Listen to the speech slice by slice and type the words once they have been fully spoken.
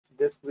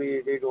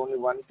did only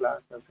one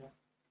class. Okay.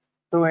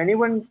 So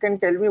anyone can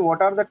tell me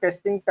what are the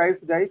testing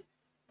types, guys?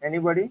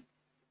 Anybody?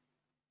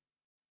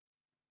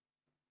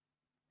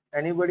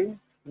 Anybody?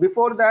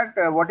 Before that,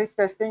 what is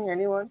testing?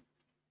 Anyone?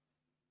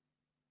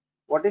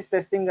 What is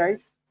testing, guys?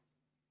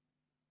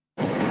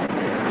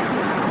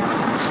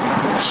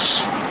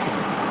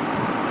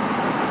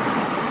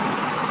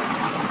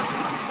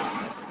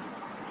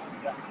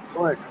 Yeah,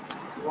 go ahead.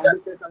 You want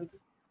to say something?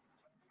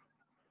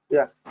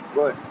 Yeah,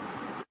 go ahead.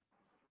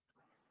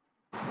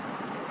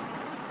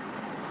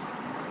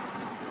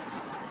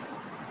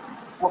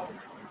 Okay.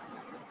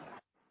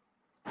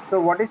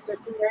 So what is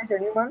testing, guys?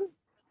 Anyone?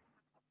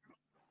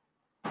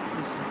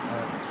 Yes.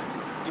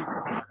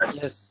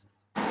 Yes.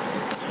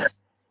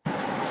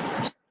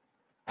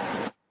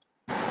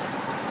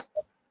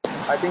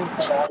 I think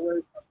the audio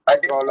is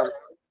some problem.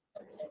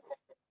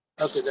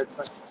 Okay, that's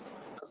fine.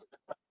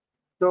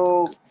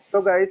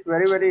 So guys,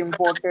 very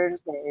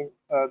important.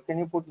 Can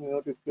you put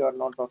mute if you are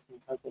not talking?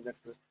 Okay, that's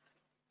good.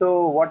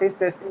 So what is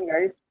testing,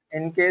 guys?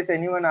 In case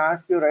anyone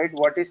asks you, right,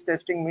 what is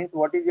testing means?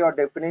 What is your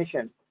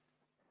definition?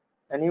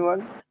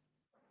 Anyone?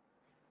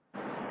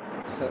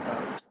 Sir,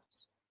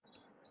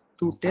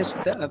 to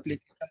test the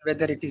application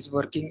whether it is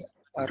working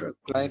or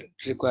client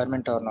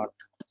requirement or not.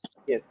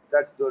 Yes,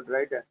 that's good,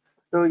 right?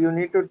 So you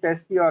need to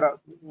test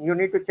you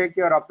need to check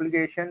your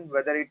application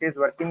whether it is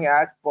working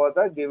as per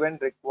the given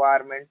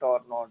requirement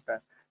or not.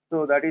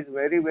 So that is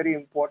very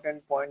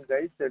important point,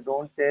 guys.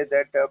 Don't say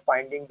that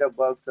finding the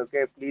bugs.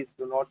 Okay, please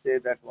do not say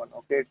that one.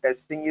 Okay,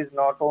 testing is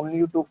not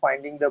only to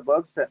finding the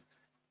bugs.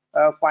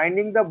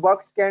 Finding the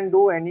bugs can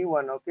do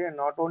anyone. Okay,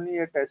 not only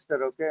a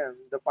tester. Okay,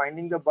 the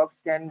finding the bugs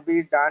can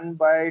be done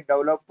by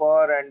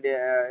developer and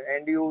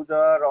end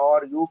user,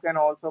 or you can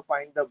also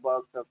find the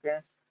bugs. Okay,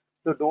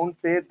 so don't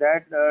say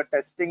that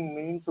testing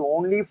means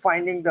only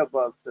finding the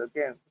bugs.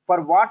 Okay,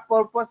 for what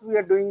purpose we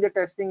are doing the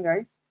testing,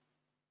 guys?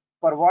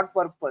 For what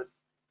purpose?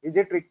 Is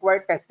it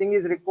required? Testing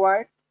is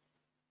required?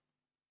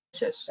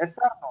 Yes. Yes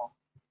or no?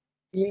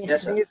 Yes,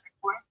 Testing sir. is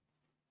required.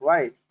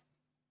 Why?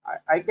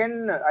 I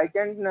can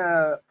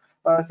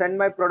send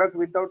my product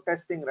without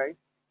testing, right?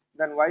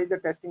 Then why the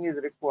testing is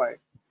required?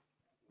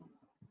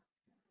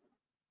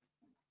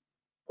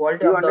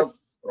 Quality You of understand?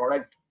 the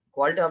product.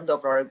 Quality of the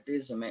product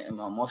is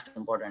most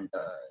important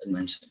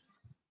invention.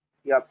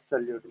 Yeah,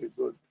 absolutely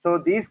good. So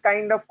these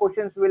kind of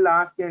questions will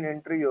ask you in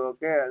interview.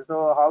 Okay,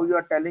 so how you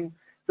are telling?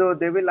 So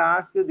they will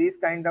ask you these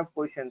kind of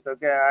questions.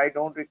 Okay, I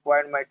don't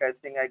require my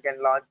testing. I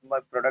can launch my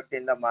product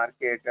in the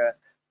market.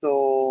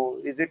 So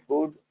is it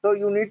good? So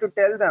you need to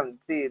tell them.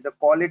 See, the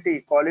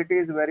quality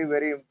is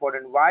very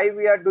important. Why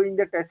we are doing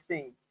the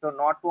testing? So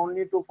not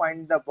only to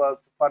find the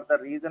bugs. For the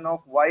reason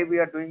of why we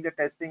are doing the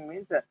testing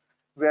means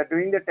we are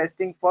doing the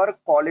testing for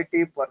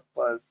quality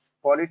purpose.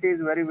 Quality is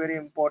very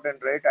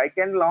important, right? I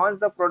can launch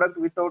the product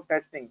without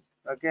testing.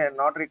 Okay, I'm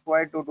not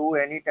required to do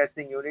any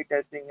testing, unit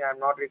testing. I'm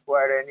not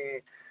required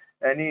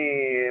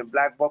any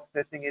black box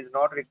testing is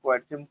not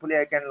required. Simply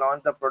I can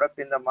launch the product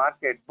in the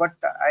market, but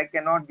I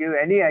cannot give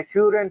any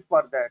assurance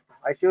for that.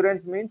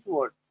 Assurance means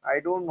what? I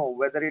don't know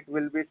whether it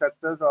will be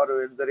success or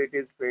whether it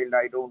is failed.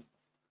 I don't,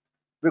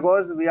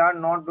 because we are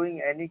not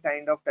doing any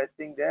kind of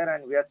testing there,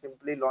 and we are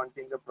simply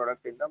launching the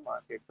product in the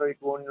market, so it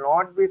will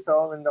not be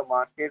served in the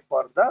market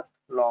for the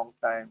long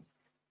time.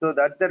 So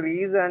that's the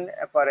reason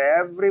for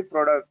every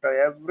product,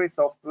 every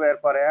software,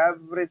 for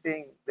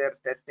everything their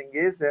testing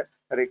is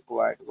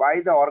required.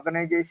 Why the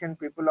organization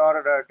people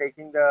are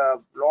taking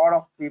the lot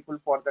of people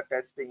for the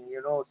testing?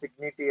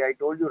 Signity, I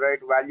told you, right?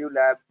 Value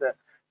Labs,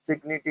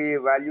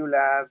 Signity, Value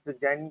Labs,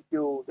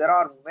 GenQ. There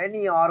are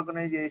many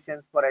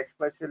organizations for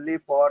especially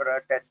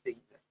for testing.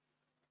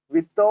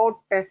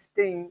 Without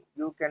testing,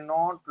 you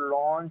cannot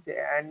launch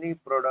any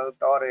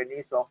product or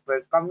any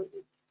software.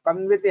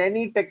 Come with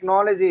any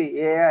technology,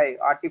 AI,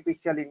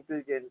 artificial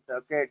intelligence,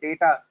 okay,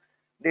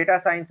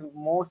 data science.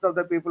 Most of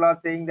the people are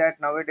saying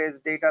that nowadays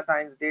data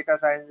science, data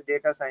science,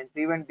 data science.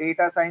 Even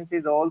data science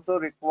is also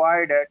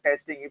required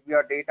testing. If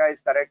your data is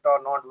correct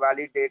or not,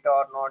 valid data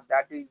or not,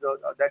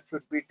 that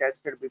should be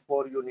tested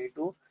before you need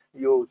to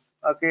use.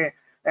 Okay,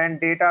 and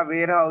data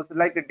warehouse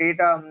like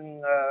data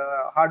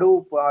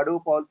Hadoop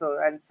also,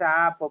 and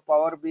SAP,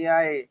 Power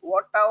BI,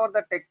 whatever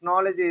the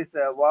technologies,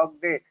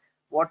 Workday,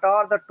 what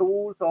are the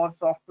tools or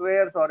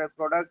softwares or a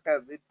product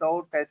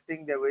without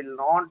testing they will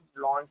not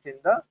launch in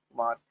the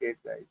market,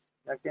 guys.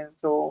 Okay,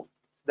 so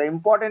the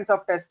importance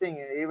of testing,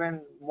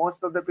 even most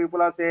of the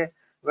people are say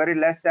very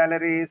less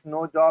salaries,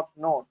 no jobs.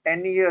 No,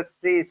 10 years,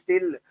 see,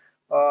 still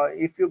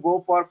if you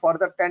go for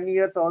further 10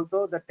 years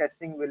also, the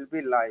testing will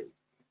be live.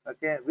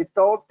 Okay,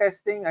 without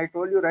testing, I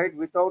told you, right,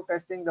 without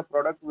testing the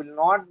product will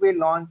not be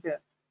launched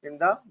in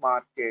the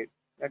market.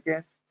 Okay,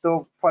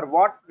 so for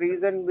what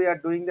reason we are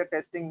doing the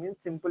testing means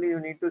simply you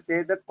need to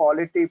say the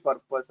quality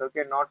purpose.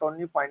 Okay, not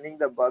only finding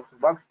the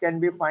bugs can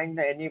be find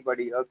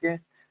anybody. Okay,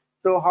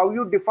 so how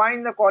you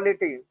define the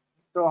quality?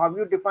 So how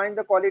you define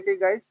the quality,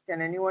 guys?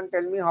 Can anyone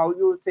tell me how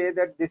you say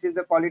that this is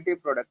a quality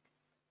product?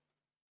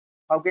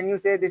 How can you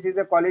say this is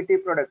a quality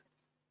product?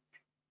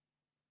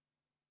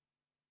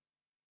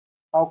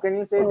 How can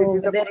you say this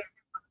is a Whether quality?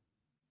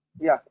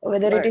 Yeah,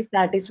 whether it right. is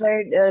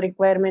satisfied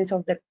requirements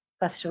of the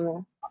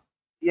customer.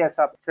 Yes,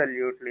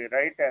 absolutely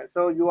right.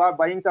 So you are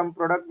buying some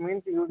product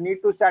means you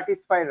need to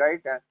satisfy,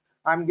 right?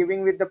 I'm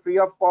giving with the free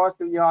of cost.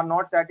 You are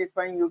not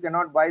satisfying, you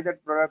cannot buy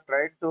that product,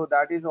 right? So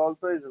that is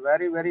also is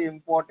very very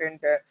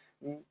important.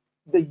 Mm,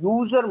 the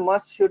user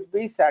must should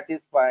be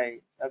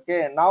satisfied.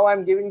 Okay, now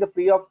I'm giving the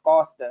free of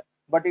cost,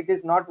 but it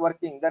is not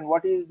working. Then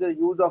what is the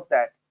use of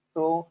that?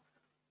 So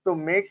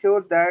make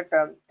sure that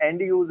end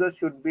users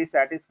should be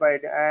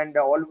satisfied, and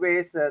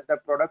always the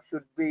product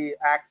should be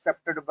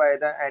accepted by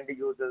the end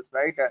users,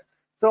 right?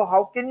 So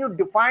how can you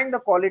define the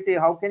quality?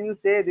 How can you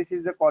say this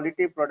is a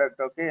quality product?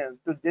 Okay,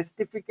 so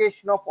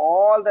justification of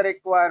all the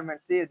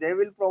requirements. See, they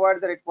will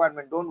provide the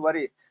requirement. Don't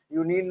worry.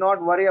 You need not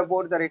worry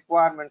about the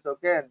requirements.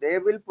 Okay, they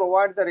will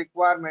provide the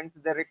requirements.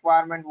 The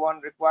requirement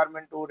one,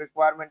 requirement two,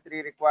 requirement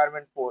three,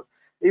 requirement four.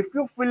 If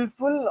you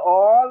fulfill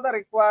all the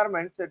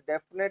requirements,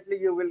 definitely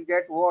you will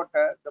get what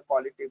the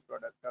quality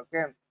product.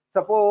 Okay,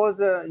 suppose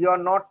you are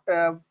not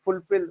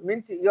fulfill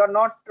means you are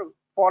not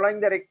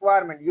following the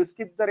requirement, you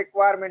skip the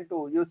requirement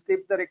 2, you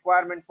skip the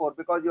requirement 4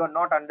 because you are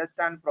not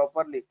understand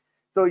properly,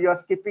 so you are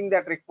skipping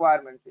that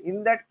requirement.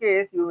 In that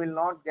case you will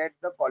not get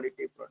the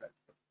quality product.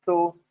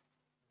 So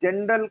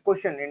general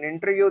question in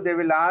interview, they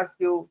will ask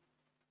you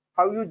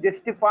how you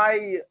justify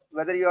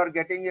whether you are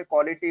getting a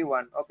quality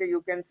one. Okay,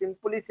 you can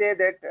simply say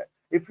that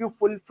if you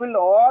fulfill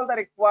all the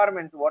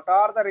requirements, what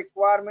are the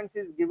requirements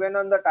is given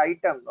on that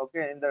item.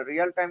 Okay, in the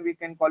real time we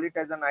can call it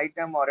as an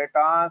item or a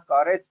task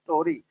or a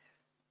story.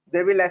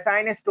 They will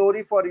assign a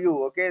story for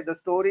you. Okay, the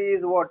story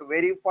is what?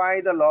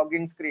 Verify the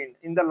login screen.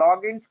 In the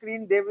login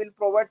screen they will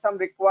provide some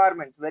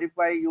requirements: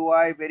 verify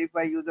UI,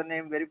 verify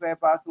username, verify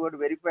password,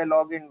 verify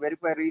login,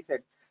 verify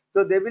reset.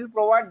 So they will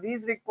provide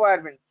these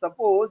requirements.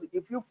 Suppose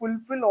if you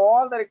fulfill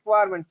all the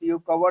requirements, you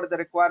cover the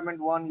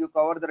requirement 1, you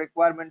cover the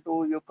requirement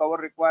 2, you cover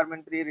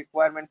requirement 3,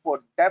 requirement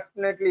 4,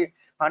 definitely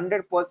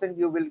 100%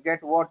 you will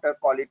get what? A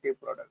quality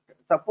product.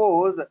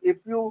 Suppose if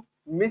you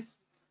miss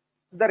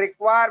the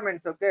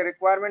requirements, okay,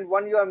 requirement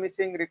 1 you are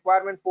missing,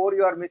 requirement 4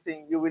 you are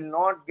missing, you will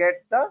not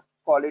get the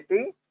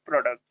quality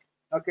product.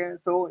 Okay,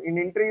 so in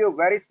interview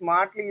very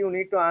smartly you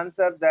need to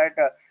answer that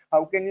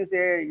how can you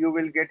say you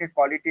will get a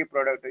quality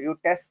product? You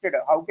tested.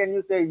 How can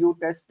you say you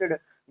tested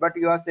but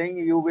you are saying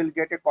you will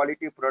get a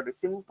quality product?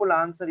 Simple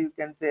answer, you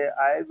can say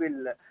I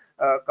will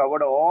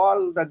cover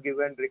all the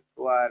given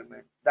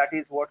requirements. That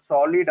is what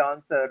solid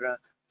answer.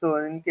 So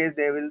in case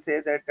they will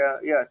say that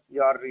yes,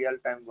 you are real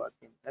time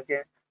working.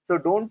 Okay, so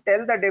don't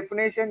tell the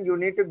definition, you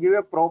need to give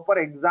a proper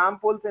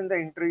examples in the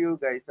interview,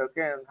 guys.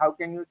 Okay, how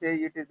can you say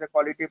it is a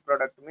quality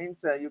product?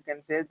 Means you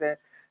can say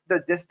the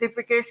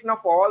justification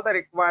of all the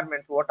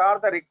requirements. What are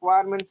the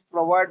requirements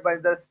provided by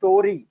the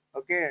story?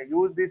 Okay,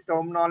 use these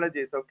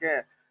terminologies.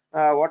 Okay,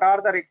 what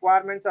are the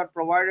requirements are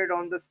provided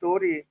on the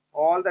story?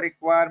 All the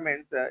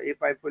requirements,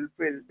 if I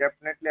fulfill,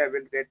 definitely I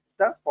will get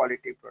the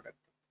quality product.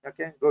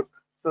 Okay, good.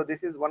 So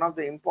this is one of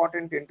the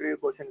important interview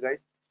question, guys.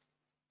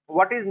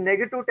 What is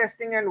negative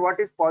testing and what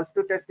is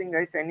positive testing,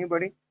 guys?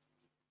 Anybody?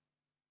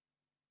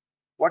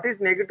 What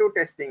is negative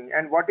testing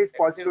and what is Negative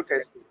positive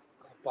testing?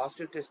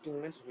 positive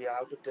testing means we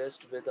have to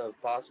test with a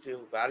positive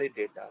valid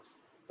data.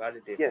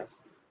 Valid data. Yes,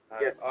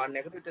 yes, Or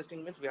negative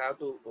testing means we have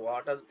to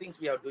what are the things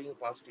we are doing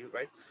positive,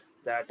 right?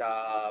 That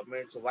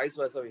means vice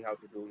versa. We have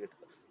to do it.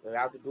 We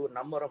have to do a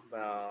number of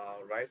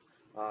right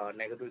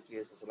negative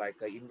cases like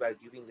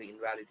invalid giving the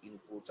invalid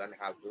inputs and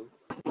have to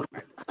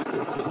kind of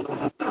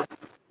thing.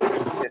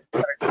 yes,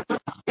 correct.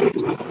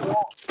 So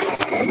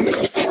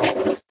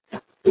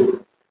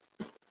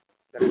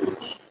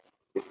correct.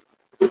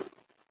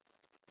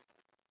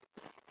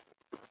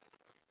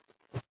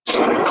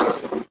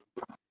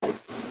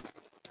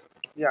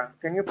 Yeah,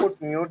 can you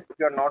put mute if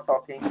you're not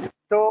talking?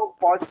 So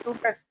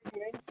positive testing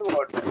means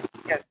what?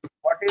 Yes,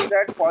 what is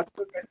that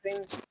positive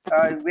testing?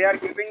 We are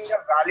giving the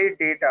valid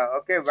data.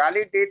 Okay,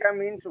 valid data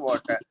means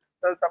what?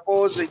 So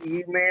suppose the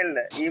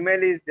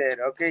email is there.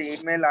 Okay,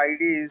 email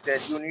ID is there.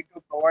 You need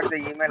to provide the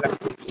email ID.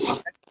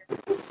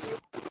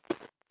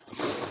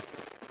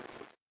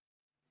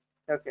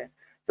 Okay.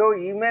 So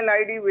email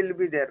ID will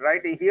be there,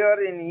 right? Here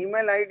in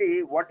email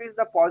ID, what is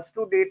the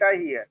positive data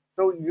here?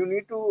 So you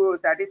need to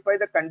satisfy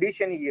the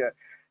condition here.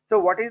 So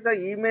what is the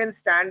email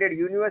standard?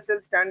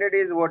 Universal standard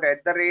is what?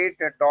 At the rate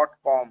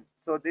 .com.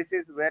 So this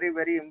is very,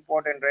 very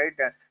important, right?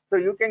 So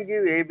you can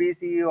give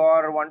ABC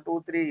or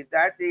 123,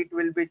 that it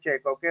will be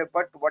checked. Okay.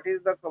 But what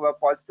is the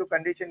positive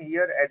condition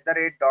here? At the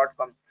rate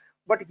 .com.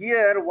 But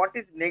here, what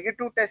is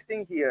negative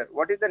testing here?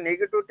 What is the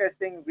negative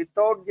testing?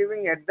 Without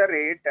giving at the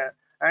rate,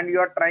 and you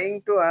are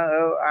trying to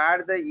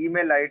add the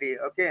email ID.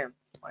 Okay,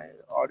 my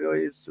audio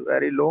is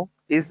very low.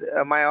 Is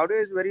my audio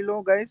is very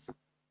low, guys?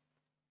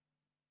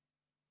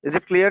 Is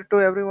it clear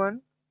to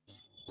everyone?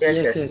 Yes,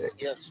 Yes, yes, yes. yes.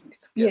 Yes,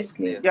 Yes, yes,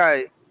 clear.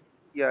 clear.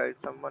 Yeah, yeah.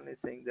 Someone is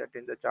saying that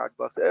in the chat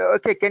box.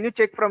 Okay, can you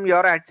check from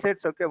your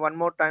headsets? Okay, one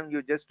more time.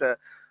 You just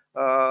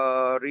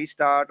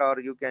restart, or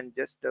you can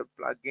just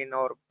plug in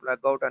or plug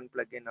out and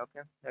plug in.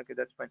 Okay, okay,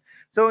 that's fine.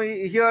 So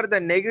here the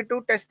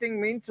negative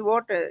testing means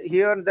what?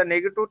 Here the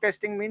negative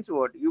testing means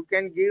what? You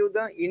can give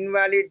the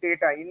invalid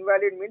data.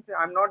 Invalid means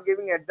I'm not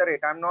giving at the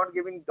rate, I'm not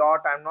giving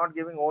dot, I'm not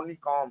giving only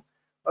com.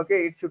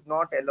 Okay, it should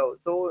not allow.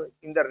 So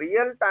in the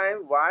real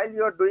time while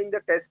you are doing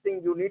the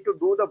testing, you need to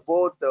do the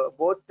both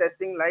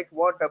testing, like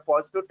what,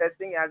 positive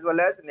testing as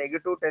well as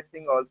negative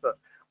testing also.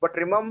 But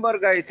remember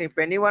guys, if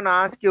anyone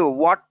asks you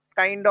what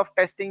kind of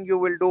testing you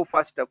will do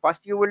first,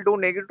 you will do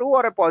negative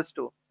or a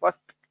positive? First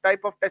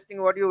type of testing,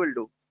 what you will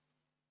do,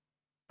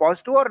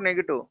 positive or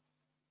negative?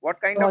 What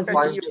kind of testing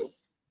Positive. you do?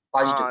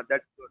 Positive. Positive.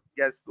 That's good.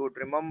 Yes, good.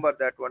 Remember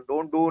that one.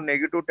 Don't do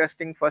negative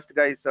testing first,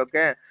 guys.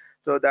 Okay,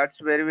 so that's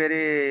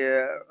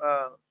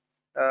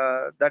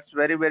that's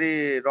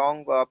very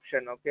wrong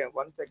option. Okay,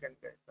 1 second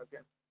guys. Okay,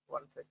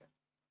 1 second.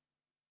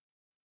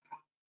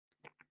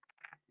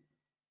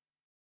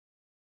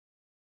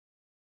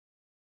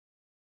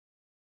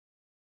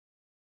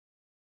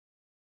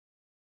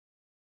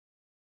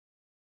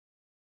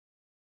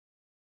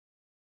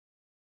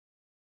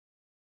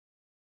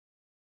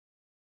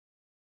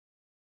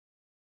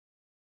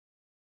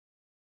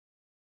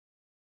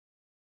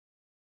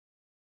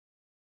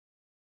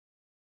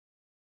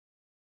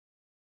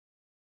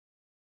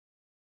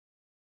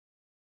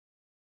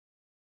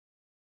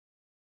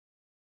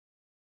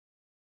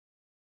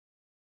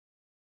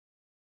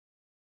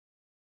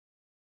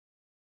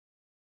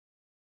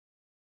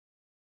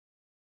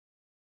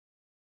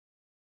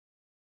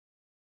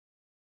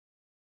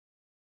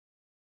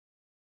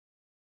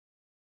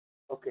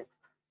 Okay,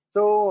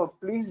 so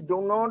please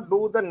do not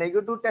do the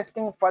negative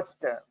testing first.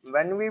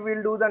 When we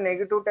will do the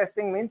negative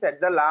testing means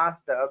at the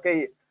last.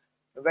 Okay,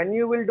 when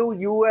you will do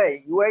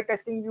UI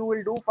testing, you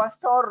will do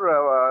first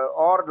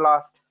or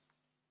last?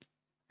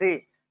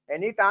 See,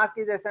 any task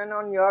is assigned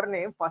on your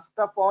name. First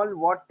of all,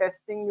 what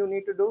testing you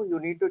need to do? You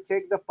need to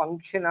check the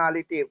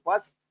functionality.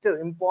 First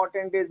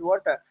important is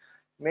what?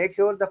 Make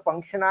sure the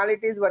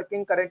functionality is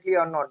working correctly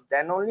or not.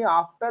 Then only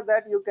after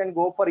that you can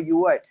go for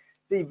UI.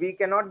 See, we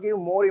cannot give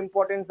more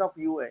importance of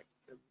UI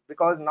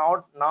because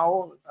now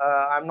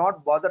I'm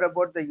not bothered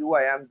about the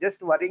UI. I'm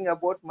just worrying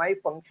about my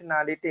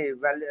functionality.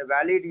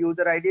 Valid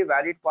user ID,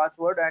 valid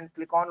password, and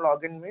click on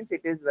login means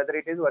it is whether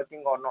it is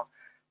working or not.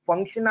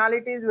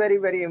 Functionality is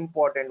very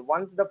important.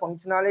 Once the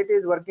functionality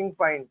is working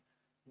fine,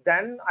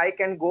 then I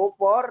can go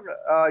for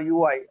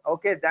UI.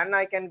 Okay, then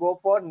I can go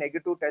for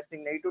negative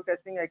testing. Negative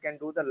testing I can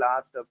do the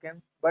last. Okay,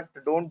 but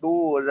don't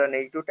do the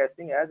negative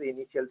testing as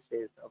initial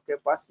stage. Okay,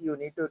 first you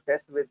need to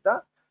test with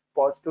the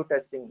positive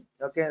testing.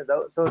 Okay,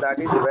 so that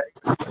is very.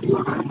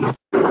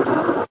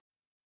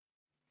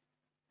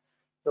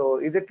 So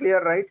is it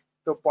clear, right?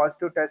 So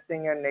positive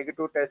testing and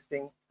negative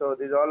testing, so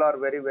these all are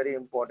very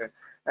important.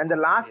 And the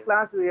last Yes.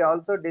 class we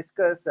also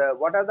discuss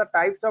what are the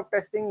types of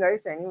testing,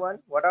 guys? Anyone,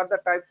 what are the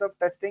types of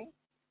testing?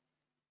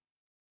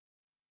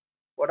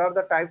 What are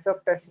the types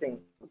of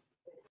testing?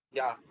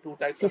 Yeah, two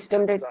types of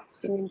System tests are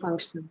testing and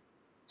functional.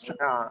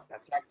 uh,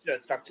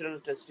 structural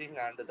testing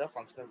and the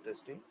functional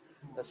testing.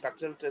 The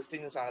structural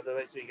testing is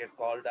otherwise we get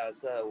called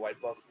as a white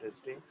box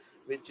testing,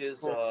 which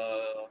is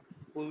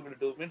who will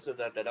do means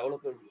the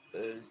developer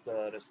is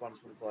the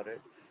responsible for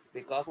it.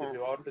 Because if you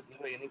want to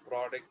give any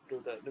product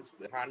to the means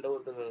hand over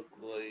the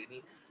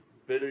any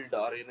build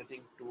or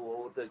anything to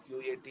over the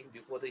QA team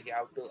before they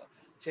have to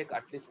check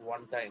at least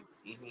one time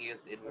in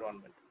ES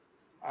environment.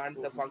 And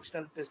the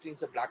functional testing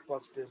is a black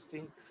box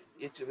testing,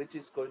 which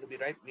is going to be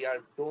right. We are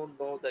don't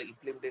know the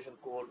implementation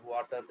code,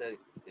 what are the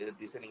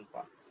designing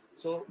part.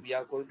 So we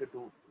are going to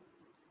do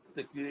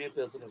the QA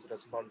person is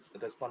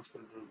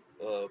responsible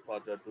for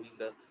doing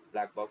the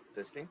black box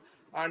testing,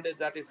 and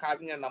that is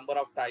having a number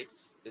of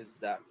types is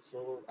that.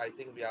 So I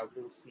think we have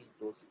to see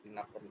those in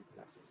upcoming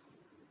classes.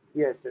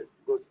 yes, yes,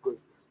 good.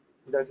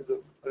 That's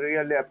good.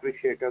 Really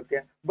appreciate. Okay,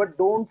 but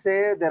don't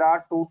say there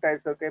are two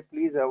types. Okay,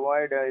 please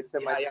avoid. It's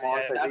my small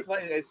That's why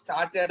suggestion. I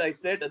started. I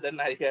said, then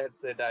I had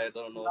said I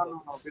don't know.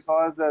 No,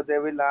 because they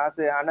will ask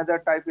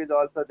another type is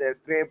also there,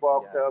 gray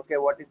box. Yeah. Okay,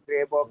 what is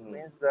gray box Mm.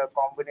 means? The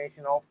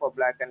combination of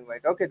black and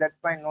white. Okay, that's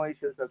fine, no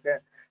issues. Okay,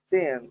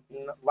 see,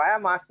 why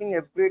I'm asking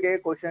everyday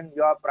question,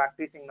 you are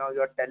practicing now,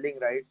 you are telling,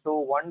 right? So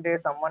one day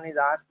someone is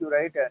asked you,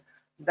 right?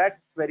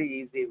 That's very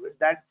easy.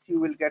 That you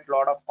will get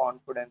lot of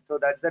confidence. So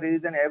that's the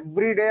reason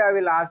every day I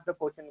will ask the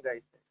question,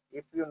 guys.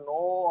 If you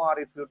know or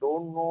if you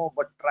don't know,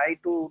 but try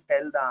to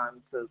tell the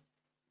answers.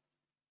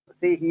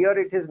 See, here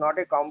it is not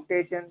a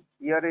competition.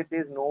 Here it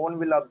is no one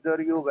will observe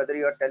you whether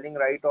you are telling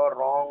right or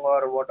wrong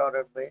or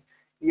whatever way.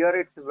 Here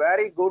it's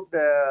very good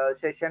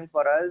session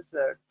for us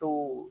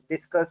to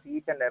discuss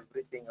each and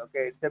everything.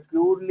 Okay, it's a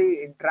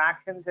purely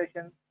interaction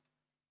session.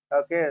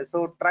 Okay,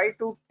 so try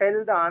to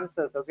tell the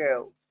answers. Okay,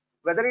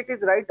 whether it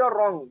is right or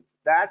wrong,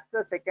 that's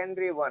the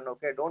secondary one.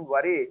 Okay, don't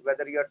worry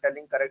whether you're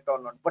telling correct or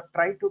not, but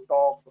try to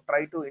talk,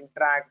 try to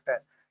interact.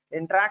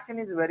 Interaction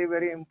is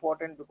very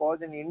important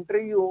because in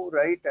interview,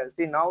 right?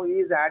 See, now he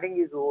is adding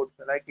his words,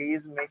 like he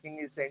is making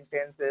his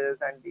sentences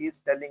and he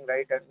is telling,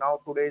 right? And now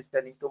today is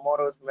telling,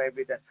 tomorrow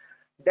maybe then.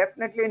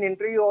 definitely in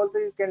interview also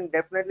you can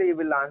definitely you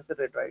will answer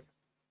it, right?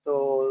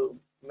 So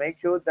make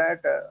sure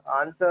that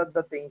answer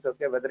the things,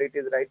 okay, whether it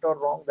is right or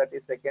wrong, that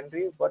is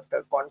secondary, but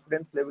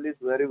confidence level is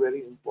very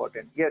very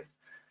important. Yes,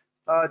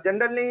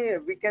 generally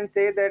we can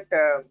say that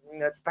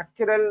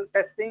structural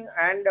testing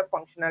and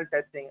functional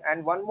testing.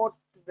 And one more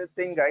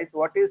thing, guys,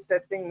 what is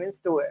testing means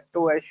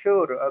to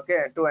assure,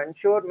 okay, to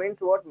ensure means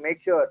what,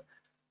 make sure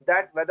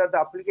that whether the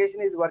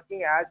application is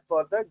working as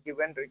per the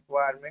given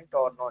requirement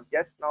or not.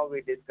 Just now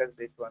we discussed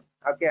this one,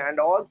 okay. And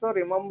also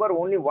remember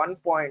only one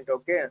point,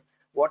 okay,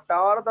 what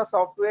are the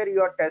software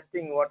you are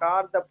testing, what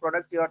are the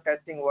product you are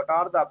testing, what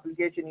are the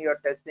application you are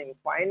testing,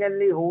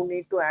 finally who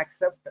need to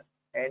accept,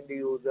 end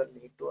user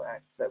need to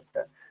accept.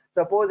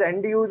 Suppose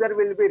end user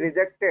will be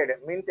rejected,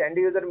 means end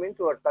user means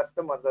what,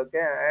 customers,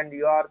 okay, and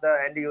you are the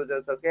end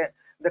users, okay.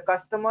 The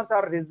customers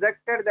are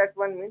rejected, that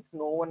one means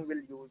no one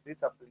will use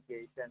this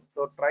application.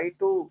 So try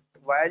to,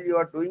 while you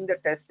are doing the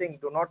testing,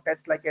 do not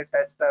test like a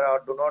tester,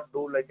 or do not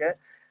do like a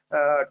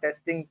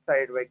testing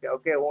side, like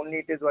okay only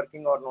it is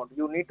working or not.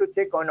 You need to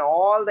check on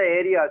all the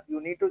areas.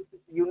 You need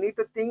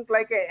to think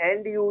like a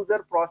end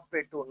user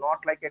prospect too,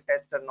 not like a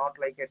tester, not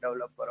like a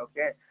developer,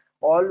 okay.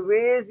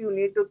 Always you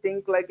need to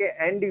think like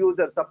a end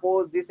user.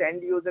 Suppose this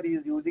end user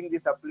is using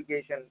this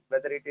application,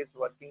 whether it is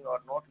working or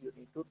not, you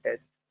need to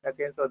test,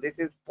 okay. So this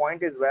is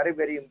point is very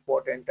very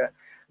important.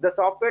 The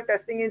software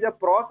testing is a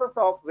process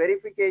of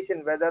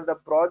verification whether the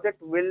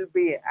project will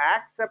be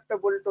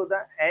acceptable to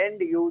the end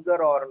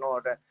user or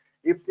not.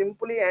 If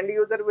simply end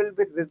user will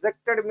be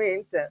rejected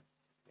means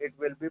it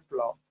will be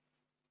flop.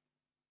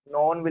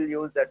 No one will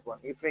use that one.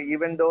 If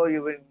even though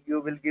you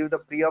will give the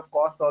free of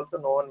cost also,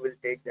 no one will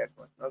take that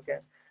one, okay.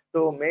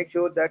 So make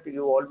sure that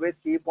you always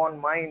keep on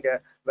mind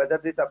whether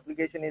this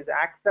application is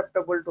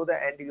acceptable to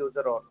the end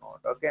user or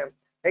not, okay.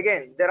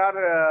 Again, there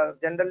are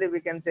generally we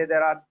can say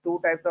there are two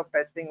types of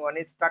testing. One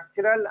is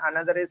structural,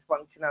 another is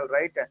functional,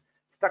 right?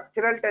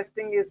 Structural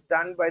testing is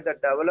done by the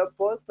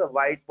developers, the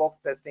white box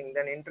testing.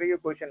 Then interview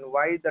question,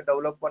 why the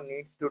developer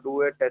needs to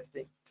do a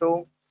testing.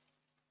 So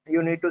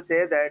you need to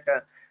say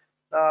that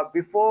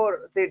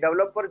before, see,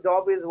 developer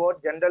job is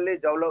what, generally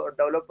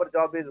developer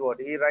job is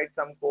what, he writes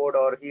some code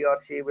or he or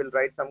she will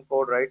write some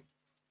code, right?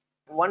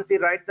 Once he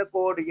writes the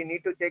code, you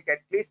need to check at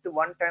least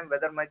one time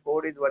whether my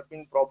code is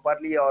working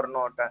properly or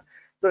not.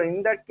 So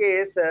in that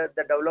case,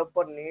 the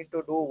developer need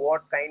to do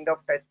what kind of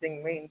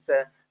testing means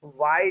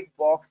white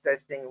box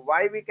testing.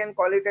 Why we can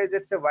call it as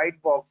it's a white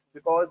box?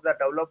 Because the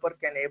developer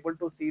can able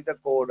to see the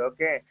code,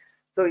 okay.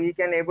 So he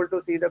can able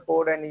to see the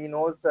code, and he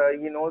knows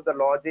the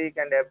logic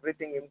and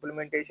everything,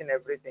 implementation,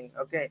 everything,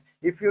 okay.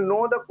 If you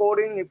know the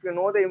coding, if you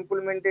know the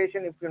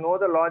implementation, if you know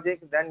the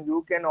logic, then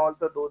you can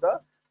also do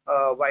the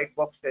white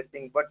box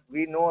testing. But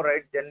we know,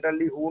 right,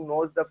 generally who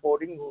knows the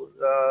coding, who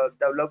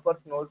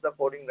developers knows the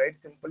coding, right?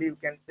 Simply you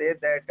can say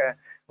that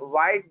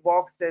white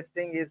box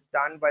testing is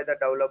done by the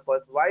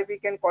developers. Why we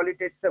can call it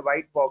it's a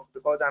white box?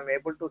 Because I'm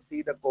able to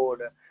see the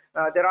code.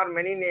 There are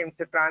many names: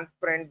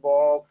 transparent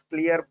box,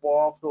 clear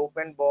box,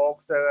 open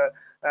box,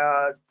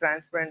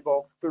 transparent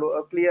box,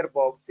 clear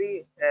box.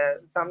 See,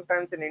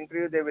 sometimes in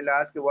interview they will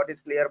ask you what is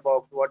clear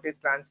box, what is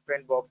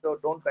transparent box. So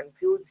don't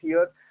confuse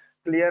here.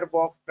 Clear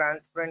box,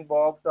 transparent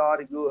box, or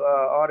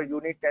or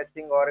unit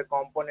testing or a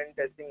component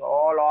testing,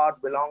 all are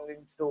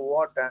belongings to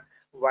what,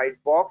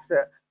 white box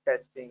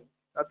testing,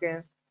 okay.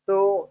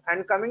 So,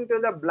 and coming to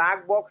the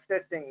black box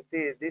testing,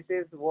 see, this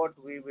is what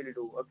we will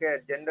do, okay.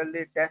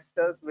 Generally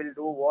testers will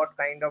do what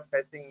kind of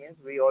testing means,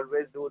 we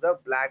always do the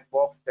black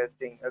box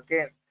testing,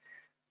 okay.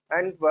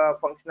 And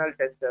functional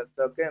testers,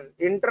 okay.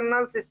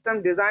 Internal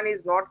system design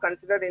is not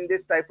considered in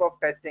this type of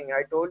testing.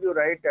 I told you,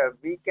 right,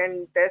 we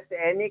can test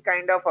any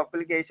kind of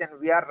application.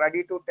 We are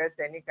ready to test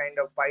any kind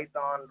of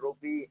Python,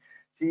 Ruby,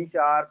 C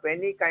sharp,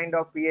 any kind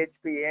of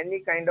PHP,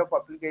 any kind of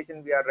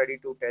application we are ready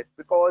to test,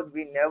 because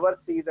we never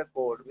see the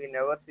code, we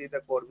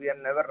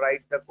are never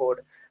write the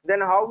code.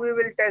 Then how we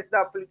will test the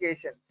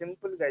application?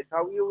 Simple, guys.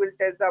 How you will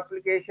test the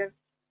application?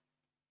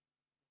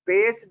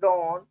 Based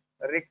on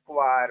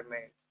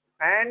requirements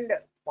and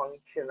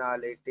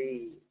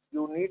functionality.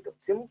 You need to,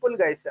 simple,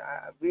 guys.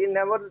 We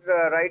never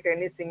write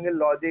any single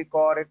logic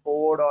or a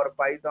code or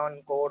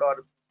Python code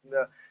or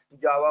uh,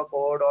 Java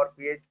code or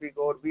PHP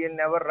code. We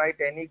never write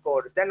any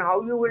code. Then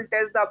how you will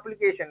test the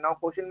application? Now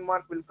question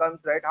mark will come,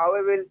 right? How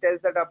I will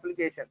test that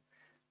application?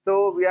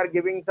 So we are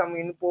giving some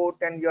input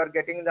and you are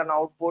getting an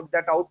output.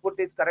 That output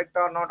is correct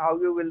or not, how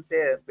you will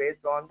say?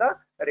 Based on the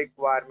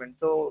requirement.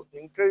 So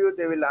interview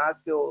they will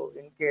ask you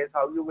in case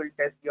how you will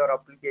test your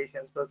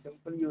application. So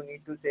simple, you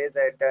need to say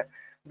that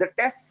the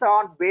tests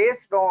are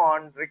based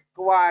on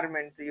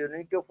requirements. You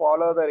need to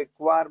follow the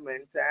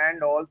requirements,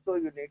 and also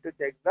you need to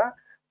check the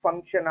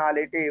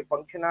functionality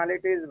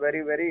is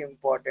very very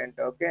important,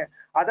 okay.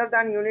 Other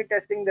than unit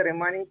testing, the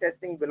remaining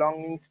testing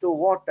belongs to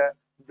what,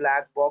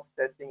 black box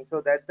testing.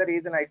 So that's the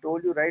reason I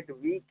told you, right,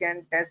 we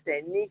can test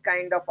any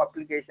kind of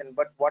application,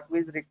 but what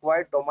is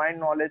required, domain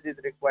knowledge is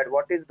required.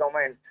 What is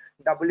domain?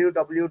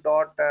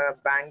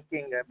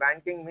 Banking.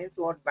 Banking means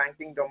what?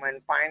 Banking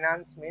domain.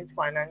 Finance means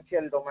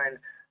financial domain.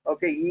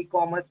 Okay,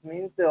 e-commerce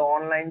means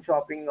online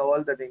shopping,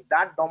 all the things.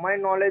 That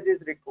domain knowledge is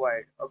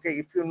required. Okay,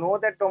 if you know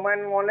that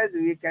domain knowledge,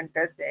 we can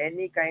test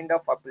any kind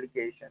of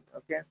application.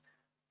 Okay,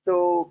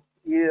 so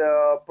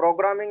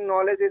programming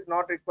knowledge is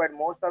not required.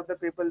 Most of the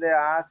people they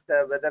ask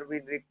whether we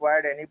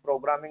required any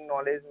programming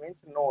knowledge, means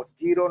no,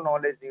 zero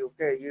knowledge.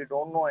 Okay, you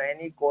don't know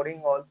any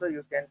coding also,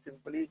 you can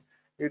simply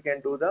you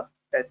can do the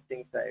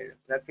testing side.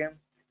 Okay,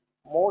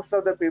 most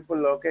of the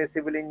people, okay,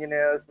 civil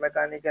engineers,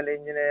 mechanical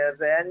engineers,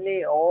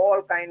 any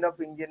all kind of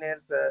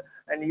engineers,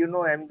 and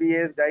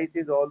MBAs guys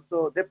is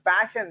also the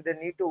passion, they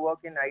need to work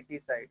in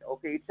IT side.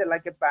 Okay, it's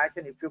like a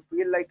passion. If you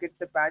feel like it's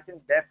a passion,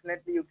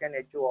 definitely you can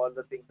achieve all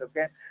the things.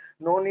 Okay,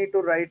 no need to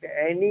write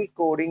any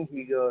coding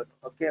here.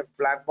 Okay,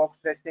 black box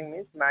testing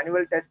means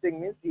manual testing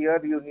means here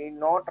you need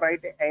not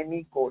write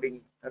any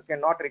coding. Okay,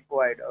 not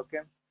required. Okay,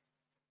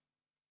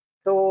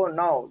 so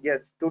now,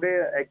 yes,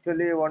 today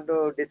actually I want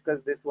to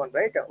discuss this one,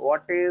 right?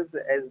 What is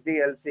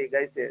SDLC,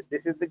 guys?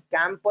 This is the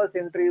campus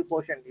interview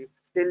question. If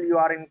still you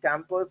are in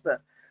campus,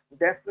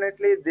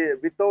 definitely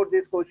without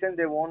this question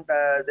they won't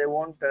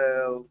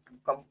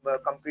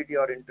complete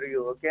your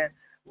interview. Okay,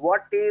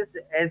 what is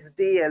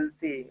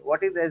SDLC?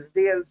 What is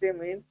SDLC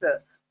means?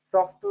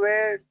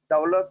 Software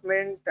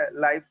development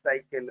life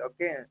cycle.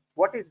 Okay,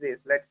 what is this?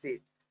 Let's see.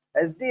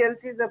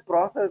 SDLC is a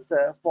process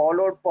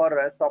followed for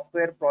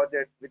software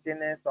projects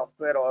within a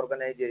software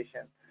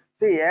organization.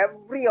 See,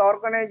 every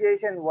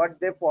organization, what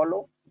they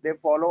follow? They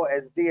follow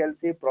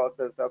SDLC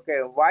process.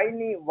 Okay, why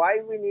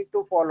we need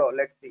to follow?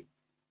 Let's see.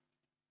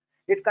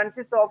 It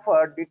consists of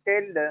a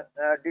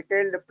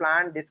detailed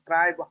plan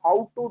describe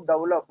how to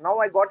develop. Now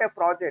I got a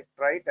project,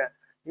 right?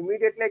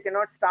 Immediately I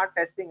cannot start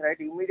testing, right?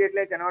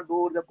 Immediately I cannot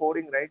do the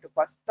coding, right?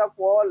 First of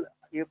all,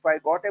 if I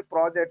got a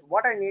project,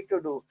 what I need to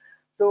do?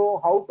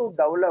 So how to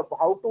develop,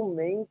 how to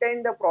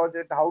maintain the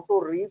project, how to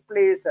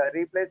replace.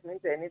 Replace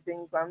means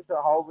anything comes,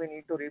 how we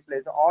need to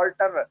replace.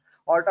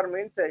 Alter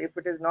means if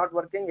it is not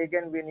working,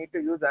 again we need to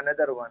use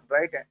another one,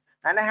 right?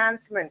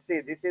 Enhancement, see,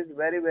 this is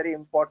very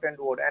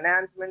important word.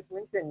 Enhancements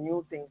means a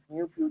new things,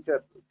 new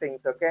future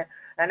things. Okay,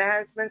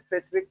 enhancement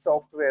specific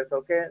softwares.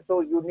 Okay,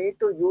 so you need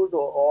to use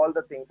all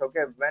the things.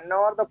 Okay,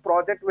 whenever the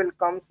project will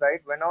comes,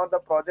 right? Whenever the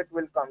project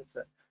will comes,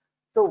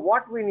 so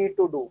what we need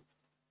to do?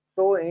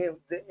 So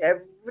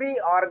every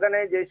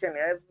organization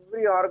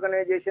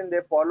they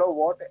follow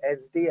what?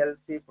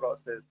 SDLC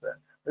process.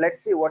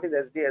 Let's see what is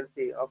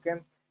SDLC. Okay,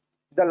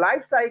 the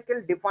life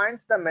cycle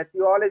defines the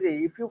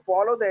methodology. If you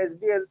follow the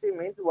SDLC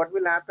means what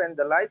will happen?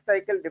 The life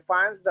cycle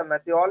defines the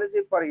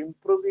methodology for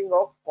improving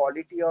of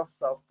quality of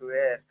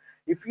software.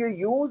 If you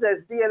use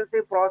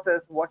SDLC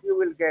process, what you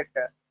will get?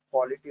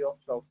 Quality of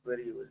software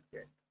you will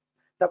get.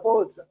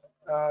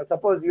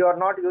 Suppose you are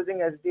not using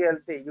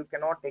SDLC, you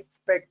cannot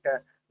expect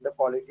the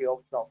quality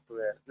of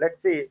software.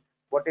 Let's see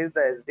what is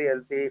the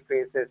SDLC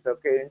phases.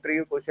 Okay,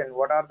 interview question.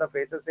 What are the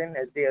phases in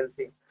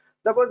SDLC?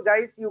 Suppose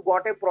guys you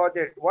got a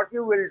project, what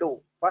you will do?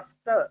 First,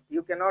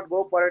 you cannot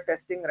go for a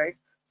testing, right?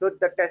 So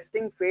the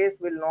testing phase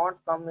will not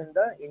come in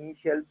the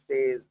initial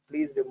stage.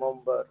 Please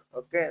remember.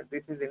 Okay,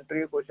 this is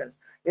interview question.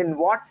 In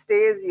what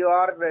stage you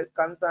are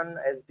comes on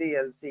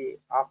SDLC?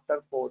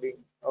 After coding.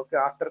 Okay,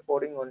 after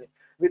coding only.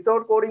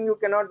 Without coding you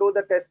cannot do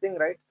the testing,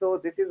 right?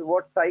 So this is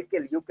what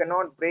cycle, you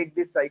cannot break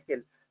this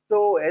cycle.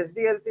 So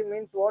SDLC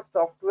means what?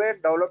 Software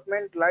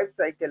development life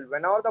cycle.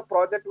 Whenever the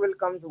project will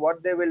comes,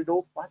 what they will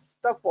do? First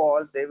of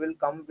all, they will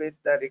come with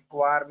the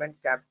requirement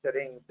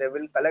capturing. They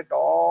will collect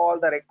all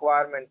the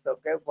requirements,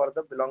 okay, for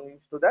the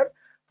belongings to that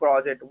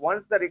project.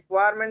 Once the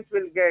requirements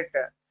will get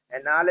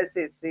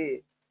analysis,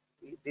 see,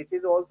 this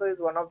is also is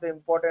one of the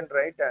important,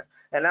 right?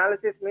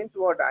 Analysis means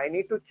what? I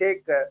need to check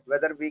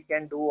whether we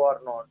can do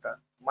or not.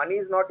 Money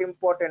is not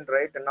important,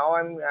 right? Now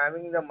I'm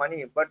having the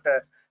money, but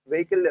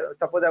vehicle,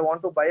 suppose I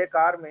want to buy a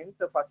car means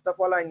first of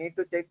all I need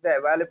to check the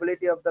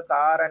availability of the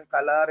car and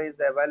color is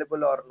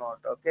available or not.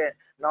 Okay,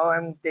 now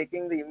I'm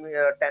taking the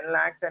 10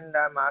 lakhs and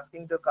I'm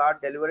asking the car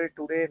delivery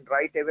today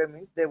right away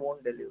means they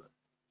won't deliver.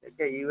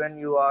 Okay, even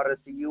you are a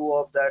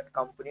CEO of that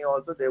company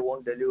also they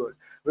won't deliver,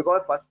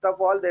 because first of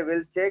all they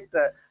will check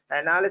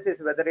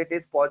analysis whether it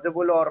is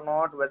possible or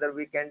not, whether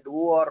we can do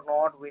or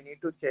not, we need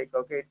to check.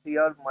 Okay, it's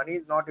your money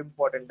is not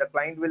important. The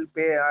client will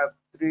pay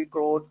 3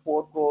 crores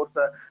 4 crores,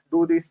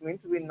 do this means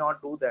we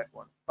not do that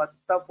one. First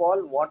of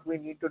all what we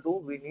need to do,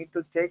 we need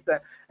to check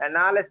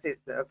analysis.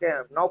 Okay,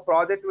 now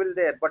project will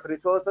there but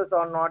resources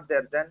are not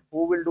there, then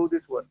who will do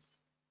this work?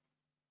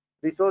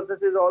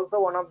 Resources is also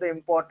one of the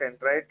important,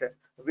 right?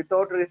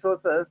 Without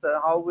resources,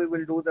 how we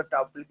will do that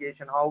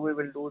application, how we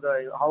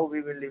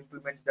will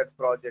implement that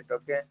project.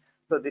 Okay,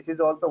 so this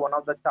is also one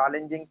of the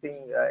challenging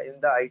thing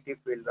in the IT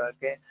field.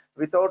 Okay,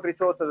 without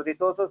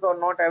resources are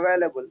not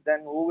available,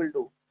 then who will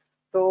do?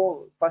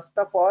 So first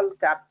of all,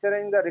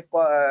 capturing the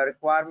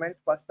requirements.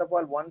 First of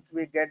all, once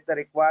we get the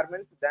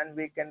requirements, then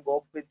we can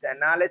go with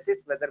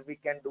analysis whether we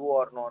can do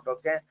or not.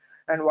 Okay,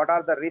 and what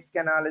are the risk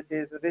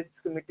analysis,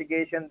 risk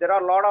mitigation? There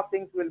are a lot of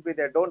things will be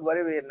there. Don't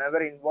worry, we are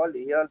never involved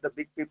here. The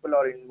big people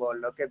are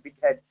involved. Okay, big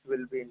heads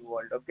will be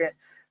involved. Okay,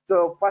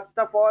 So first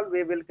of all,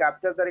 we will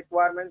capture the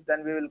requirements,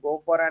 then we will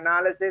go for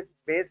analysis.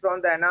 Based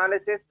on the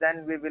analysis,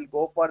 then we will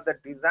go for the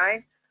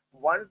design.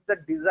 Once the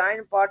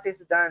design part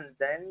is done,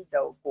 then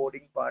the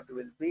coding part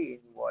will be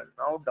involved.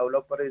 Now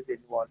developer is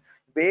involved.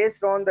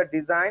 Based on the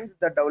designs,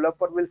 the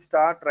developer will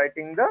start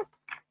writing the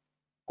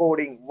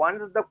coding.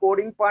 Once the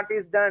coding part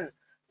is done,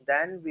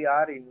 then we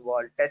are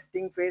involved.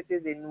 Testing phase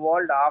is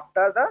involved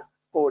after the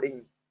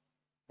coding.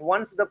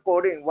 Once the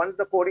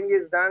coding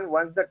is done,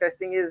 once the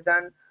testing is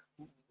done,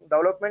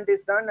 development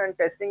is done and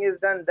testing is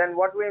done, then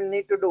what we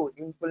need to do?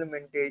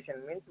 Implementation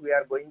means we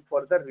are going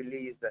for the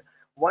release.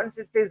 Once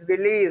it is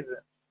released,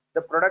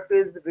 the product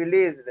is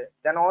released,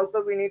 then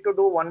also we need to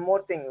do one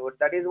more thing,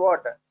 that is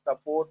what?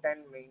 Support and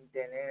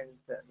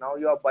maintenance. Now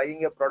you are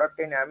buying a product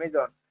in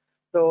Amazon,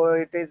 so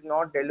it is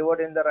not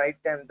delivered in the right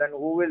time, then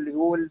who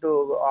will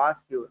to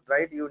ask you,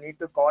 right? You need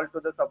to call to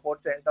the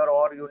support center,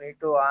 or you need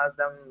to ask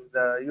them,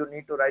 you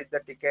need to write the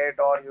ticket,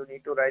 or you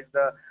need to write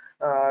the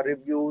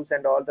reviews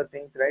and all the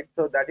things, right?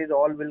 So that is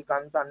all will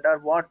comes under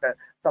what?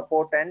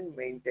 Support and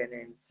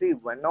maintenance. See,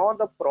 when all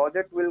the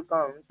project will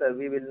come, so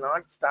we will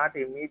not start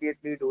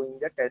immediately doing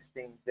the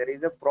testing. There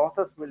is a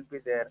process will be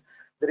there.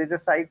 There is a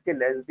cycle.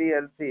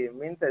 SDLC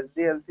means,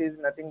 SDLC is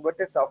nothing but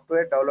a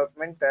software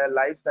development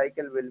life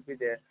cycle will be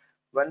there.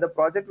 When the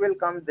project will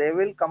come, they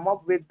will come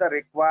up with the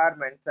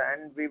requirements,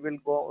 and we will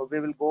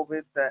go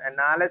with the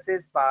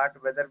analysis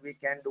part, whether we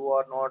can do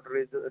or not,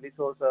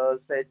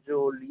 resources,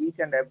 schedule, each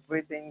and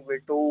everything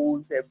with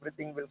tools,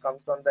 everything will come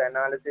from the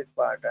analysis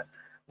part.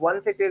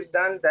 Once it is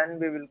done, then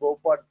we will go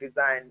for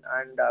design,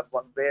 and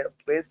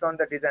based on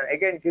the design,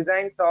 again,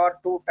 designs are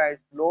two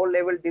types: low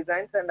level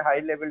designs and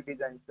high level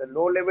designs. The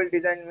low level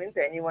design means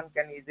anyone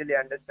can easily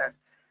understand.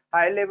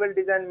 High level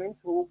design means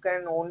who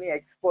can only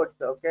experts.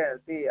 Okay,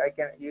 see, I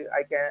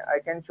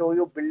can show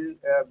you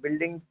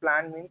building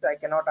plan, means I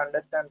cannot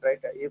understand, right?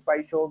 If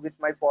I show with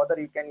my father,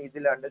 he can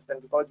easily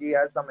understand because he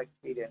has some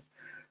experience.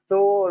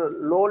 So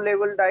low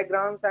level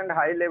diagrams and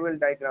high level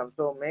diagrams,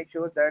 so make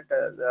sure that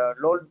the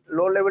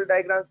low level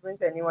diagrams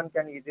means anyone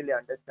can easily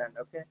understand.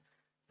 Okay,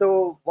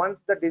 so once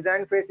the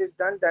design phase is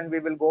done, then we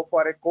will go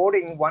for a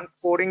coding. Once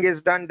coding is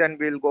done, then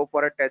we'll go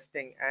for a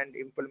testing and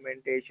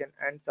implementation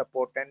and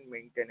support and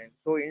maintenance.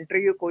 So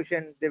interview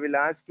question, they will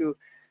ask you,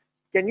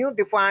 can you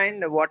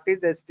define what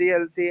is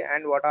SDLC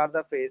and what are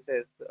the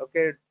phases?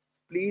 Okay,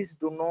 please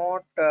do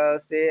not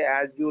say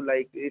as you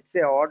like. It's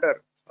a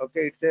order.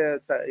 Okay,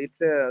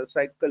 it's a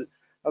cycle.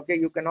 Okay,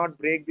 you cannot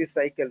break this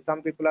cycle.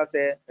 Some people are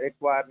say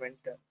requirement,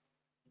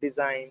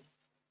 design,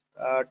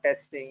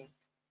 testing,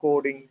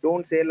 coding.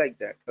 Don't say like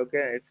that.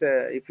 Okay,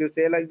 if you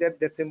say like that,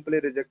 they simply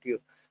reject you.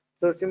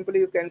 So simply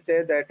you can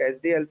say that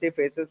SDLC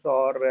phases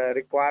or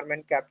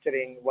requirement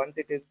capturing. Once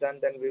it is done,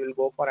 then we will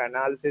go for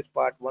analysis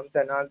part. Once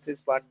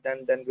analysis part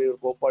done, then we will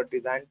go for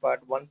design part.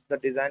 Once the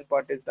design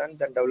part is done,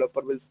 then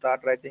developer will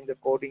start writing the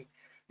coding.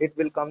 It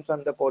will comes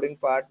on the coding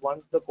part.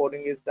 Once the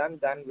coding is done,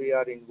 then we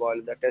are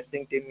involved. The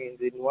testing team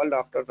is involved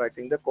after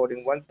writing the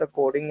coding. Once the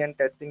coding and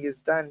testing is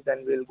done,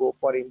 then we'll go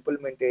for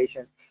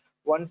implementation.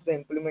 Once the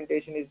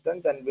implementation is done,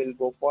 then we'll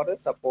go for a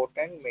support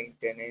and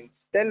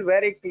maintenance. Tell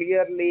very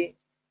clearly.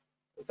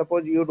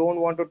 Suppose you don't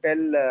want to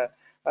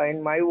tell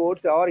in my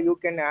words, or you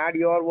can add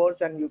your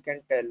words and you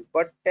can tell,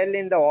 but tell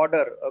in the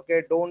order.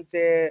 Okay, don't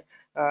say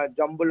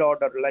jumble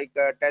order like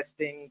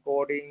testing,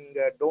 coding.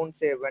 Don't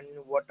say, when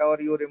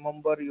whatever you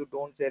remember, you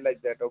don't say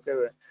like that. Okay,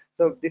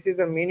 so this is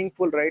a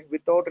meaningful, right?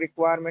 Without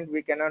requirement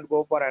we cannot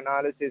go for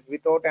analysis,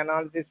 without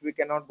analysis we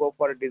cannot go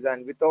for a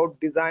design, without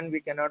design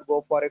we cannot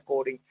go for a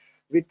coding,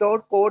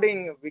 without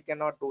coding we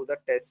cannot do the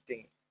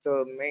testing.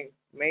 So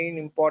main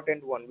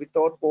important one,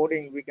 without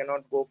coding we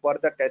cannot go for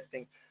the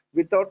testing,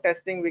 without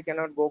testing we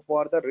cannot go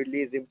for the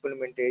release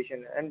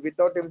implementation, and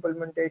without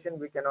implementation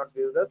we cannot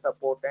give the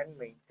support and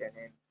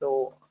maintenance.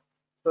 So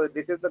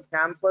this is the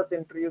campus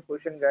interview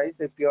question, guys.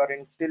 If you are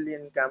still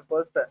in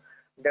campus,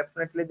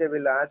 definitely they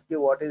will ask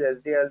you what is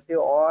SDLC,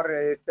 or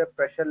it's a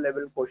pressure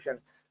level question.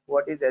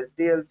 What is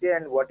SDLC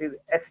and what is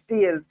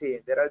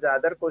STLC? There is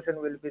other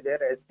question will be there.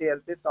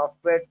 STLC,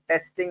 software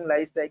testing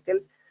life cycle,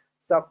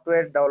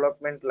 software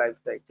development life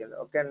cycle.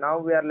 Okay, now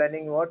we are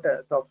learning what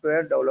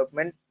software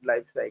development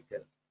life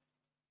cycle.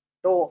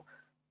 So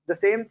the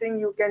same thing,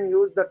 you can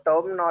use the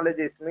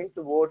terminologies, means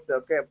words.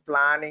 Okay,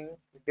 planning,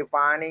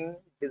 defining,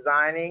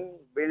 designing,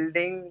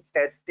 building,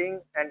 testing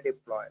and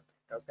deployment.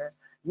 Okay,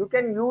 you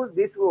can use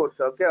these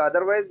words. Okay,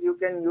 otherwise you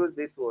can use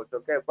these words.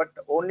 Okay, but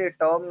only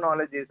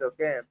terminologies.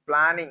 Okay,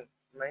 planning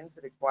means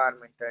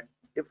requirement, and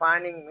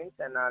defining means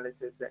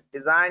analysis, and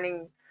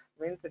designing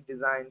means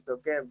designs.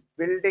 Okay,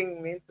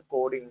 building means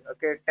coding.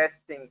 Okay,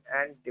 testing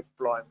and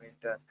deployment.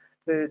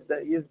 So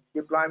is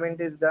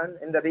deployment is done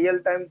in the real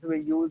times,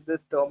 we use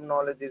this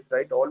terminologies,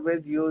 right?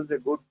 Always use a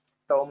good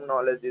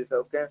terminologies.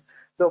 Okay,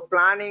 so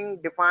planning,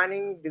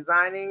 defining,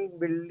 designing,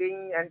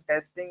 building and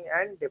testing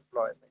and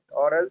deployment.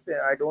 Or else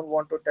I don't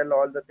want to tell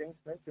all the things,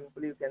 means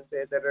simply you can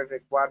say there are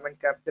requirement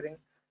capturing,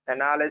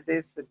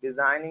 analysis,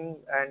 designing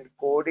and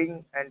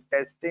coding and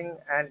testing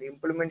and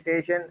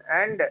implementation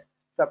and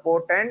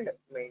support and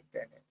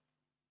maintenance.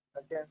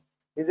 Okay,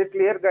 Is it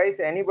clear, guys?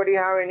 Anybody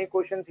have any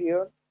questions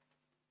here?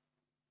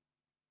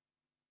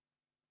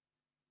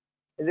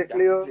 Is it Yeah,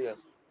 clear? clear.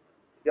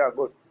 Yeah,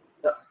 good.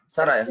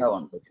 Sir, I Anybody? have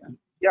one question.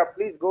 Yeah,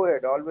 please go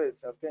ahead. Always.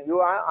 Okay.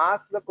 You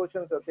ask the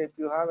questions. Okay. If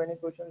you have any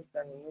questions,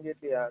 then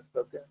immediately ask.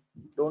 Okay.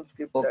 Don't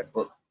skip Okay,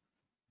 that.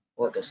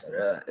 okay,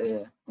 sir.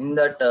 In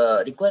that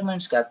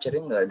requirements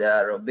capturing,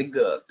 there are big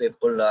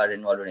people are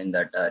involved in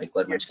that Yes.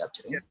 requirements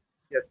capturing. Yes.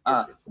 Yes.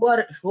 Yes.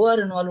 Yes. Who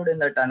are involved in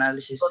that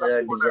analysis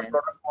Product owner, design?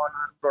 product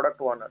owner,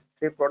 product owner.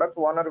 See, product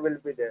owner will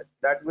be there.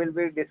 That will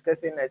be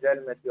discussed in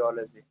agile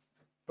methodology.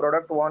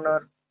 Product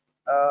owner,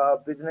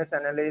 business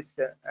analyst,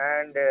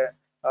 and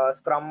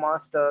scrum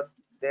master,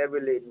 they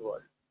will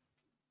involve.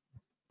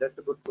 That's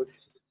a good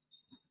question.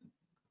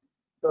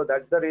 So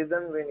that's the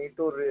reason we need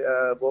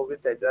to go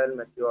with agile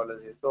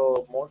methodology.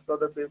 So most of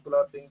the people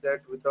are thinking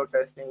that without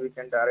testing we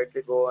can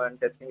directly go and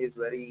testing is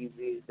very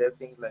easy. They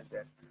think like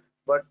that.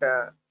 But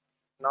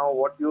now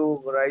what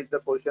you raise the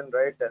question,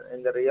 right?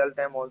 In the real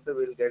time also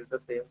we'll get the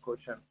same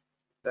question.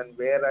 Then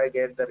where I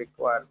get the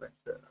requirements.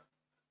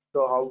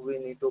 So how we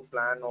need to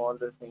plan all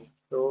the things.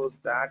 So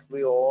that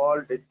we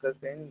all discuss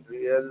in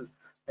real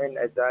in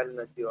agile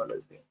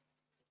methodology.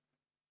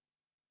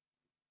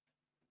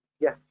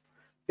 Yeah.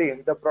 See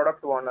the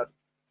product owner.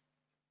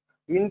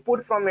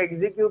 Input from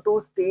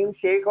executives, team,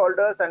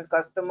 stakeholders, and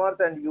customers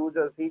and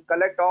users. He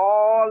collect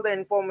all the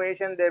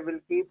information. They will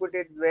keep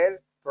it where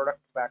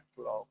product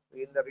backlog.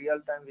 In the real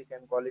time, we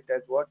can call it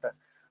as what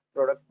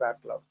product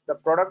backlog. The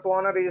product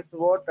owner is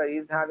what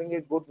is having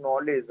a good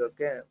knowledge.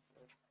 Okay,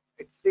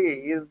 it's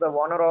see he is the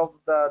owner of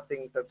the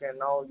things. Okay,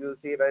 now you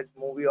see that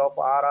movie of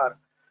RR,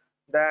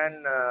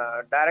 then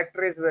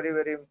director is very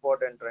very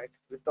important, right?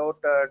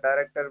 Without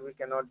director we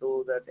cannot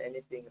do that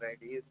anything, right?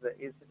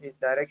 His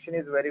direction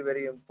is very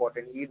very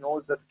important. He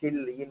knows the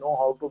skill, he know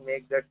how to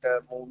make that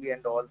movie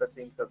and all the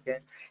things. Okay,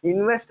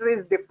 investor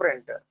is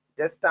different.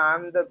 Just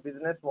I'm the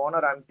business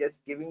owner, I'm just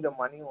giving the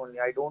money only.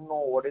 I don't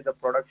know what is the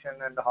production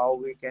and how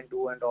we can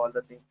do and all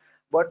the things.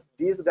 But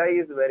this guy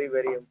is very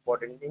very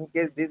important. In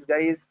case this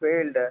guy is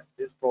failed,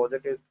 this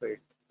project is failed.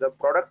 The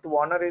product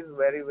owner is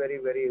very very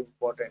very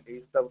important.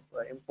 He's the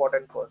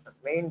important person,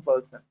 main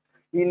person.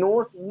 He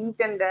knows each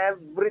and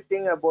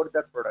everything about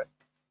that product.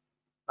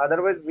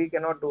 Otherwise we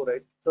cannot do,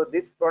 right? So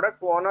this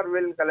product owner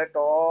will collect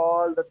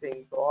all the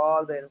things,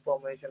 all the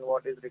information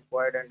what is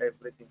required and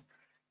everything.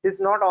 He's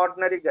not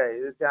ordinary guy.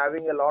 He's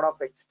having a lot of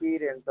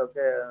experience.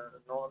 Okay,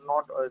 no,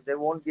 not they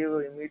won't give you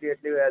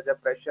immediately as a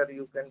pressure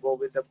you can go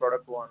with the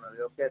product owner.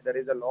 Okay, there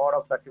is a lot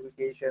of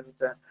certifications.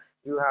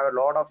 You have a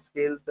lot of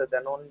skills,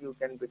 then only you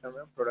can become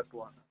a product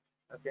owner.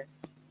 Okay,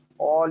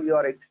 all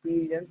your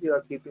experience you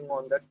are keeping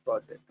on that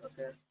project.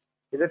 Okay,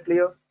 is it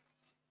clear?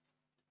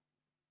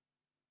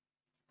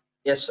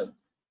 Yes, sir.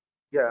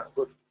 Yeah,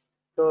 good.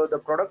 So the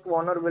product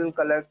owner will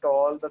collect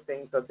all the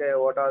things. Okay,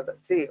 what are the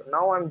see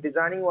now I'm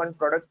designing one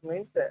product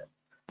means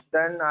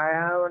then I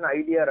have an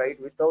idea, right?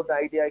 Without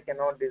idea I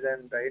cannot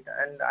design, right?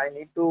 And I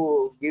need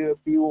to give a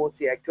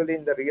POC. Actually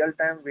in the real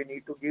time we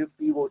need to give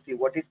POC.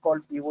 What is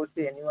called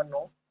POC? Anyone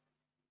know?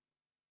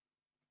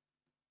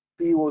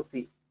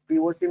 POC.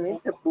 POC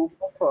means a proof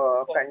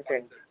of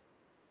content.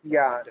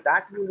 Yeah,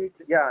 that you need.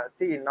 Yeah,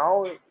 see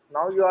now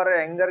you are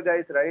a younger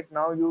guys, right?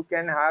 Now you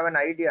can have an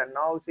idea.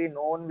 Now see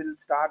no one will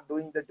start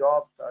doing the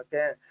jobs.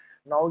 Okay,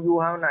 now you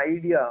have an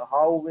idea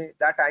how we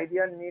that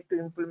idea need to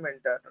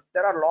implement that.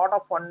 There are a lot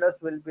of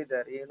funders will be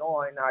there. You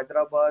know, in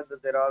Hyderabad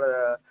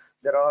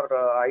there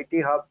are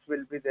IT hubs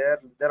will be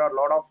there. There are a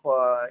lot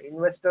of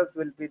investors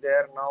will be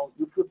there. Now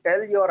if you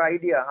tell your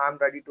idea, I'm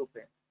ready to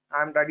pay.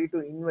 I'm ready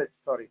to invest.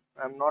 Sorry,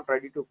 I'm not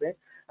ready to pay.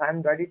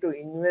 I'm ready to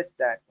invest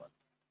that one.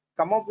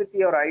 Come up with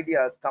your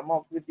ideas, come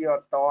up with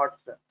your thoughts,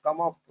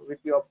 come up with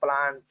your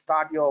plans,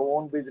 start your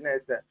own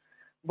business.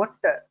 But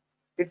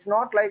it's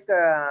not like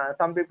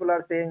some people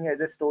are saying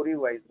as a story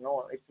wise.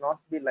 No, it's not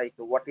be like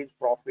what is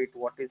profit,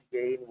 what is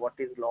gain, what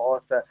is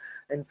loss,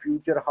 in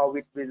future how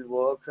it will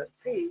work.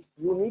 See,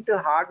 you need to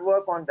hard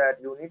work on that.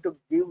 You need to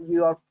give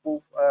your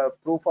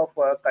proof of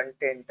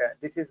content.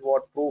 This is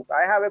what proof.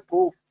 I have a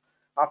proof.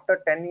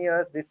 After 10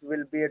 years this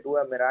will be do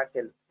a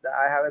miracle.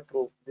 I have a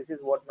proof. This is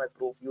what my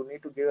proof. You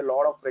need to give a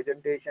lot of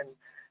presentation.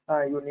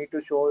 You need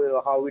to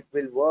show how it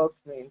will work.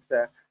 Means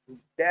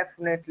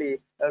definitely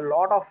a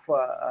lot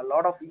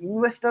of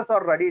investors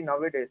are ready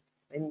nowadays.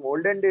 In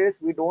olden days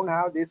we don't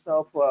have this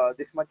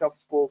much of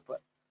scope.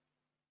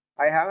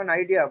 I have an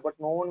idea but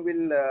no one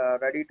will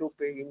ready to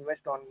pay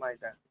invest on my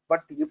time.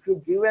 But if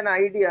you give an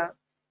idea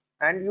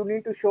and you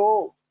need to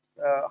show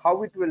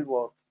how it will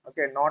work.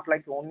 Okay, not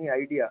like only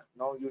idea.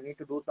 Now you need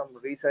to do some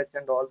research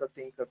and all the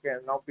things. Okay,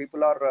 now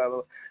people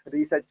are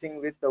researching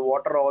with the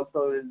water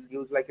also is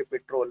used like a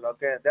petrol.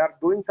 Okay, they are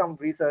doing some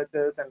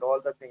researches and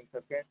all the things.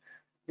 Okay,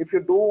 if you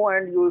do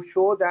and you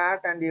show that,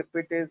 and if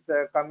it is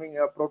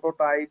coming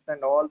prototypes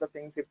and all the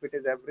things, if it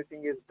is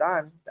everything is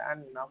done,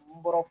 then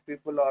number of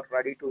people are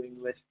ready to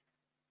invest.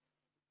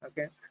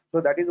 Okay,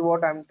 so that is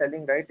what I'm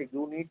telling, right?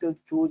 You need to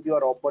choose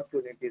your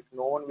opportunities.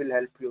 No one will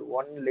help you.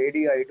 One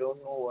lady, I don't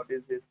know what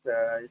is his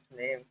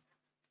name.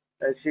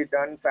 She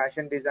done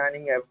fashion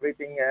designing,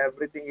 everything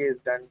is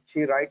done.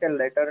 She write a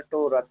letter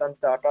to Ratan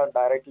Tata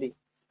directly.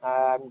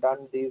 I'm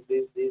done this.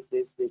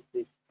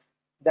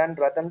 Then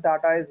Ratan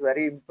Tata is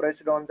very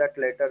impressed on that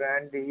letter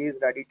and he is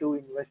ready to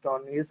invest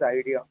on his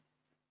idea.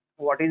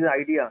 What is the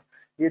idea?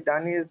 He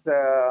done his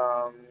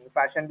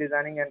fashion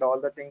designing and all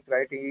the things,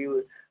 right? He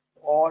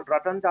all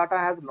Ratan Tata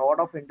has lot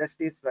of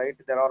industries, right?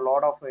 There are a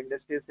lot of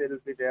industries will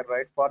be there,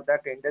 right? For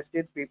that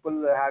industries,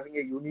 people having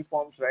a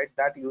uniforms, right?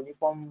 That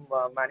uniform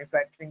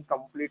manufacturing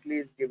completely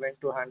is given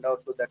to hand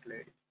out to that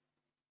lady.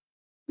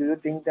 Do you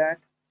think that?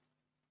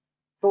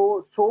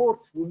 So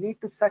source, you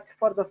need to search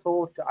for the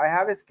source. I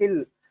have a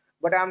skill,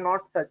 but I'm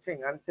not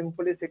searching. I'm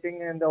simply sitting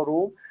in the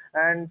room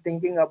and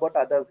thinking about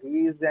others.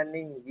 He is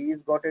earning,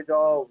 he's got a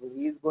job,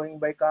 he's going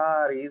by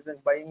car, he's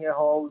buying a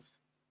house.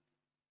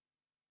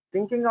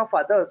 Thinking of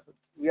others,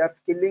 we are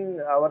skilling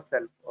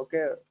ourselves.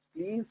 Okay,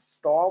 please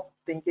stop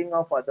thinking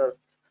of others.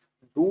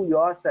 Do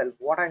yourself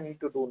what I need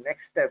to do.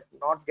 Next step,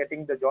 not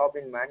getting the job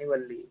in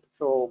manually.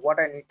 So what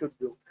I need to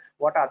do,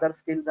 what other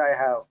skills I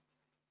have,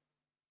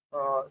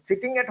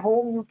 sitting at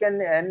home you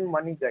can earn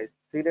money, guys.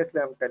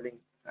 Seriously, I'm telling,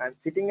 and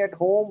sitting at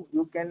home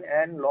you can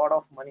earn lot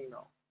of money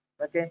now.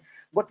 Okay,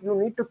 but you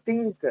need to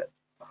think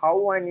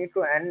how I need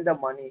to earn the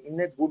money in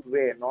a good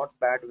way, not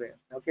bad way.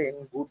 Okay,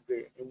 in good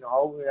way, in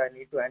how I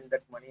need to earn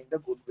that money in the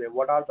good way.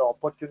 What are the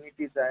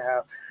opportunities I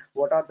have,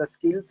 what are the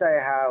skills I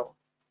have?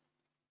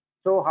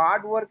 So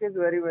hard work is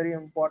very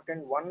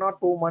important. 1 or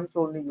 2 months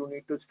only you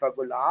need to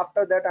struggle.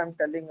 After that, I'm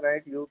telling,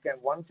 right, you can,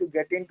 once you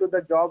get into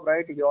the job,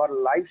 right, your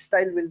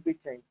lifestyle will be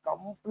changed.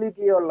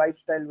 Completely your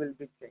lifestyle will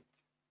be changed.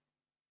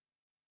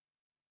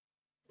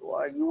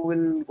 You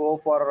will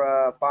go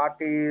for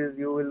parties,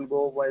 you will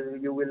go,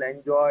 you will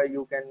enjoy,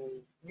 you can,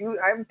 you,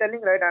 I'm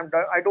telling, right,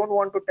 I don't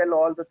want to tell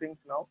all the things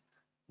now,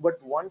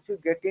 but once you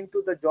get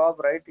into the job,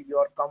 right,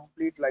 your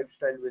complete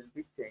lifestyle will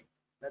be changed.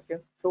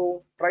 Okay,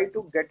 so try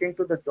to get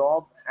into the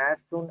job as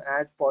soon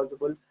as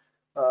possible,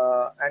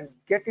 and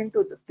get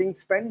into the thing,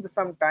 spend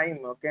some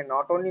time. Okay,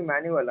 not only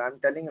manual, I'm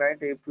telling, right,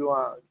 if you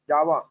are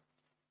Java,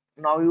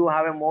 now you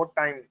have a more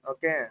time.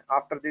 Okay,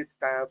 after this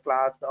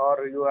class,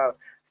 or you have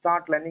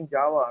start learning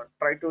Java,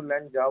 try to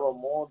learn Java,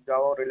 more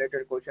Java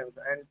related questions.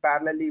 And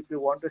parallelly, if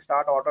you want to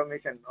start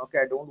automation, okay,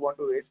 I don't want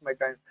to waste my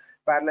time,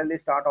 parallelly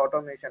start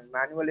automation.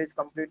 Manual is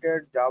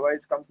completed, Java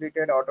is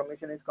completed,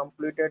 automation is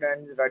completed,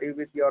 and ready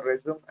with your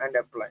resume and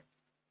apply.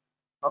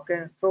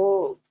 Okay,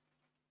 so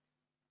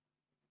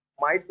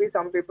might be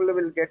some people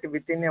will get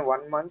within a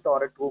 1 month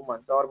or a 2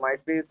 months, or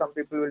might be some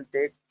people will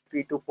take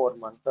 3 to 4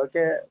 months.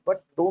 Okay,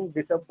 but don't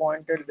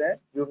disappointed there.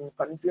 You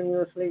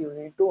continuously, you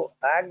need to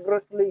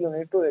aggressively, you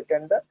need to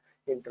attend the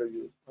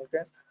interviews.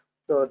 Okay,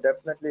 so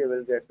definitely you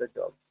will get the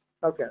job.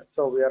 Okay,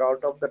 so we are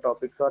out of the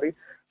topic, sorry.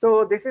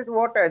 So this is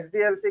what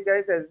SDLC,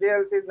 guys.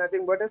 SDLC is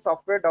nothing but a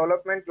software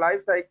development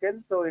life cycle.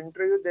 So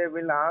interview, they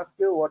will ask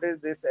you what is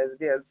this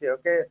SDLC.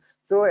 Okay,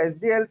 so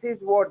SDLC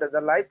is what?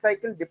 The life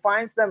cycle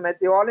defines the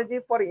methodology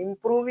for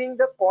improving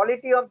the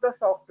quality of the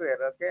software.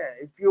 Okay,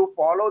 if you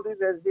follow this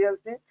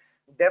SDLC,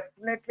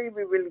 definitely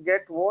we will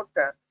get what?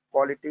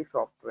 Quality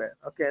software.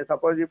 Okay,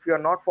 suppose if you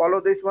are not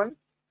follow this one,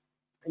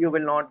 you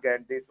will not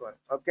get this one.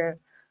 Okay,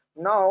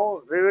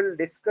 now we will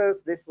discuss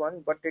this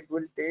one, but it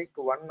will take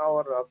 1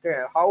 hour.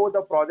 Okay, how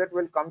the project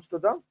will comes to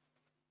the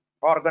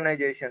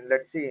organization.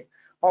 Let's see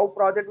how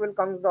project will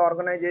come to the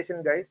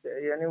organization, guys.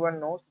 Anyone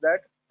knows that?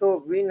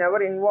 So we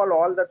never involve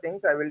all the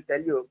things, I will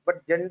tell you,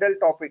 but general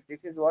topic, this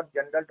is what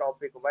general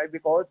topic. Why?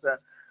 Because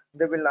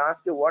they will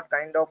ask you what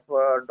kind of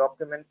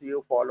documents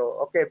you follow.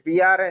 Okay,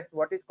 BRS,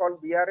 what is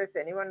called BRS?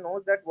 Anyone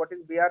knows that what is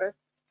BRS?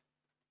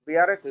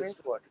 BRS means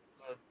Specific what?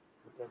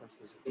 requirement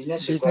specification.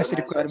 Business Business requirements and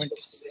requirement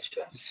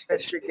specification.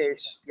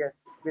 Specification. Yes,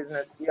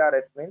 business.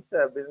 BRS means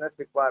business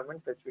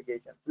requirement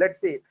specification.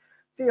 Let's see.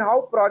 See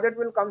how project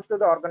will comes to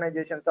the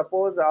organization.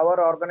 Suppose our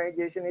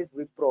organization is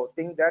Wipro.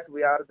 Think that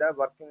we are the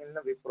working in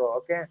the Wipro.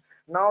 Okay.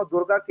 Now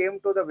Durga came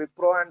to the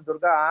Wipro and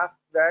Durga asked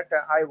that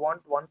I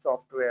want one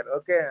software.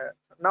 Okay.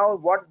 Now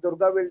what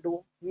Durga will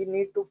do? He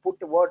need to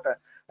put what?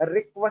 A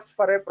request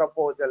for a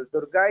proposal.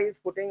 Durga is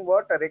putting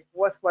what? A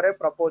request for a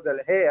proposal.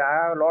 Hey,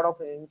 I have a lot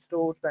of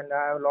institutes and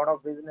I have a lot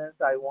of business.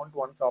 I want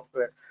one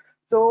software.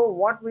 So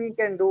what we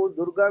can do,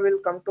 Durga will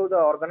come to the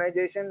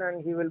organization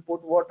and he will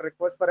put what?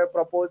 Request for a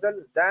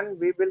proposal. Then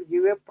we will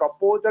give a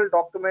proposal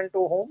document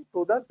to whom?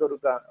 To the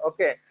Durga.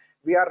 Okay.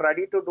 We are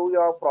ready to do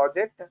your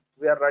project.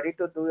 We are ready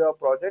to do your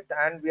project,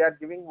 and we are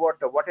giving what?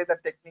 What is the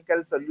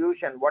technical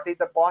solution? What is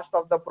the cost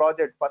of the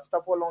project? First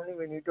of all, only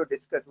we need to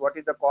discuss what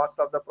is the cost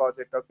of the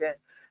project. Okay.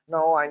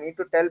 Now I need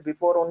to tell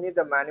before only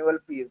the manual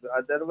fees.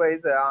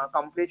 Otherwise,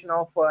 completion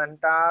of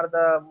entire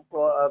the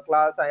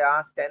class, I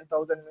ask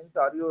 10,000 means,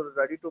 are you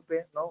ready to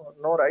pay? No,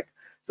 no, right?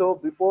 So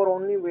before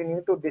only we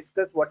need to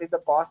discuss what is the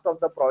cost of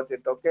the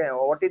project. Okay,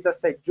 what is the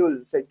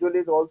schedule? Schedule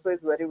is also is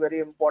very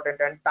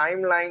important, and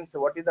timelines.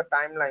 What is the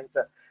timelines?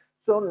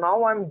 So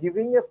now I'm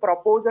giving a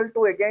proposal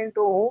to again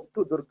to whom?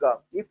 To Durga.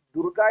 If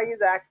Durga is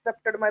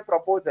accepted my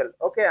proposal,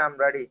 okay, I'm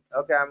ready.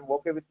 Okay, I'm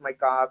okay with my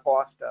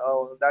cost.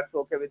 Oh, that's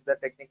okay with the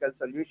technical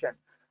solution.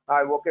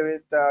 I'm okay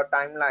with the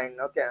timeline.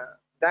 Okay,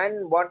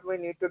 then what we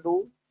need to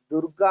do?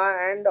 Durga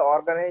and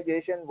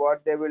organization,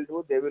 what they will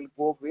do? They will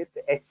go with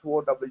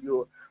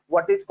SOW.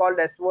 What is called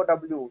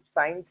SOW?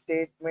 Signed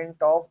statement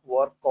of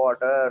work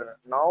order.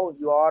 Now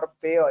you are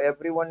pay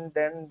everyone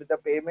then with the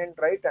payment,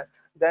 right?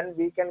 Then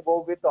we can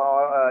go with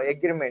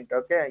agreement.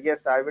 Okay,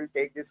 yes, I will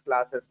take these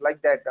classes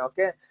like that.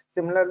 Okay,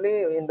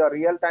 similarly in the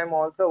real time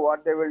also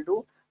what they will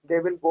do, they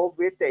will go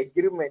with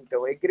agreement.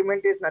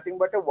 Agreement is nothing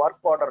but a work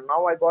order.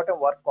 Now I got a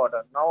work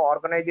order. Now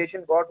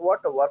organization got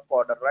what? A work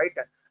order, right?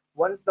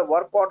 Once the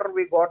work order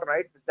we got,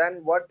 right, then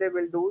what they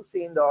will do,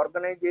 see, in the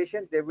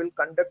organization they will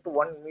conduct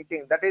one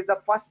meeting. That is the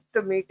first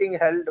meeting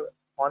held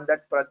on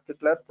that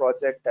particular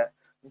project.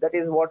 That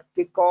is what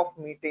kick-off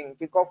meeting.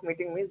 Kick-off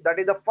meeting means that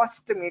is the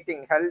first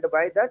meeting held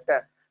by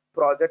that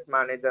project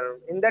manager.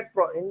 In that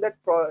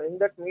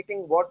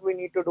meeting, what we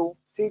need to do?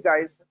 See,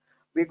 guys,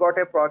 we got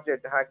a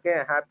project.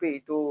 Okay,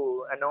 happy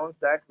to announce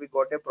that we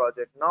got a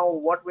project. Now,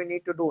 what we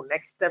need to do?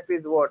 Next step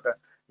is what?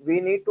 We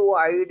need to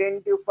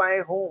identify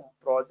whom?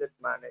 Project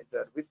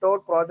manager.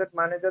 Without project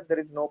manager, there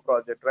is no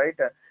project, right?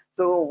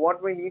 So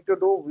what we need to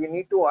do, we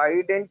need to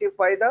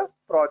identify the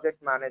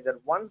project manager.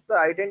 Once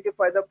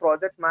identify the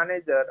project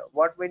manager,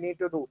 what we need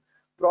to do,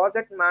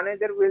 project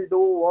manager will do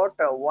what?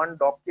 One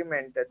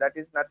document, that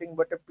is nothing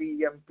but a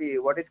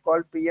PMP. What is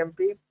called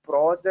PMP?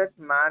 Project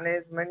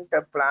management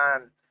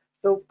plan.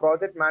 So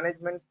project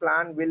management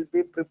plan will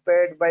be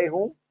prepared by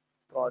whom?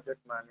 Project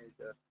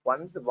manager.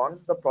 Once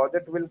the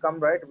project will come,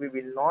 right, we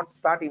will not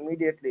start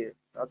immediately.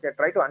 Okay,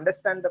 try to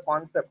understand the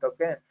concept.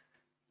 Okay,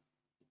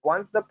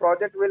 once the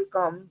project will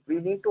come,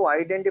 we need to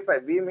identify,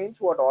 we means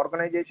what?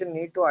 Organization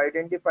need to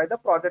identify the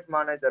project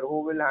manager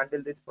who will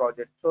handle this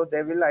project. So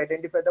they will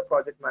identify the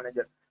project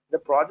manager. The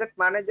project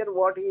manager,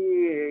 what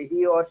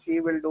he or she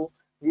will do,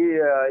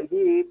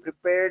 he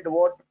prepared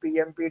what?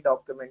 PMP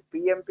document.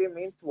 PMP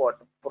means what?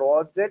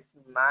 Project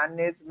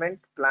management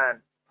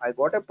plan. I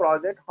got a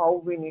project,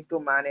 how we need to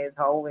manage,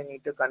 how we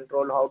need to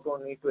control, how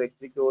to need to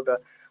execute,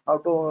 how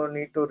to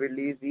need to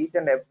release, each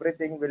and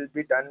everything will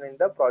be done in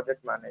the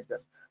project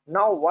manager.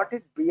 Now, what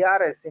is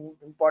BRS?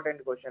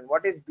 Important question.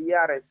 What is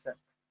BRS?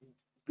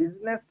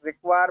 Business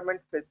requirement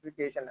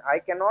specification. I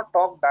cannot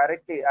talk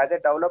directly. As a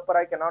developer,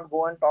 I cannot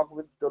go and talk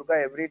with Durga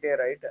every day,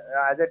 right?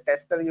 As a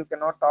tester, you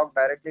cannot talk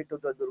directly to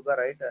the Durga,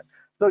 right?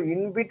 So,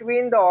 in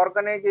between the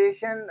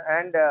organization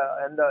and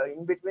the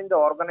in between the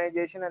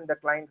organization and the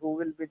client, who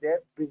will be there?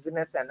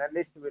 Business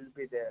analyst will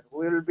be there. Who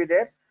will be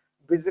there?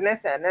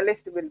 Business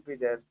analyst will be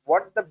there.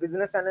 What's the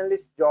business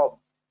analyst job?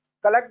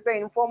 Collect the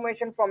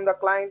information from the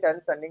client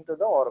and sending to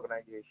the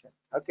organization.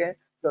 Okay,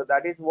 so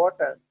that is what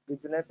a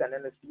business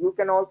analyst. You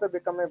can also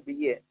become a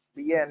BA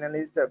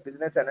analyst, a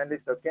business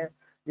analyst. Okay,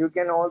 you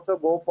can also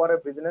go for a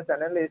business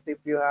analyst if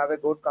you have a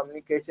good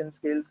communication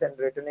skills and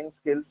returning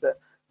skills.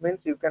 Means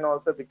you can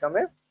also become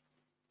a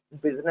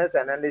business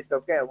analyst.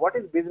 Okay, what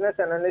is business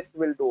analyst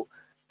will do?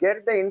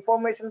 Get the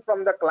information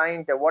from the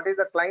client. What is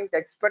the client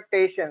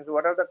expectations?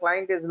 What are the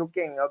client is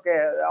looking?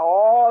 Okay,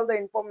 all the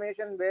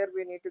information where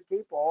we need to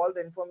keep, all the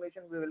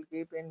information we will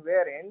keep in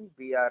where? In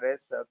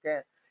BRS. Okay,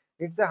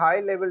 it's a high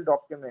level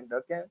document.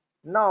 Okay,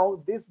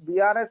 now this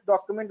BRS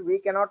document we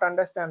cannot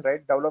understand,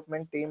 right?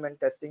 Development team and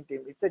testing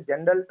team, it's a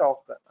general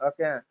talk.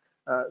 Okay,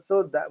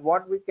 so that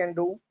what we can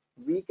do,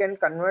 we can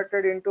convert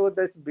it into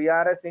this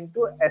BRS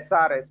into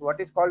SRS. What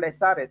is called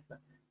SRS?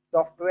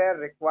 Software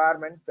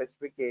requirement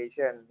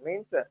specification.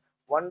 Means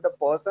one, the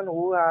person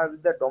who has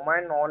the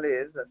domain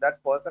knowledge,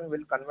 that person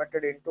will convert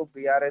it into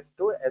BRS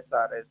to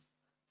SRS.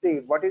 See,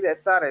 what is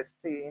SRS?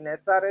 See, in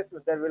SRS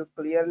there will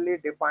clearly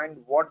define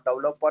what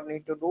developer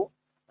need to do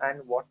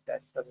and what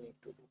tester need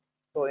to do.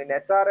 So in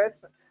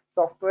SRS,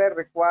 software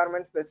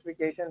requirement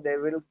specification, they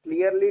will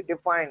clearly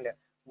define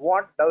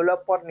what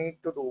developer need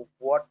to do,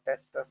 what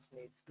testers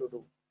needs to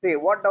do. See,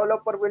 what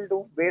developer will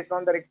do based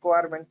on the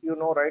requirement, you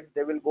know, right?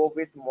 They will go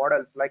with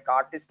models like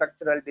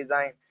architectural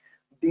design,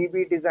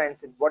 DB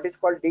designs. What is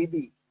called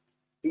DB?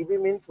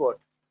 DB means what?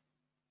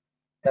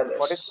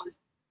 What is Database.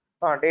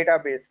 called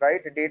database,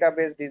 right?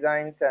 Database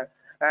designs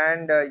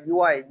and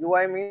UI.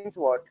 UI means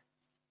what?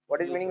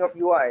 What is meaning User of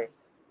UI?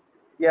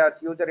 Yes,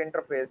 user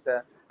interface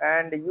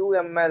and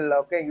UML.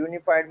 Okay,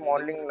 Unified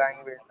Modeling interface.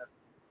 Language.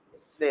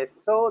 Yes,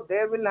 so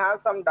they will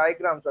have some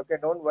diagrams. Okay,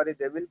 don't worry,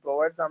 they will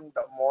provide some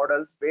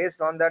models.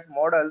 Based on that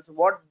models,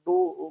 what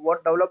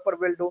developer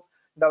will do?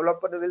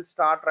 Developer will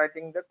start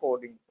writing the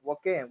coding.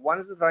 Okay,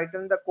 once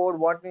written the code,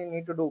 what we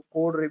need to do?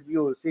 Code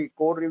review. See,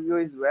 code review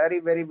is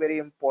very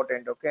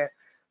important. Okay,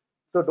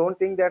 so don't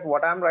think that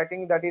what I'm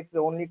writing that is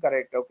only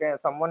correct. Okay,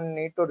 someone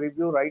need to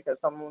review, right?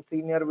 Some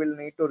senior will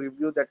need to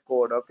review that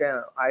code. Okay,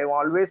 I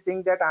always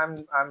think that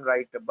I'm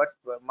right, but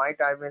might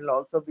I will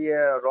also be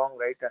wrong,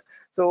 right?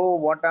 So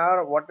what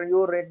are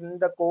you read in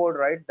the code,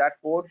 right? That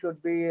code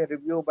should be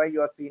reviewed by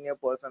your senior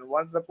person.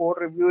 Once the code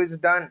review is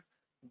done,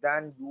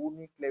 than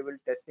unit level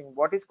testing.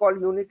 What is called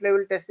unit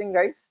level testing,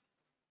 guys?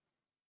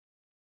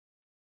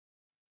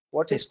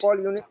 What is Test called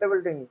unit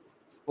level testing?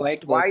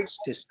 white White, box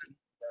testing.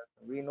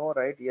 we know,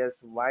 right? Yes,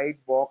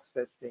 white box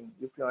testing.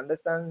 If you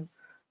understand,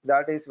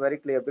 that is very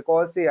clear.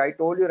 Because see, I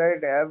told you,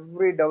 right,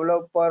 every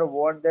developer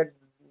what that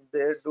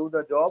they do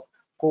the job,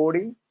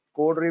 coding,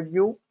 code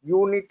review,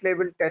 unit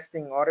level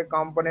testing, or a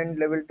component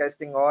level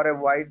testing, or a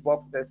white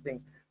box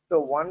testing. So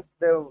once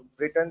they've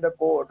written the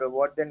code,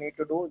 what they need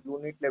to do,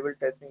 unit level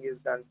testing is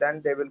done.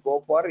 Then they will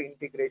go for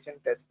integration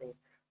testing.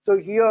 So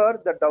here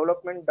the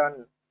development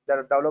done,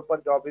 the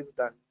developer job is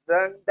done.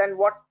 Then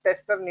what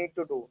tester need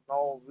to do?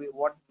 Now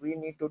what we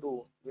need to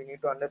do, we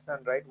need to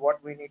understand, right,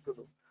 what we need to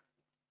do.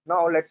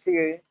 Now let's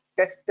see,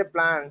 test the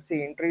plan.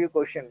 See, interview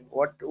question,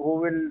 what, who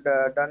will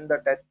done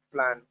the test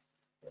plan?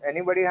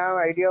 Anybody have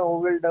idea who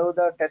will do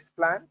the test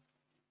plan?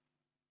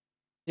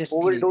 Who Test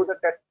will do lead. the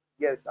test?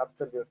 Yes,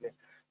 absolutely.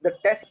 The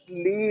test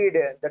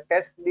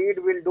lead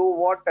will do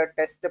what? A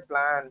test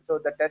plan. So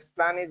the test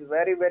plan is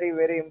very, very,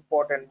 very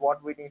important.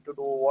 What we need to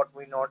do, what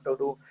we not to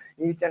do,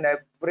 each and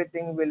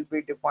everything will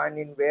be defined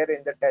in where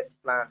in the test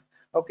plan.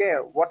 Okay,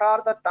 what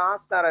are the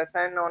tasks are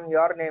assigned on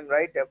your name,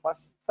 right?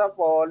 First of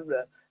all,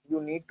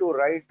 you need to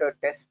write a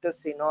test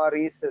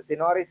scenarios.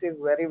 Scenarios is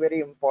very, very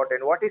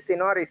important. What is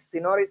scenarios?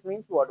 Scenarios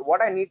means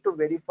what I need to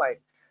verify.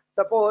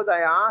 Suppose I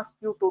ask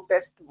you to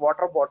test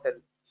water bottle.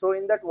 So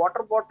in that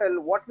water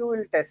bottle, what you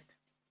will test?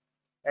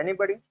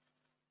 Anybody?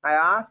 I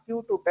ask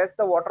you to test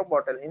the water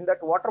bottle. In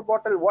that water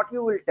bottle, what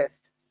you will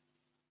test?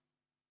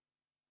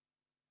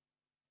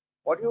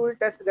 What you will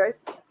test, guys?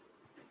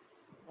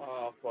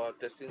 For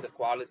testing the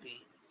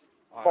quality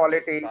and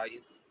Quality, size.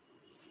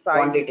 size,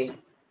 Quantity.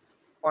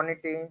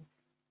 quantity,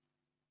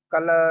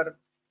 color,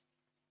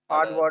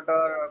 hot Color,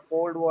 water, yes.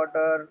 cold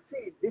water.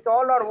 See, these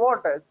all are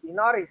what?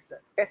 Scenarios.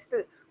 Test.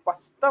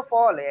 First of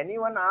all,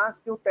 anyone asks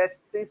you test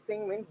this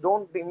thing means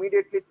don't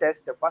immediately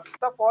test. First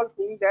of all,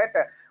 think that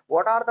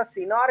what are the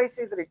scenarios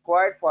is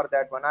required for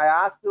that one. I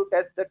ask you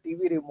test the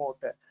TV remote.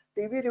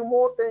 TV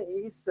remote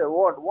is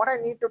what? What I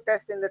need to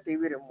test in the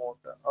TV remote.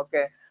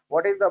 Okay.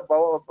 What is the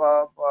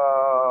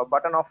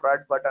button of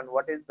red button?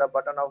 What is the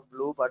button of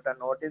blue button?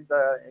 What is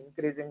the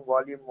increasing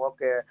volume?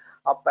 Okay,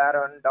 up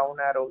arrow and down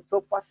arrow.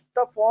 So first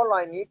of all,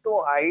 I need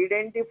to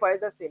identify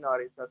the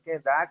scenarios. Okay,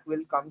 that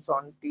will comes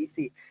on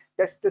TC,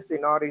 test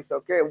scenarios.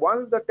 Okay,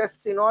 once the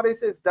test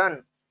scenarios is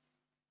done,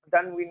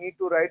 then we need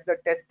to write the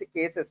test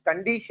cases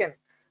condition.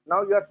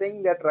 Now you are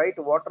saying that, right,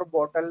 water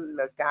bottle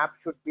cap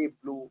should be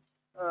blue.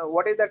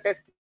 What is the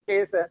test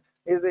case?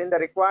 Is in the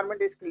requirement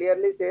is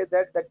clearly say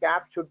that the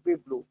cap should be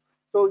blue.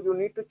 So you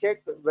need to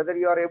check whether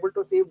you are able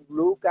to see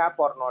blue cap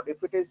or not.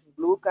 If it is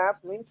blue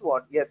cap means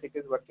what? Yes, it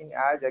is working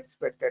as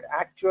expected.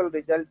 Actual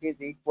result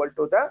is equal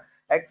to the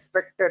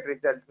expected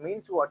result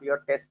means what?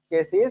 Your test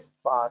case is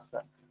passed.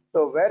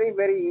 So very,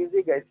 very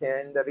easy, guys.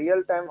 In the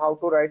real time, how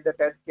to write the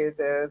test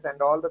cases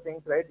and all the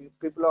things, right?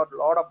 People are a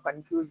lot of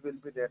confused will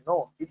be there.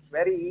 No, it's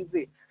very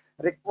easy.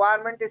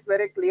 Requirement is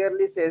very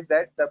clearly says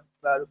that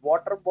the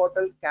water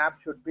bottle cap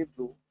should be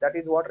blue. That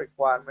is what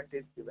requirement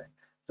is given.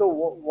 So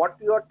what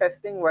you are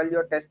testing while you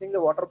are testing the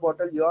water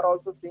bottle, you are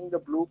also seeing the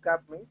blue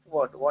cap means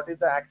what? What is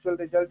the actual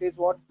result is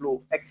what?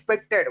 Blue.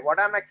 Expected. What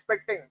I'm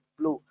expecting?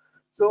 Blue.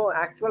 So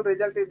actual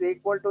result is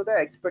equal to the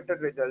expected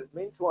result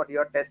means what?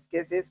 Your test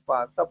case is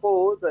passed.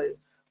 Suppose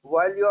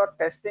while you are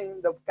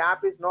testing the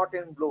cap is not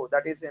in blue,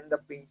 that is in the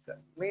pink,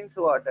 means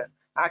what?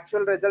 Actual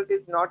result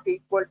is not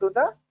equal to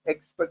the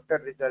expected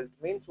result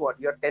means what?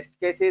 Your test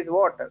case is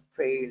what?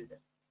 Failed.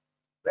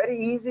 Very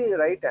easy,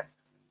 right?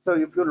 So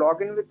if you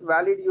log in with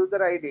valid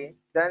user ID,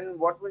 then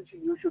what will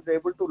you should be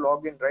able to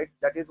log in, right?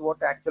 That is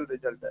what actual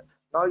result.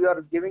 Now you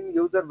are giving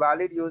user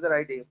valid user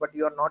ID, but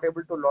you are not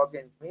able to log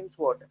in. Means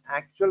what?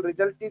 Actual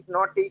result is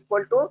not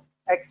equal to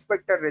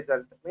expected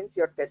result. Means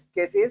your test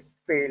case is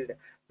failed.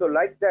 So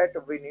like that,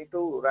 we need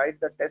to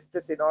write the test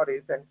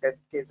scenarios and test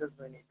cases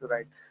we need to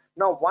write.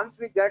 Now once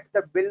we get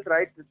the build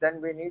right,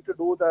 then we need to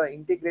do the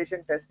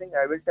integration testing.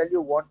 I will tell you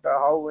what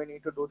how we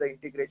need to do the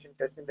integration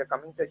testing. The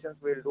coming sessions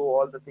we'll do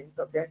all the things.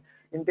 Okay,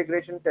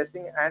 integration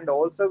testing, and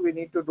also we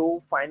need to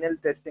do final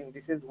testing.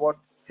 This is what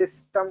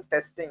system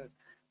testing.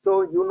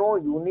 So you know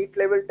unit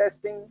level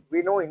testing,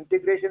 we know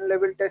integration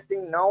level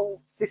testing. Now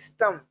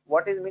system,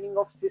 what is meaning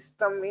of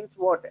system means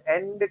what?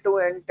 End to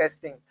end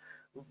testing.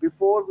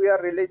 Before we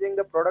are releasing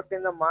the product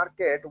in the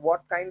market, what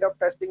kind of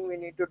testing we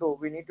need to do?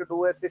 We need to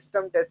do a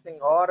system testing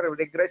or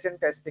regression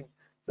testing.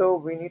 So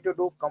we need to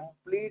do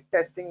complete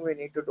testing. We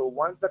need to do,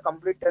 once the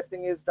complete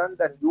testing is done,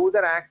 then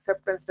user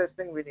acceptance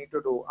testing we need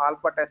to do,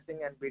 alpha testing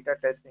and beta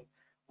testing.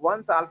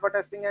 Once alpha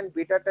testing and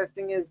beta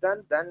testing is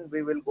done, then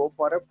we will go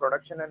for a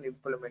production and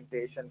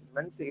implementation.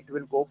 Means it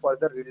will go for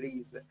the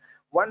release.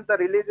 Once the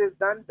release is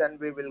done, then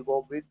we will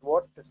go with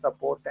what?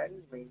 Support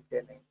and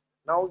maintaining.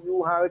 Now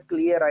you have a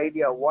clear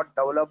idea what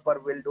developer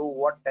will do,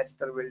 what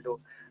tester will do.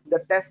 The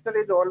tester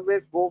is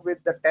always go with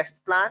the test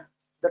plan.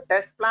 The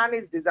test plan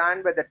is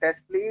designed by the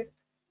test lead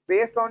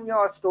based on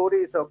your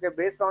stories, okay,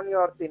 based on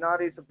your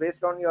scenarios,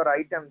 based on your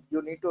items,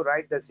 you need to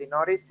write the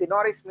scenarios.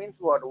 Scenarios means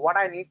what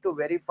I need to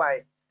verify.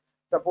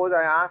 Suppose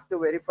I ask to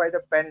verify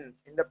the pen.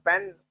 In the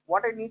pen,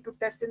 what I need to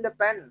test in the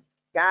pen?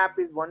 Cap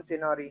is one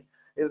scenario,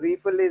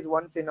 refill is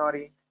one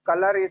scenario,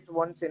 color is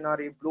one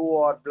scenario, blue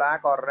or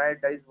black or red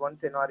is one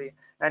scenario,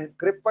 and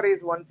gripper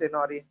is one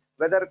scenario.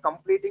 Whether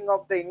completing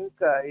of the ink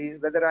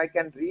is whether I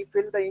can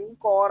refill the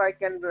ink or I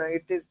can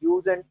it is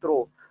use and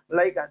throw.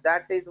 Like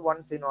that is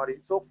one scenario.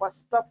 So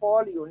first of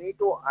all, you need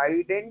to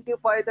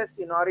identify the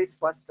scenarios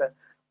first.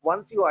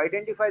 Once you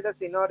identify the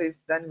scenarios,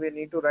 then we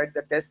need to write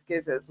the test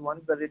cases.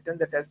 Once the written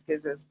the test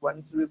cases,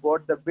 once we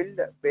got the build,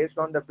 based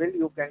on the build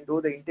you can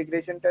do the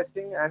integration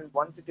testing, and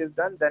once it is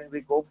done, then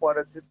we go for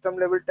a system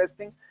level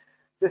testing.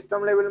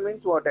 System level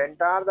means what?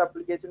 Entire the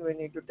application we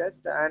need to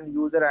test, and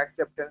user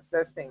acceptance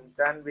testing.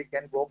 Then we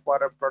can go for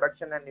a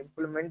production and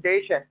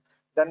implementation.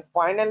 Then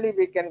finally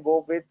we can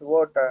go with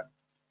what?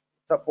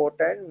 Support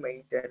and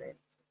maintenance.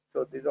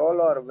 So these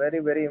all are very,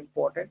 very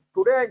important.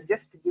 Today I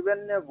just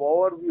given an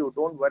overview,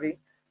 don't worry.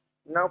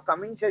 Now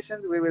coming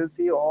sessions we will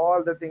see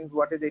all the things,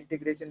 what is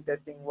integration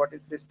testing, what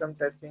is system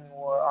testing,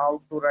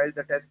 how to write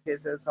the test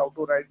cases, how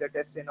to write the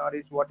test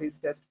scenarios, what is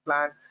test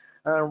plan,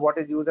 what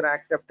is user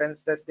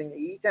acceptance testing.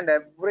 Each and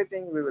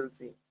everything we will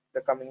see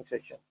the coming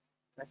session.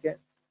 Okay,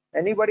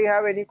 anybody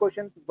have any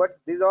questions? But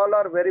these all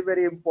are very,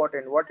 very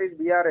important. What is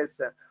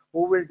BRS?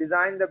 Who will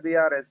design the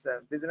BRS?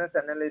 Business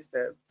analyst.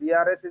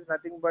 BRS is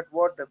nothing but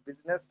what?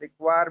 Business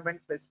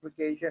requirement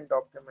specification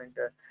document.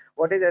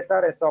 What is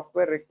SRS?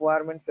 Software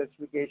requirement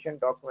specification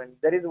document.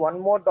 There is one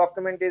more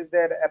document is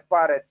there,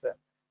 FRS,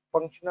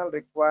 functional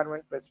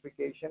requirement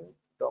specification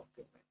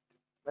document.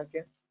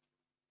 Okay,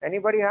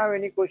 anybody have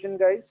any question,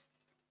 guys?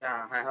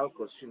 Yeah, I have a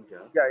question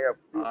here. Yeah,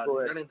 please go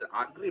ahead. Regarding the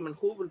agreement,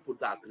 who will put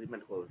the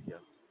agreement over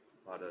here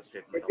for the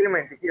statement of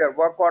Agreement work? here,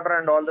 work order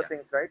and all the Yeah,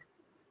 things, right?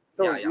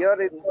 So yeah.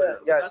 here is Who will,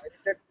 yeah,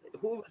 because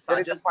who will there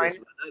is a suggest this?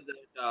 fine. Whether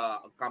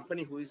the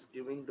company who is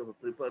giving the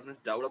preparedness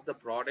develop the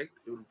product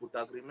will put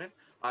agreement,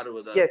 or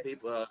the Yes.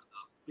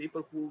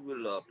 people who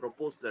will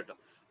propose that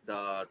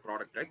the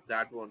product, right?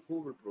 That one who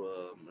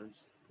will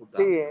means put the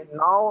See,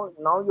 agreement.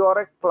 now you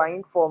are a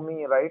client for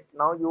me, right?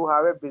 Now you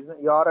have a business,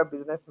 you are a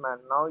businessman.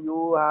 Now you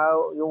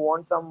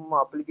want some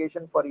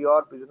application for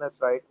your business,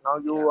 right? Now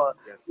Yeah.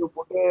 Yes. you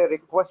put a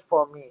request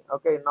for me.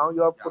 Okay, now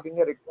you are Yeah.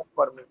 putting a request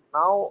for me.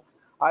 Now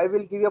I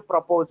will give you a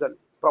proposal.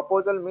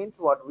 Proposal means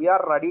what? We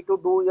are ready to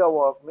do your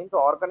work. Means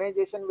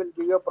organization will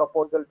give you a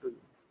proposal to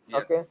you. Yes.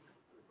 Okay,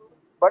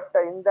 but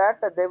in that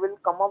they will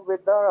come up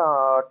with the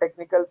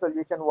technical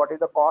solution, what is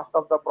the cost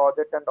of the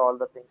project and all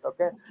the things.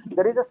 Okay,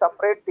 there is a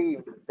separate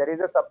team,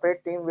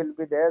 will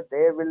be there.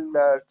 They will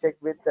check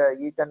with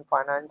each and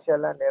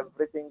financial and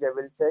everything, they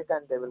will check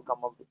and they will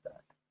come up with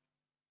that.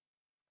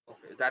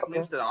 Okay. That Okay,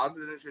 means the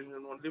organization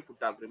will only put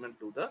agreement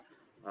to the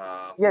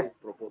yes.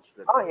 who proposed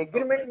the product.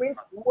 Agreement Okay. means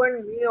you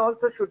and me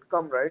also should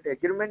come, right?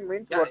 Agreement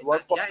means Yeah, what?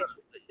 Work yeah, order.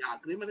 yeah,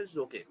 agreement is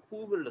okay.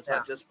 Who will Yeah,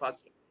 suggest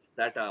first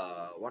that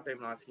what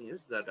I'm asking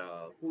is that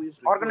who is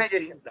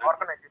organization, requesting that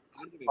organization?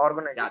 Yeah,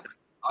 organization.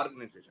 that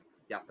organization.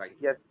 Yeah, thank you.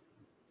 Yes,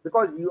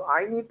 because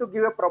I need to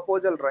give a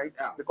proposal, right?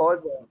 Yeah. Because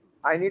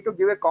I need to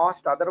give a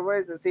cost.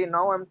 Otherwise, see,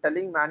 now I'm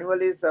telling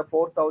manual is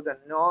 4,000.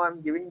 Now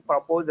I'm giving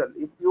proposal.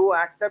 If you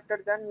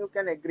accepted, then you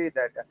can agree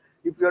that.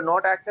 If you're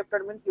not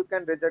accepted, means you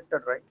can reject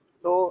it, right?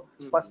 So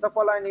first of Mm-hmm.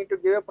 all, I need to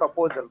give a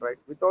proposal, right?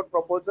 Without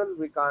proposal,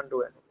 we can't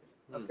do anything.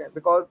 Okay, Mm-hmm.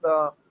 because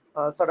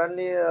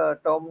suddenly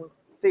term.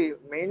 See,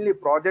 mainly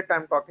project.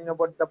 I'm talking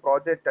about the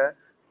project.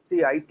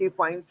 See, IT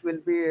fines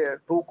will be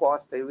too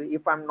costly.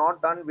 If I'm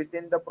not done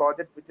within the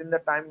project within the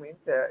time,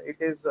 means it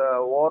is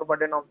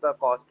overburden of the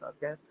cost.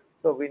 Okay,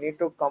 so we need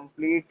to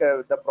complete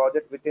the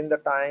project within the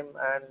time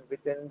and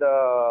within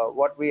the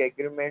what we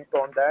agreement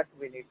on that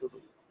we need to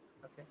do.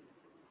 Okay,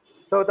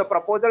 so the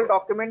proposal Okay.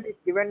 document is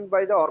given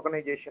by the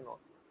organization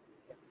only.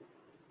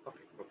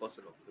 Okay.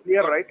 Proposal. Okay.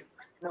 Clear, Got it. right?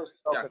 Hello,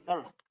 Yeah. Okay, sir.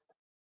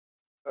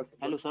 okay, good.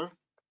 Hello, sir.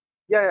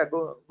 Yeah,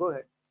 go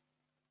ahead.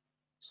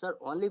 Sir,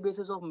 only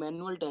basis of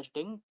manual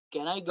testing,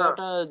 can I Uh, get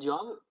a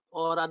job,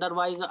 or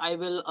otherwise I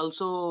will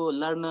also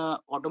learn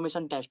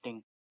automation testing?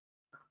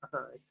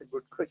 it's a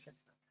good question.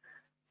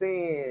 See,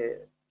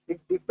 it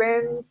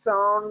depends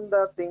on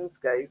the things,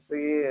 guys.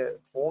 See,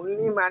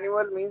 only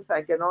manual means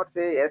I cannot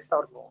say yes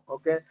or no.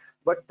 Okay,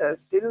 but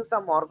still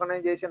some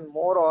organization,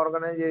 more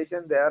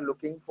organization, they are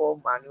looking for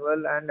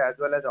manual and as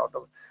well as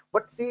auto.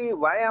 But see,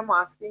 why I'm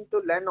asking to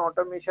learn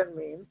automation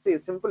means, see,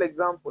 simple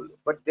example.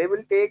 But they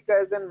will take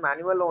as a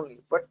manual only.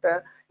 But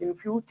in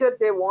future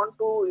they want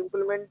to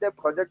implement their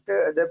project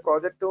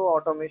to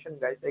automation,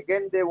 guys.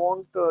 Again, they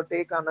want to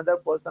take another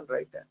person,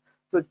 right?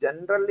 So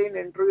generally in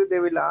interview they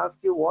will ask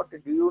you, what do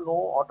you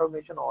know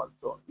automation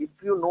also? If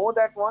you know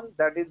that one,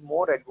 that is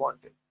more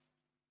advantage.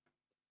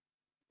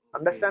 Okay.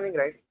 Understanding,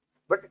 right?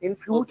 But in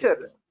Okay. Okay.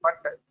 future,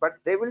 but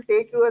they will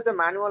take you as a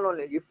manual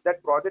only. If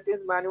that project is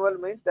manual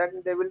means,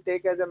 then they will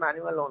take as a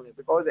manual only.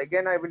 Because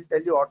again, I will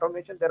tell you,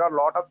 automation, there are a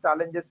lot of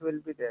challenges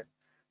will be there.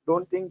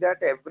 Don't think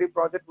that every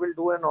project will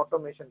do an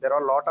automation. There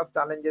are a lot of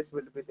challenges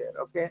will be there.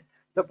 Okay,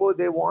 suppose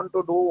they want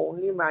to do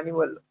only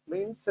manual,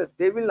 means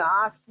they will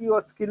ask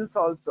your skills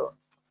also.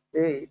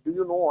 Hey, do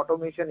you know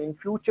automation in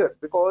future?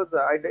 Because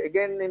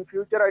again in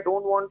future I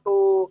don't want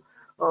to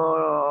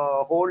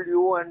hold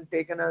you and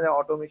take another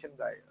automation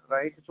guy,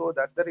 right? So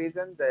that's the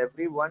reason that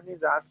everyone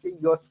is asking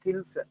your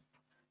skills.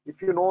 If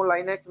you know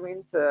Linux,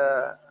 means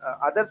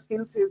other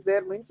skills is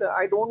there, means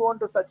I don't want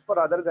to search for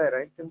other guy,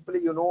 right? Simply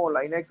you know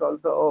Linux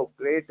also. Oh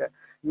great,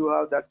 you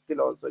have that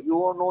skill also.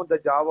 You know the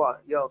Java.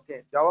 Yeah,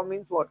 okay, Java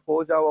means what?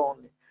 Core Java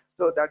only.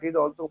 So that is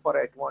also for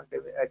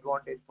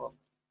advantage for me.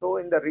 So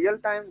in the real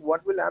time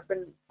what will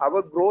happen,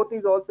 our growth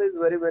is also is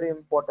very very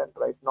important,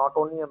 right? Not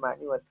only a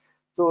manual.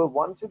 So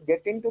once you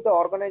get into the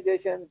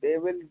organization, they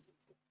will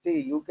see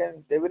you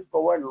can, they will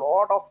provide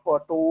lot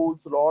of tools,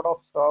 lot of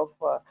stuff,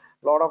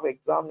 lot of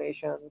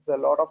examinations, a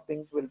lot of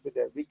things will be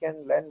there. We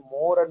can learn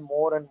more and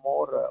more and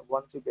more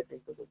once you get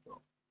into the job.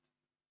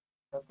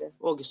 Okay,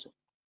 Okay, sir.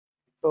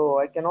 so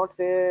I cannot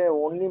say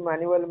only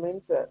manual,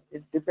 means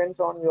it depends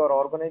on your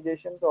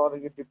organizations or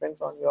it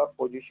depends on your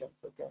positions.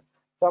 Okay,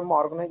 some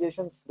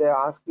organizations they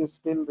ask you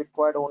still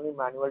required only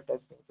manual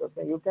testing.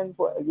 Okay, you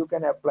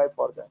can apply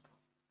for that.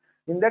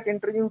 In that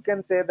interview you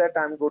can say that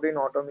I'm good in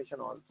automation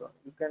also,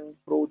 you can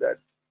prove that.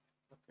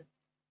 Okay,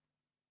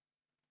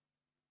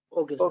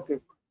 Okay, sir. okay,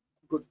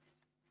 good.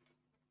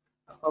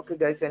 Okay,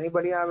 guys,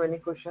 anybody have any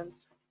questions?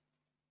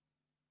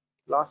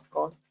 Last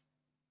call.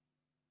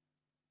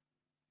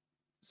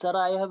 Sir, Sir,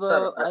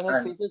 I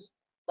have faces,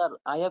 sir,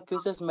 I have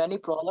faces many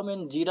problem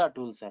in Jira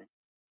tool, sir.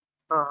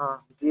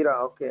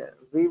 Jira. Okay,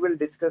 we will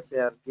discuss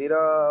here.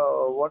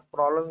 Jira, what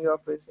problem you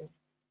are facing?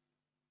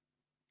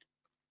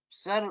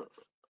 Sir,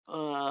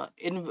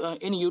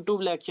 in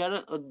YouTube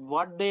lecture,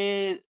 what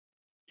they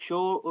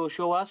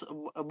show us,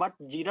 but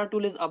Jira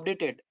tool is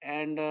updated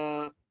and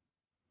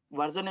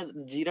version is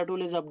Jira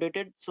tool is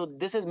updated. So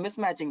this is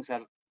mismatching,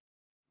 sir.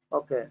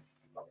 Okay,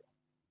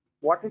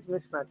 what is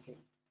mismatching?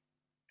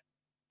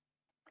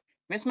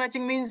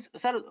 Mismatching means,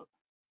 sir,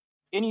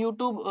 in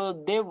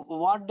YouTube, they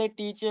what they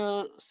teach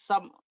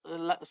some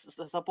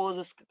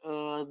suppose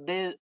I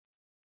they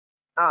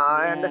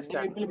understand.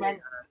 See, implement.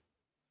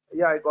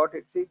 yeah, I got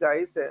it. See,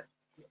 guys,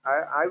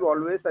 I've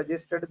always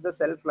suggested the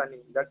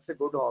self-learning. That's a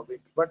good hobby.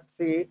 But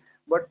see,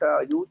 but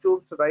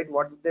YouTube's right,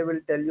 what they will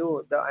tell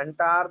you, the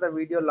entire the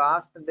video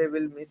last, they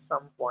will miss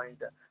some point.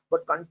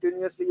 But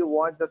continuously you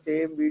watch the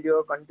same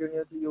video,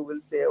 continuously you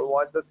will say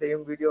watch the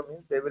same video,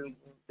 means they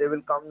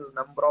will come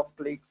number of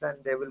clicks and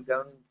they will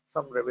gain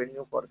some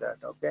revenue for that.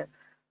 Okay,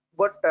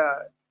 but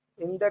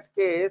in that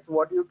case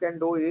what you can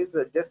do is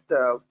just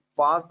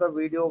pause the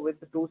video with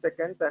 2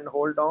 seconds and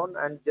hold on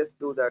and just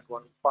do that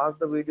one. Pause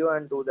the video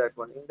and do that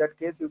one. In that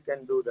case you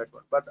can do that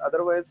one. But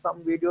otherwise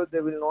some videos they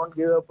will not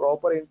give a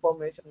proper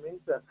information,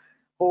 means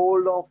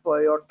whole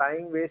of your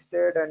time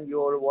wasted and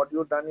your what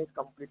you done is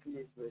completely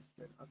is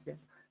wasted. Okay,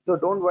 so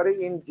don't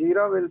worry, in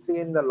Jira we'll see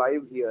in the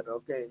live here.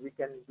 Okay, we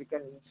can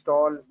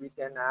install, we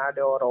can add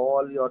our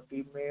all your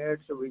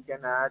teammates, we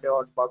can add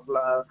our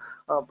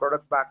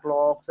product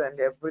backlogs and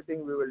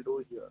everything we will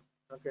do here.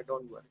 Okay,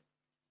 don't worry.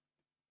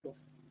 Okay.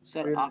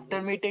 Sir, after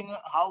We'll, meeting,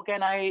 how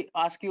can I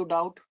ask you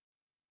doubt?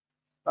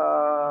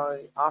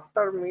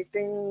 after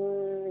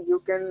meeting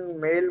you can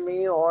mail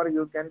me or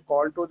you can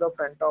call to the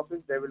front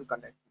office, they will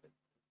connect with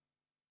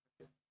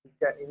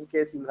you. In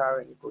case you have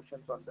any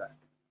questions on that.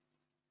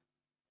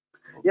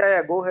 Okay,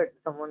 Yeah, sir. go ahead,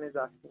 someone is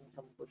asking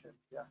some questions.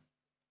 Yeah,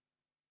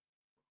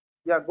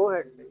 yeah, go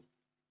ahead, please.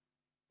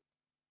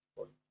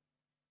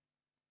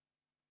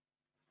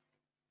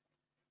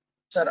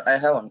 sir, I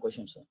have one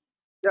question, sir.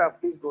 Yeah,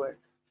 please go ahead.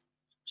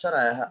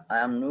 Sir, I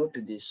am new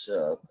to this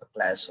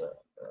class.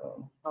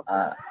 Okay,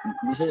 Uh,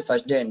 this is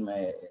first day in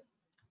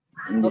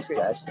this okay,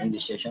 class in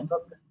this session.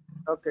 okay,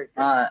 okay,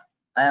 okay.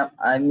 Uh,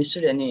 I missed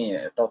any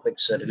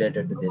topics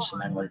related to this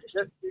manual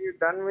testing. Just be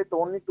done with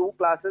only 2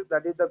 classes.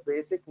 That is the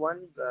basic one.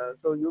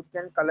 So you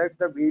can collect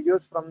the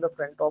videos from the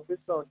front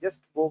office. So just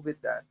go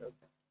with that.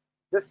 Okay.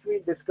 Just we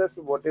discuss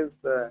what is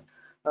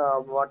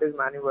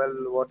manual,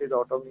 what is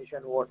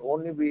automation, what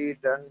only be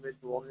done with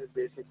only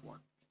basic one.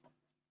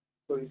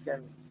 So you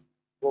can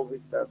go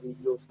with the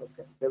videos.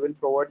 Okay, they will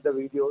provide the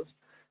videos.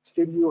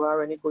 Still, you have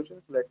any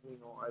questions? Let me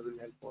know. I will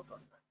help out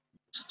on that.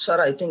 Sir,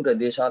 I think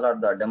these all are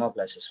the demo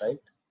classes, right?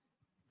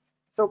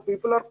 So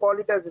people are call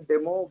it as a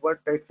demo, but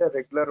it's a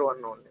regular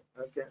one only.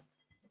 Okay.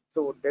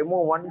 So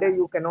demo one day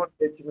you cannot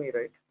judge me,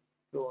 right?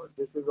 So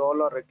this is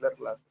all our regular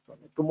classes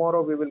only.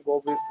 Tomorrow we will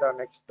go with the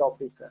next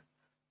topic.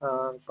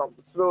 So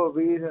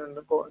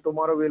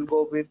tomorrow we'll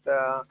go with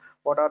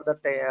what are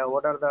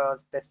the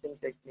testing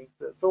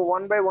techniques. So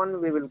one by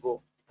one we will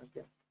go.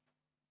 Okay.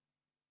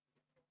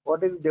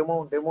 What is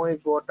demo? Demo is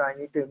what I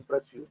need to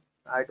impress you.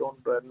 I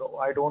don't know.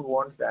 I don't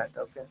want that.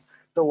 Okay.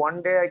 So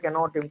one day I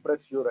cannot impress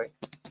you, right?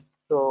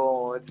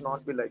 So it's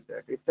not be like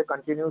that. It's a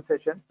continuous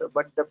session,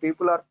 but the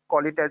people are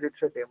call it as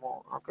it's a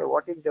demo. Okay,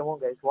 what is demo,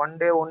 guys? One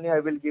day only I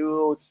will give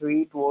you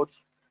sweet words.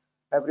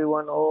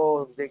 Everyone,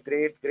 oh, they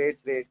great,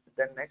 great, great.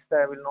 Then next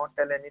I will not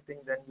tell anything.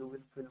 Then you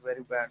will feel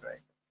very bad,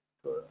 right?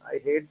 So I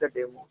hate the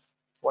demo.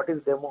 What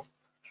is demo?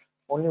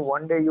 Only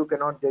one day you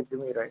cannot judge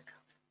me, right?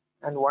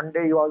 And one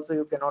day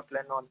you cannot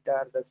learn on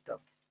entire the stuff.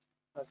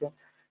 Okay,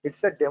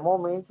 it's a demo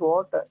means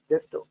what?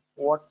 Just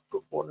what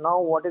now?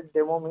 What is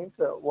demo means?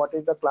 What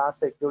is the class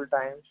schedule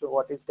times?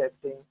 What is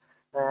testing?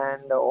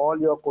 And all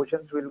your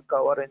questions will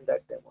cover in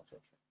that demo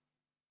session.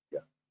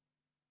 Yeah,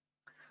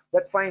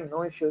 that's fine,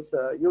 no issues.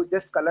 You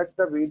just collect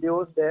the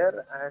videos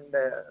there and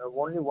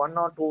only one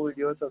or two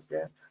videos.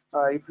 Okay.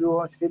 If you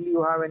are still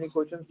you have any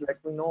questions,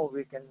 let me know.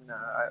 We can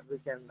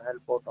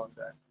help out on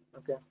that.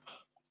 Okay.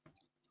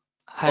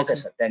 Hi, Okay, sir.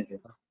 sir. Thank you.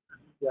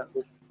 Yeah.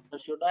 Good.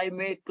 Should I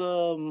make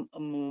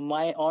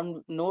my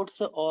own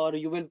notes, or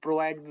you will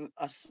provide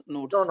us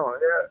No, notes? no,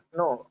 yeah,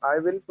 no. I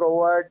will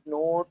provide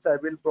notes, I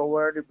will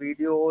provide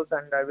videos,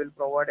 and I will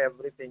provide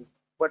everything.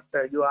 But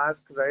you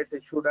ask, right,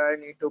 should I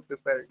need to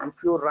prepare? If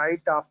you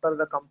write after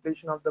the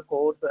completion of the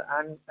course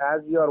and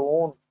as your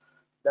own,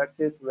 that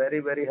is very,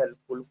 very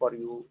helpful for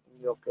you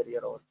in your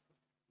career also.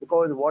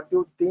 Because what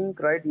you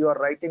think, right, you are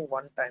writing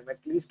one time, at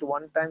least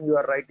one time you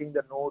are writing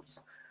the notes.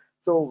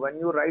 So when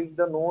you write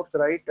the notes,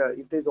 right,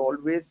 it is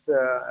always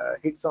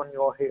hits on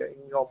your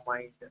in your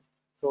mind.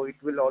 So it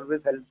will always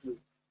help you.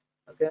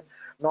 Okay,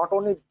 not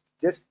only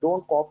just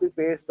don't copy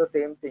paste the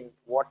same thing.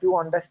 What you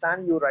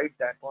understand, you write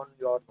that on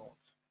your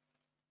notes.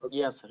 Okay,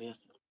 Yes, sir.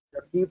 Yes, sir.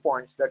 the key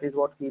points, that is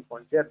what key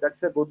points. Yeah,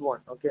 that's a good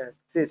one. Okay,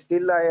 see,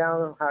 still I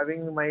am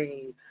having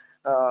my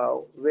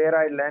where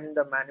I learn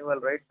the manual,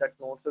 right? That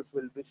notes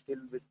will be still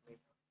with me,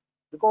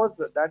 because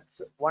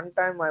that's one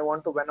time I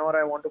want to, whenever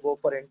I want to go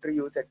for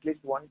interviews, at least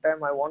one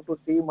time I want to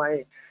see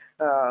my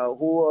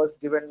who was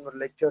given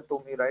lecture to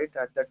me, right?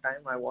 At that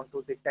time I want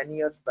to see 10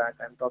 years back.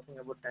 I'm talking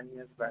about 10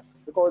 years back,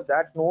 because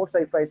that notes,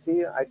 if I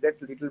see, I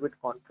get little bit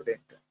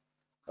confident.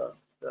 uh,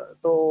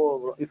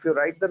 so if you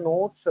write the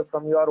notes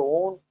from your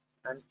own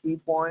and key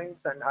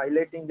points and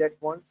highlighting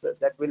that ones,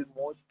 that will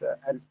most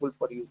helpful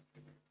for you.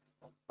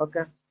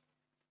 Okay,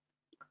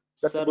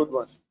 that's a Sir, good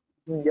one.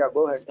 Yeah,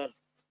 go ahead. sir,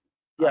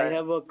 I Yeah,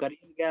 have a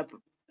career gap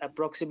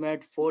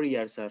approximate 4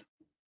 years, sir.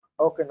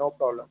 okay, no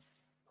problem.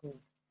 Hmm.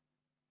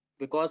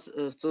 Because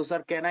so,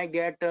 sir, can I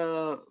get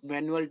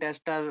manual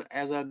tester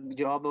as a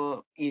job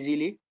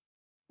easily?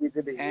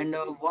 Easily, And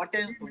easily. what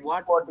is Easily means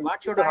what what? what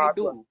Easily should I hard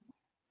work. do,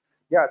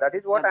 Yeah, that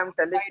is what sir? I'm What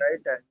should telling, I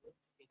right? do?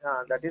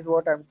 That is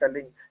what I'm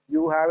telling.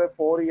 You have a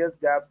 4 years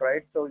gap,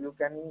 right? So you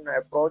can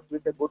approach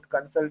with a good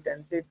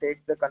consultancy,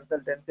 take the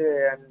consultancy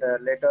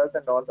and letters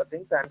and all the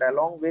things. And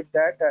along with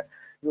that,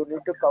 you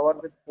need to cover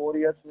with 4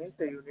 years means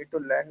you need to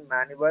learn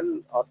manual,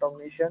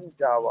 automation,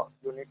 Java.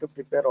 You need to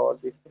prepare all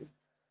these three.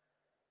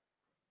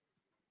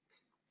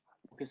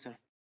 Okay, sir.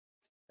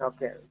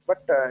 Okay,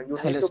 but you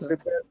need Hello, to sir.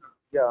 prepare.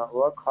 Yeah,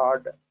 work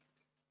hard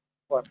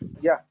for.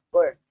 Yeah,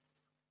 go ahead.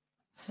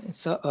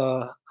 So,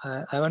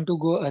 I want to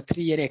go a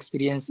 3-year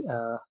experience,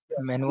 Yeah,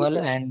 you manual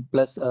can. and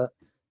plus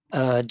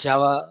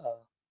Java.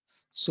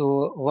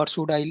 So, what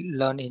should I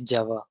learn in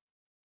Java?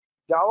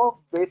 Java,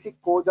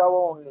 basic core Java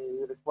only.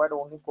 You require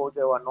only core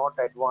Java, not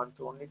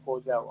advanced, only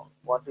core Java.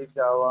 What is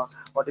Java?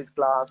 What is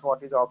class?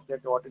 What is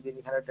object? What is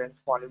inheritance,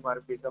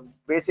 polymorphism?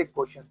 Basic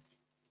question.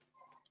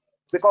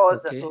 Because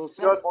Okay, So, if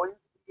you sir, are going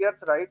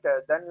years, right,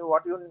 then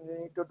what you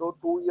need to do,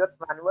 2 years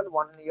manual,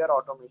 1 year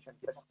automation.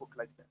 Just put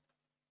like that.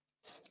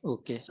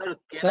 okay. sir,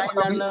 can So,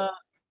 I learn?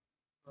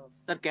 Uh,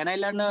 Sir, can I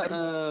learn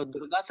sir,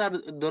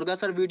 Durga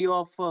sir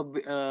video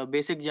of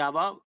basic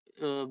Java,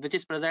 which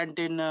is present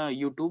in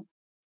YouTube?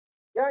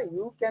 Yeah,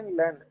 you can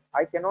learn.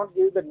 I cannot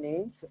give the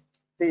names.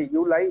 See,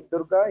 you like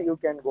Durga, you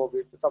can go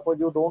with. Suppose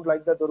you don't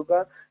like the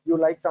Durga, you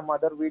like some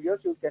other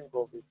videos, you can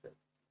go with it.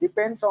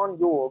 Depends on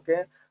you,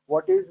 okay?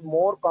 What is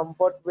more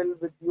comfortable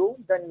with you,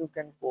 then you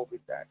can go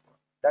with that.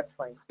 That's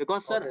fine.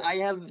 Because sir, Okay. I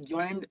have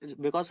joined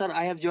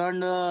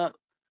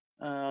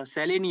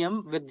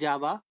Selenium with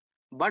Java,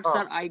 but Huh.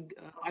 sir,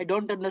 I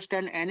don't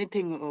understand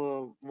anything.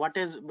 What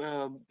is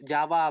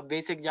Java,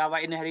 basic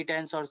Java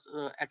inheritance, or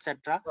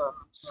etc. Huh.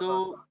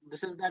 So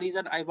this is the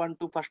reason I want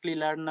to firstly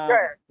learn Yeah,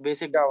 yeah.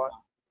 basic Java.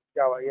 Java.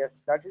 Java, yes,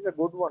 that is a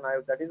good one.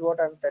 That is what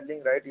I'm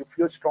telling, right? If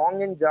you're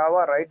strong in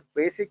Java, right?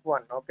 Basic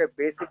one, okay,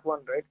 basic one,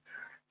 right?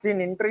 See, in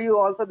interview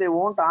also they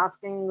won't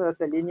asking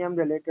Selenium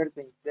related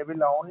things. They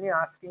will only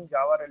asking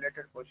Java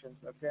related questions,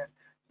 okay?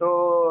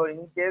 So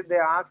in case they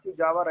ask you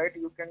Java, right,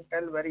 you can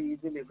tell very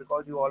easily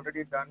because you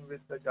already done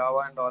with the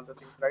Java and all the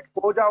things, right?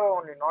 Core Java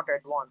only, not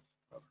advanced.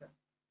 Okay.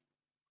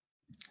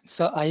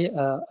 so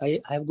I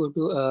have go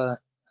to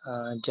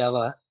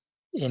Java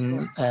Hmm.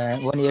 in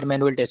 1 year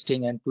manual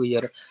testing and 2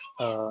 year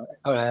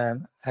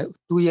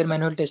 2 year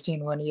manual testing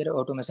and 1 year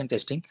automation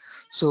testing.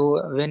 So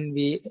when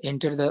we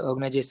enter the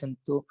organization,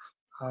 so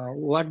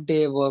what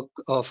they work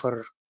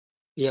offer,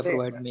 yeah, Same.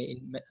 provide me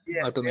in Yes,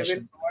 they will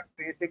automation. provide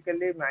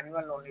basically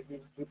manual only.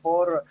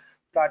 Before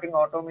starting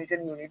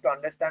automation, you need to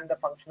understand the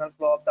functional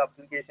flow of the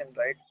application,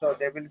 right? So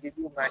they will give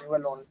you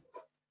manual only.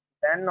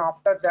 Then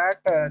after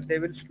that, they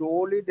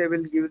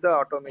will give the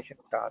automation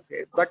task.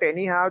 But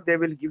anyhow, they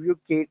will give you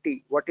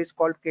KT. What is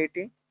called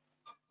KT?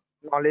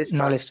 Knowledge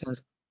Knowledge transfer.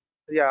 transfer.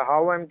 yeah,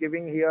 how I'm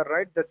giving here,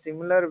 right? The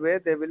similar way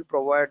they will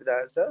provide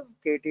as a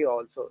KT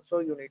also. So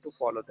you need to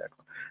follow that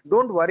one.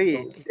 Don't worry,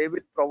 Okay. they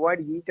will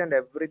provide each and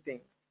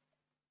everything.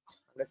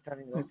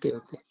 Understanding, right? Okay.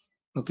 Okay.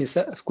 Okay,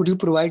 sir. Could you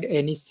provide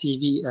any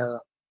CV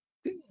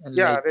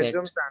Yeah, like that?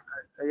 resumes.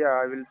 Yeah,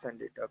 I will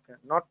send it. Okay,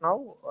 not now.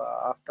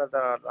 After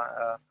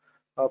the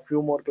a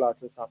few more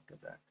classes after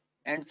that.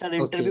 And sir, Okay.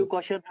 interview Okay.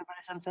 question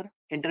preparation, sir.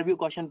 Interview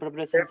question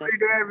preparation, sir. Every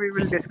day we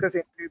will discuss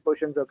in three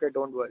questions. Okay,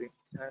 don't worry.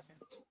 Okay.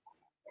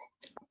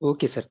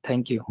 Okay, sir.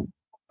 Thank you.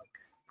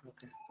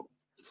 Okay.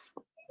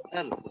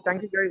 Sir,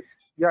 Thank you, guys.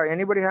 Yeah.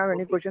 Anybody have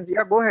any okay. questions?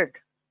 Yeah, go ahead.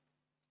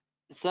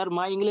 Sir,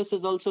 my English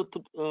is also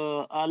a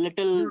No,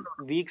 little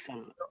no, weak, sir.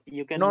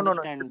 You can no, no,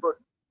 no. It's a understand. good.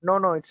 No,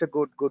 no, it's a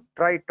good, good.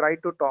 Try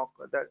to talk.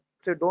 That.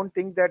 So don't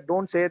think that.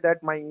 Don't say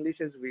that my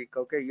English is weak.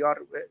 Okay, you are.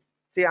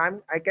 See,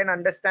 I can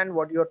understand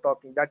what you're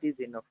talking. That is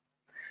enough.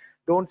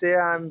 Don't say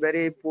I'm Yes.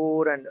 very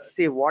poor and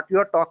see what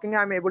you're talking.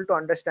 I'm able to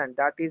understand.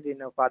 That is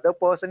enough. Other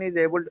person is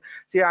able to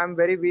see. I'm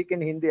very weak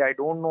in Hindi. I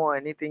don't know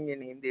anything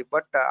in Hindi.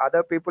 But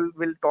other people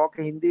will talk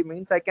Hindi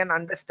means I can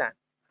understand,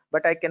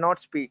 but I cannot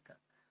speak.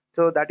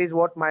 So that is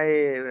what my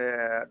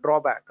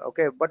drawback.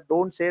 Okay, but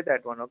don't say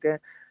that one. Okay.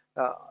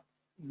 uh,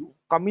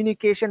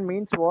 Communication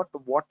means what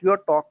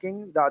you're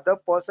talking the other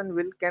person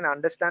will can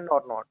understand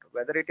or not,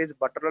 whether it is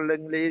butteral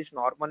English,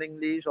 normal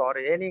English, or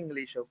any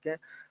English. Okay,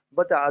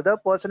 but the other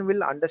person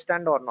will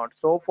understand or not.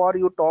 So far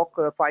you talk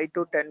 5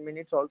 to 10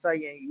 minutes also,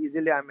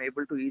 I'm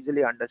able to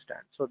easily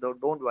understand. So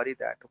don't worry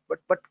that,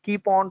 but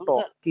keep on No,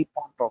 talk, sir, keep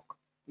on talk.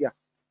 Yeah.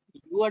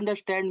 you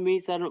understand me,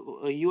 sir.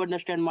 You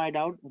understand my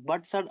doubt.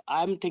 But sir,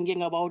 I'm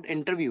thinking about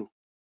interview.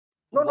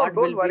 No, no, What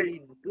don't will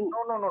worry. we do?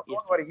 No, no, no, Yes,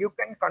 don't sir. worry. You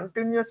can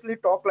continuously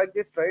talk like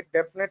this, right?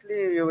 Definitely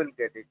you will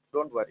get it.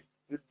 Don't worry.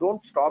 You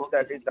don't stop Okay,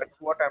 that. sir. That's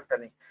what I'm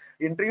telling.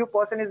 Interview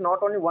person is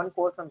not only one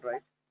person,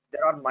 right?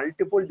 There are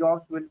multiple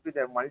jobs will be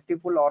there,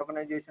 multiple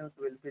organizations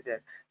will be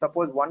there.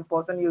 Suppose one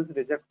person is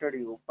rejected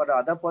you, but the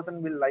other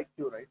person will like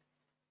you, right?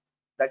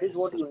 That is Yes,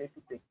 what sir. you need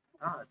to think.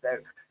 That,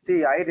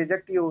 see, I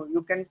reject you.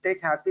 You can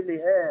take happily.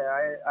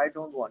 Hey, I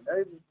don't want.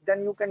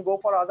 Then you can go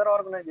for other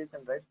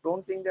organization, right?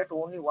 Don't think that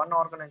only one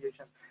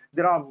organization.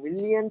 There are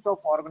millions of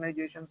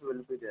organizations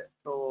will be there.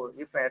 So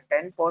if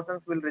 10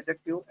 persons will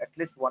reject you, at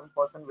least one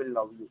person will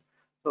love you.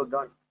 So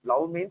then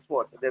love means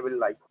what? They will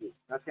like you.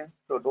 Okay.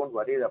 So don't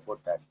worry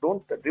about that.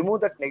 Don't remove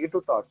that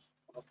negative thoughts.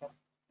 Okay.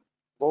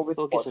 Go with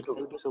Okay, sir. positive.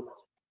 Thank you so much.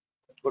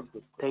 Good, good,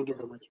 good. Thank you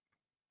so much.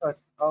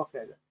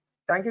 Okay.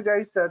 Thank you,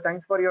 guys.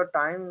 Thanks for your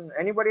time.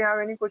 Anybody have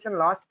any question?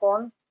 Last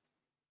call.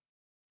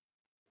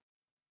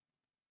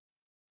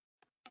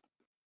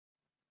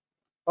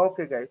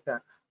 Okay, guys.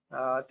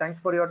 Thanks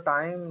for your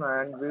time,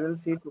 and we will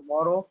see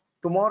tomorrow.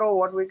 Tomorrow,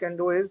 what we can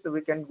do is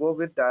we can go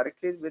with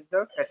directly with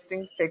the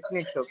testing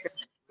techniques. Okay,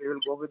 we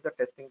will go with the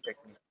testing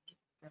techniques.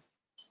 Okay?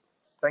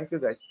 Thank you,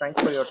 guys.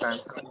 Thanks for your time.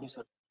 Thank you,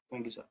 sir.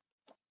 Thank you, sir.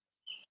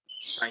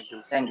 Thank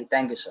you.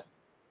 Thank you, sir.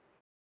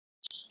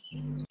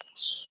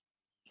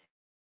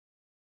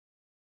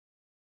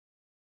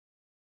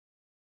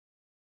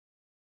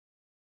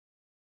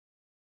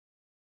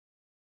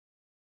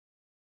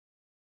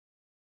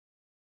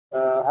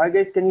 Hi,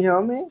 guys. Can you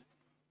hear me?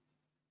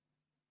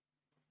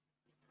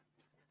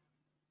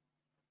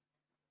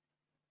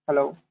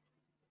 Hello.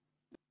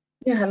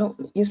 Yeah, hello.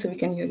 Yes, we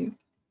can hear you.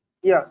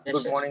 Yeah. Yes,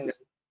 Good yes. morning, guys.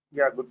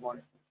 Yeah. Good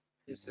morning.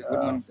 Yes, sir. Good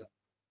Uh, morning, sir.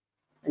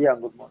 yeah.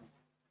 Good morning.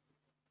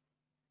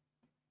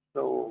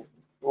 So,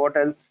 what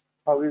else?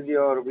 How is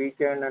your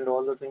weekend and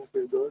all the things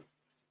is good?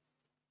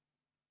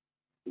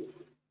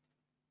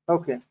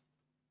 Okay.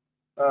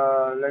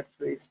 Let's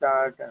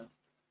restart.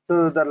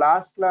 So the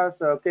last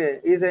class, okay.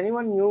 Is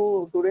anyone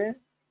new today?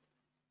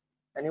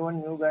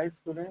 Anyone new guys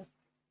today?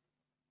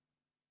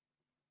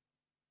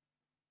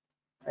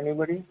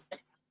 Anybody?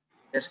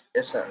 Yes,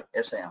 sir.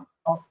 Yes, I am.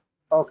 Oh,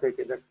 okay,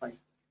 okay, that's fine.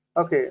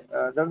 Okay,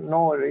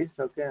 no worries.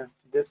 Okay,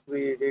 just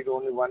we did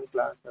only one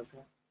class.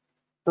 Okay.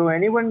 So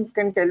anyone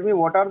can tell me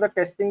what are the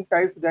testing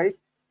types, guys?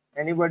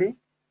 Anybody?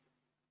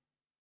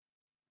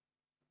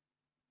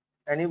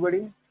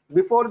 Anybody?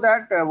 Before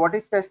that, what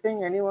is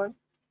testing? Anyone?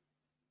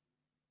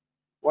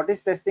 What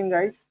is testing,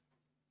 guys?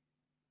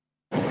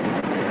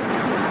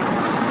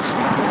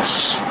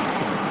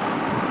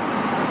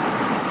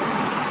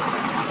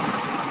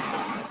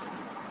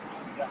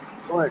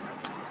 Go ahead.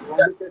 You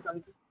want to say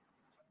something?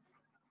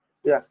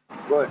 Yeah,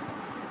 go ahead.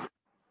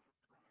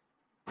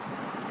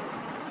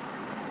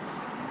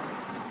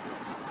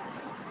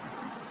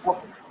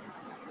 Okay.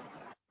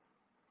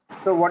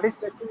 So what is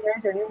testing,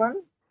 guys?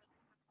 Anyone?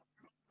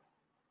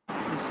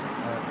 Yes,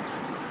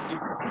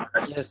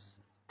 sir. Yes.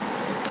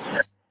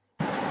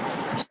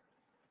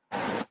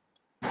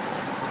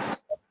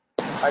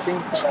 I think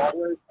your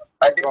audio is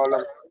some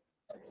problem.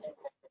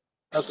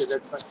 Okay,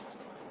 that's fine.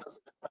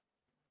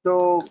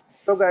 So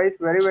guys,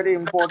 very very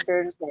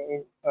important.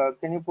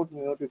 Can you put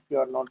mute if you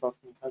are not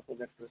talking? Okay,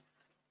 that's good.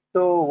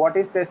 So what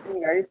is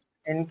testing, guys?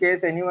 In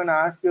case anyone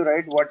asks you,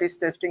 right, what is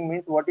testing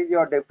means? What is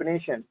your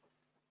definition?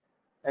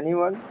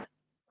 Anyone?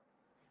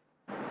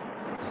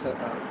 Sir.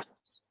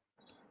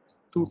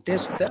 to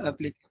test the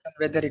application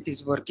whether it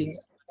is working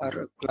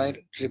or client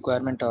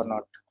requirement or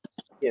not.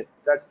 Yes,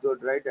 that's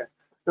good, right?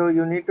 So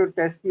you need to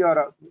test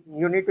your,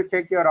 you need to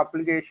check your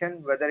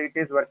application whether it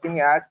is working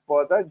as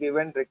per the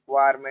given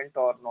requirement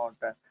or not.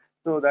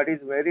 So that is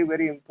very,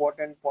 very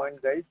important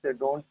point, guys.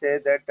 Don't say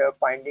that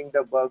finding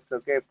the bugs.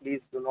 Okay,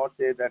 please do not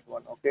say that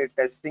one. Okay,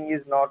 testing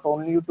is not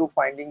only to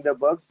finding the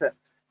bugs.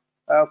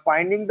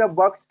 Finding the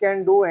bugs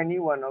can do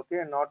anyone.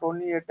 Okay, not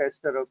only a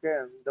tester.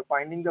 Okay, the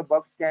finding the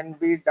bugs can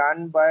be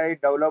done by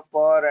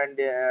developer and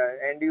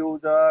end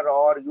user,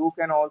 or you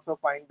can also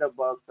find the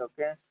bugs.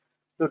 Okay,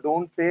 so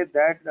don't say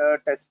that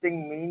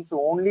testing means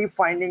only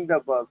finding the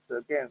bugs.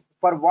 Okay,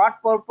 for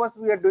what purpose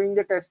we are doing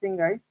the testing,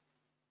 guys?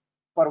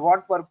 For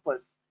what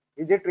purpose?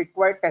 Is it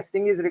required?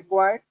 Testing is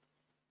required?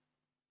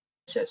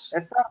 Yes.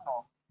 Yes or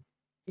no?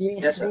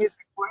 Yes, Yes, sir. Testing sir. is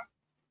required.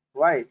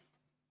 Why?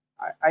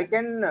 I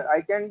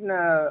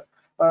can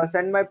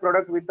send my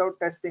product without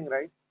testing,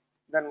 right?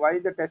 Then why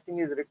the testing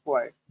is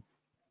required?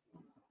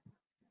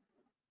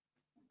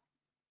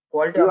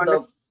 Quality You of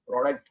understand? the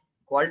product.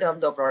 Quality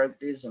of the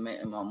product is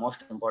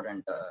most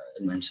important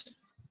element.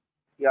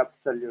 Yeah,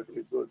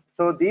 absolutely good.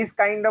 So these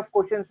kind of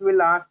questions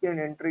will ask you in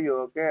interview.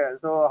 Okay,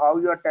 so how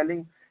you are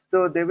telling?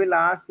 So they will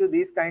ask you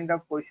these kind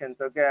of questions.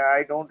 Okay,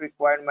 I don't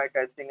require my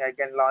testing. I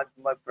can launch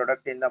my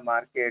product in the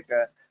market.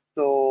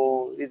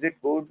 So is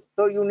it good?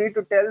 So you need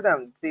to tell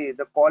them. See,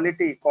 the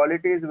quality.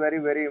 Quality is very,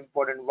 very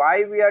important.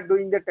 Why we are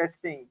doing the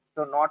testing?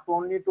 So not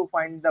only to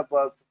find the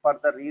bugs. For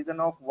the reason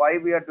of why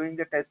we are doing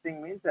the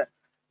testing means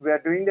we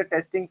are doing the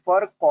testing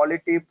for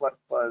quality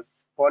purpose.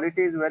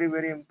 Quality is very,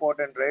 very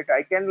important, right?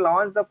 I can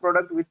launch the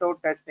product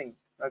without testing.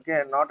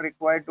 Okay, I'm not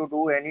required to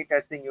do any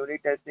testing,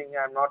 unit testing.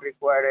 I'm not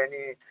required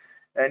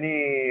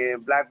any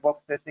black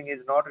box testing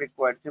is not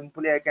required.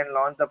 Simply I can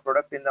launch the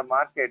product in the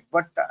market,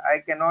 but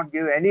I cannot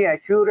give any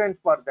assurance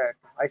for that.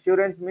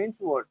 Assurance means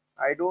what?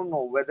 I don't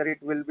know whether it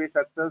will be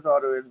success or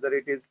whether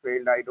it is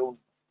failed. I don't,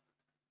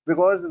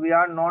 because we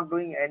are not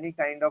doing any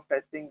kind of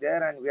testing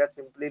there, and we are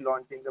simply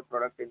launching the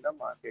product in the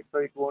market, so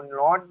it will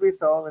not be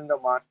served in the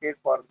market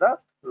for the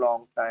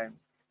long time.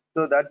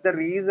 So that's the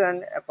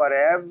reason for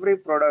every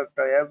product,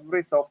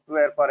 every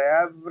software, for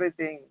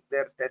everything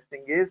their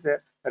testing is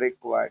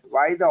required.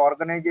 Why the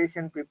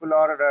organization people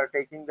are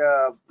taking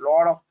the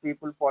lot of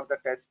people for the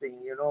testing?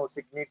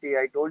 Signity,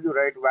 I told you,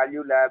 right?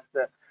 Value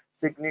Labs,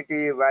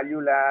 Signity,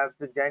 Value Labs,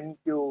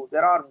 GenQ.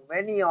 There are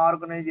many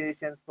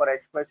organizations for,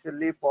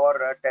 especially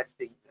for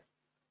testing.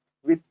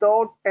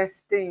 Without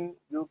testing,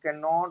 you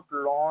cannot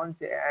launch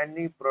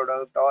any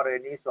product or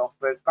any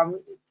software.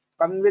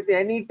 Come with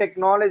any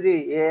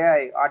technology,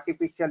 AI,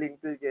 artificial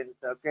intelligence,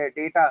 okay,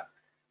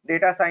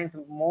 data science.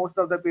 Most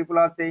of the people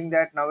are saying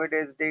that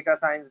nowadays data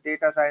science,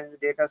 data science,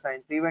 data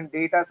science. Even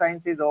data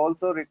science is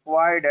also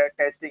required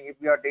testing. If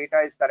your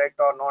data is correct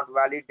or not,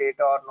 valid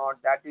data or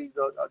not,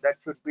 that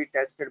should be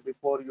tested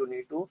before you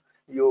need to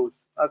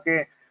use.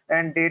 Okay,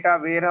 and data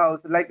warehouse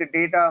like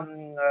data,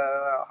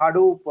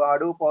 Hadoop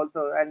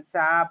also, and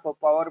SAP,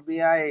 Power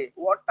BI,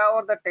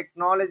 whatever the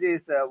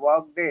technologies,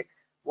 Workday,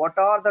 what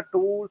are the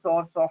tools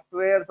or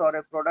softwares or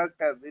a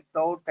product,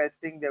 without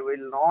testing they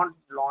will not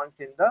launch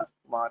in the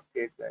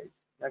market, guys.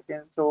 Okay,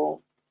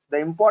 so the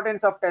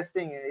importance of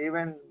testing,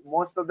 even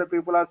most of the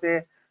people are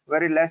say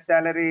very less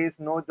salaries,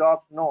 no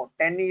jobs. No,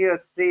 10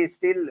 years, see,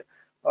 still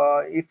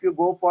if you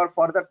go for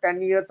further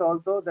 10 years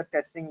also, the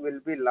testing will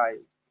be live.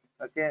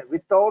 Okay,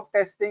 without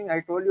testing, I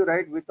told you,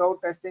 right?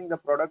 Without testing, the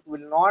product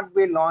will not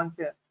be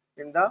launched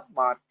in the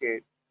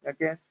market.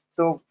 Okay,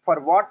 so for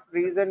what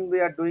reason we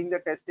are doing the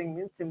testing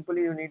means,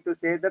 simply you need to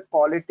say the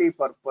quality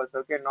purpose.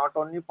 Okay, not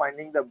only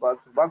finding the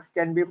bugs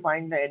can be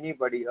find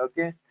anybody.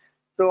 Okay,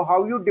 so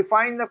how you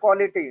define the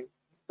quality?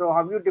 So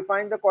how you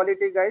define the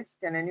quality, guys?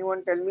 Can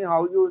anyone tell me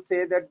how you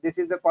say that this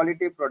is a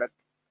quality product?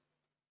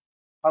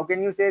 How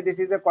can you say this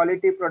is a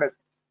quality product?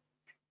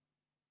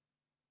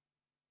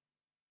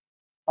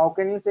 How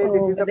can you say this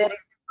is a Whether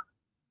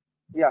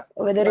yeah,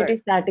 whether go it ahead.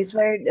 is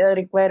satisfied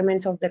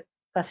requirements of the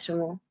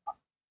customer.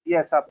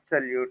 Yes,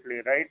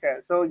 absolutely right.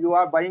 So you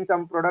are buying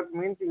some product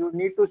means you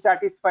need to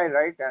satisfy,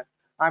 right?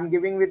 I'm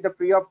giving with the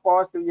free of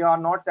cost. You are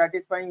not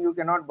satisfying, you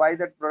cannot buy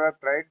that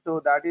product, right?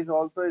 So that is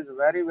also is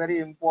very, very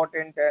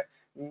important.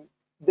 Mm,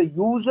 the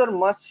user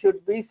must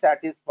should be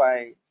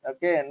satisfied.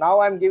 Okay,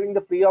 now I'm giving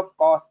the free of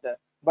cost,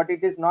 but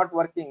it is not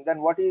working.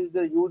 Then what is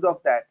the use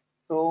of that?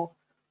 So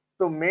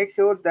make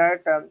sure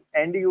that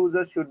end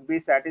users should be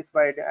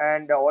satisfied,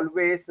 and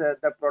always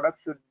the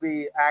product should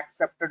be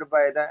accepted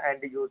by the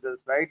end users,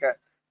 right?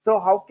 So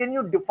how can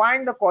you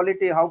define the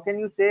quality? How can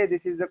you say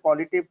this is a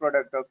quality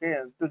product? Okay,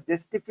 to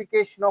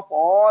justification of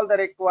all the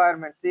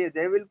requirements. See,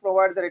 they will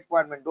provide the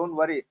requirement. Don't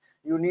worry.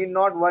 You need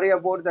not worry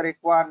about the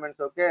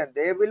requirements. Okay,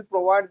 they will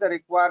provide the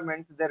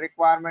requirements. The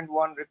requirement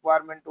one,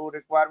 requirement two,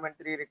 requirement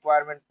three,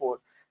 requirement four.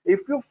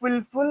 If you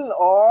fulfill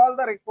all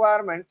the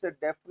requirements,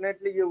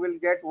 definitely you will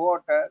get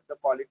what, the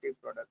quality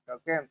product.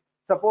 Okay,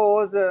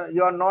 suppose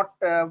you are not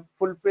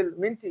fulfill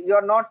means you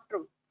are not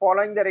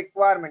following the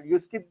requirement, you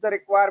skip the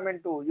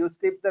requirement 2, you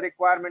skip the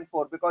requirement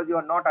 4 because you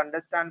are not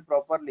understand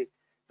properly.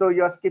 so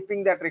you're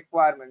skipping that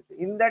requirement.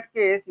 In that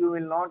case, you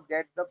will not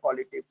get the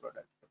quality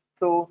product.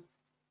 So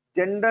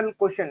general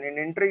question in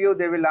interview,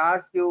 they will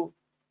ask you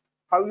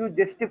how you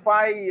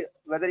justify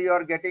whether you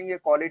are getting a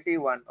quality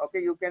one.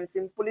 Okay, you can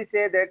simply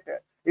say that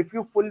if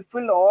you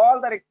fulfill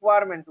all the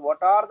requirements,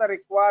 what are the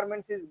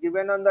requirements is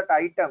given on that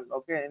item.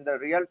 Okay, in the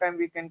real time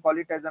we can call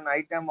it as an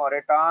item or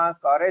a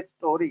task or a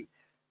story.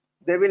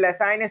 They will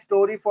assign a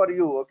story for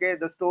you. Okay,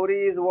 the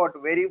story is what?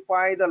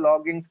 Verify the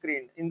login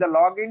screen. In the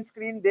login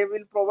screen, they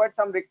will provide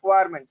some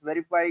requirements: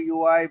 verify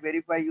UI,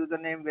 verify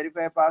username,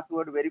 verify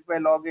password, verify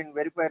login,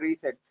 verify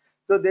reset.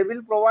 So they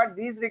will provide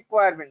these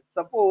requirements.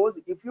 Suppose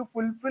if you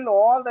fulfill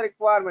all the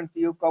requirements,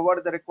 you cover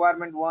the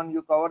requirement 1,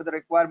 you cover the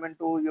requirement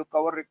 2, you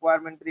cover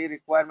requirement 3,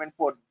 requirement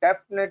 4,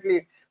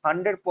 definitely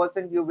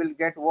 100% you will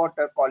get what?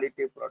 A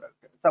quality product.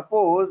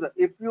 Suppose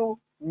if you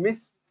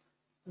miss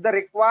the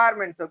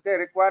requirements, okay,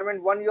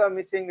 requirement 1 you are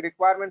missing,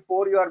 requirement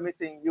 4 you are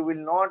missing, you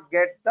will not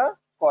get the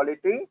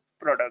quality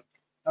product.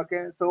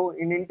 Okay, so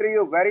in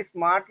interview very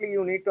smartly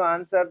you need to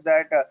answer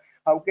that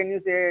how can you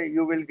say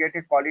you will get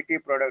a quality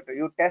product?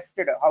 You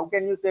tested. How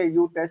can you say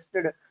you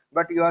tested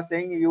but you are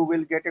saying you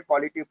will get a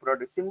quality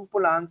product?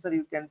 Simple answer,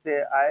 you can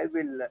say I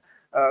will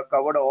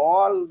cover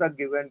all the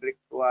given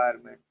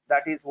requirements.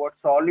 That is what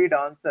solid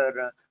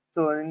answer.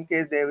 So in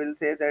case they will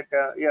say that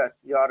yes,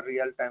 you are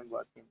real time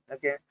working.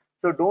 Okay,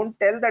 so don't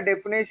tell the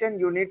definition,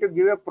 you need to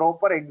give a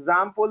proper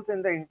examples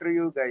in the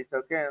interview, guys.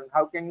 Okay,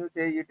 how can you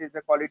say it is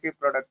a quality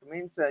product?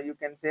 Means you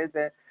can say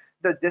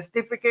the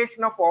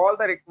justification of all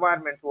the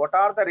requirements. What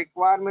are the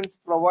requirements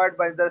provided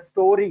by the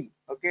story?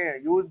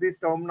 Okay, use these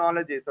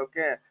terminologies.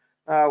 Okay,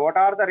 what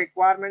are the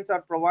requirements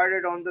are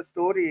provided on the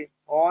story?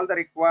 All the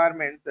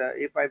requirements,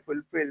 if I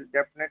fulfill,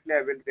 definitely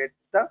I will get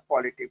the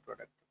quality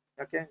product.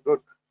 Okay, good.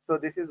 So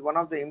this is one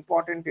of the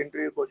important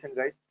interview question,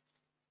 guys.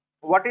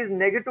 What is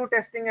negative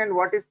testing and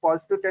what is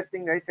positive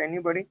testing, guys?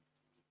 Anybody?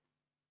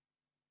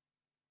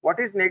 What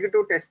is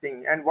negative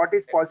testing and what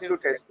is Negative,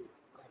 positive testing?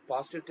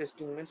 positive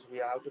testing means we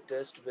have to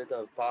test with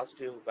a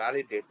positive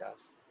valid data,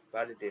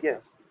 valid Yes,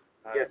 data.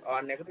 yes.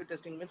 Or negative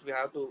testing means we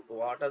have to,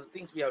 what are the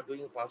things we are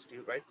doing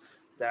positive, right?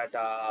 That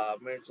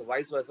means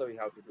vice versa we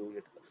have to do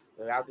it.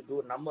 We have to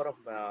do a number of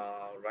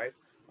right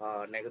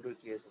negative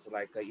cases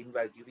like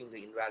invalid, giving the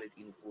invalid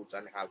inputs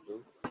and have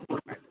to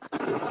right.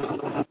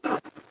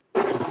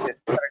 Yes,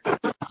 correct.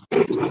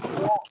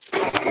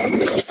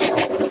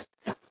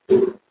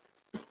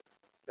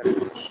 So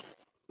correct.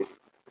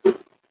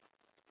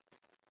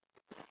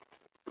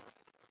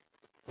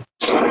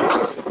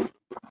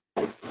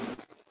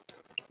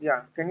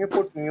 Yeah, can you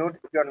put mute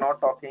if you're not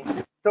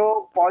talking?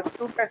 So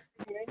positive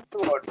testing means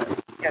what?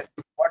 Yes,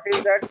 what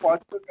is that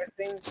positive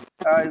testing?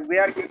 We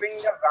are giving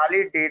the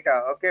valid data.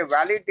 Okay,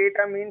 valid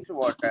data means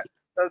what?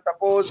 So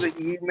suppose the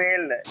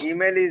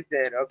email is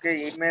there. Okay,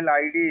 email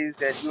ID is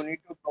there. You need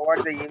to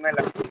provide the email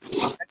ID.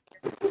 And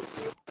can you put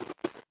mute?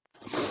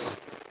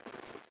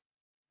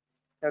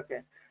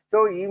 Okay,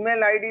 so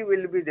email ID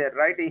will be there,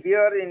 right?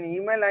 Here in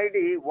email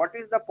ID, what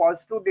is the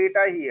positive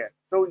data here?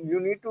 So you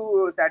need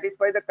to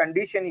satisfy the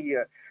condition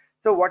here.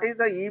 So what is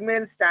the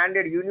email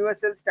standard?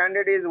 Universal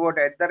standard is what?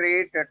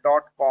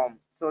 @.com.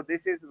 So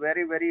this is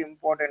very, very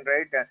important,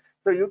 right?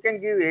 So you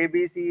can give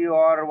ABC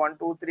or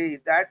 123,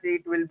 that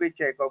it will be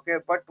checked. Okay,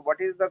 but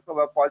what is the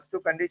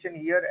positive condition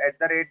here?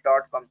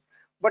 @.com.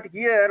 But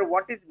here,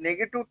 what is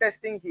negative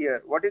testing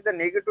here? What is the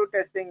negative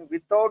testing?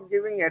 Without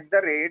giving at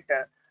the rate,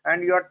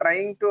 and you are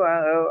trying to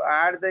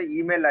add the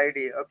email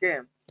ID. Okay,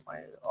 my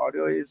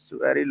audio is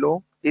very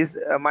low. Is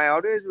my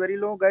audio is very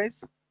low,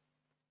 guys?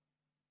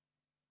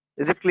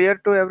 Is it clear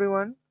to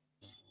everyone?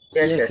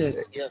 Yes, Yes, yes,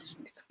 yes. Yes,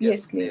 Yes,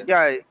 yes, clear. clear.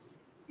 Yeah,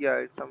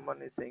 yeah,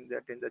 someone is saying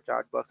that in the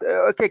chat box.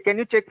 Okay, can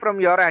you check from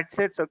your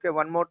headsets? Okay,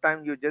 one more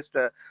time, you just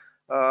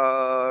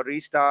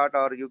restart,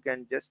 or you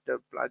can just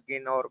plug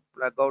in or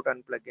plug out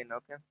and plug in.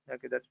 Okay,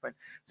 okay, that's fine.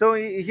 So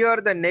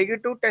here the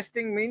negative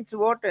testing means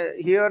what?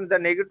 Here the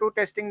negative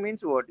testing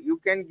means what? You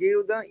can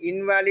give the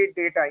invalid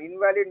data.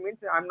 Invalid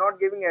means I'm not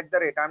giving at the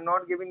rate, I'm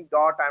not giving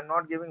dot, I'm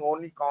not giving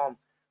only com.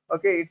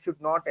 Okay, it should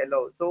not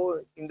allow.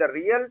 So in the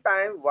real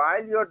time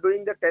while you are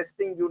doing the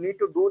testing, you need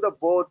to do the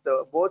both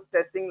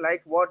testing,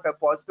 like what?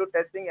 Positive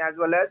testing as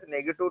well as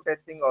negative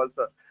testing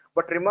also.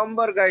 But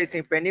remember, guys,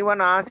 if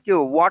anyone asks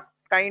you what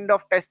kind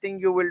of testing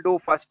you will do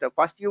first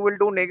you will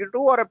do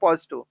negative or a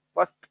positive?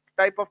 First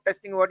type of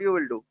testing, what you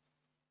will do?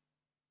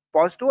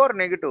 Positive or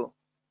negative?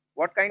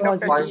 What kind of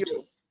testing Positive.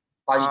 you?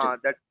 positive,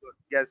 positive. That's good.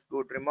 Yes,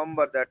 good.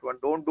 Remember that one.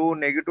 Don't do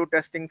negative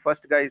testing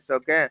first, guys.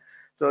 Okay.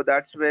 So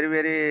that's very,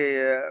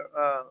 very,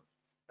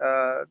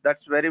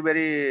 that's very,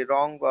 very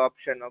wrong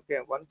option. Okay.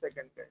 1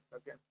 second, guys.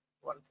 Okay.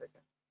 1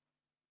 second.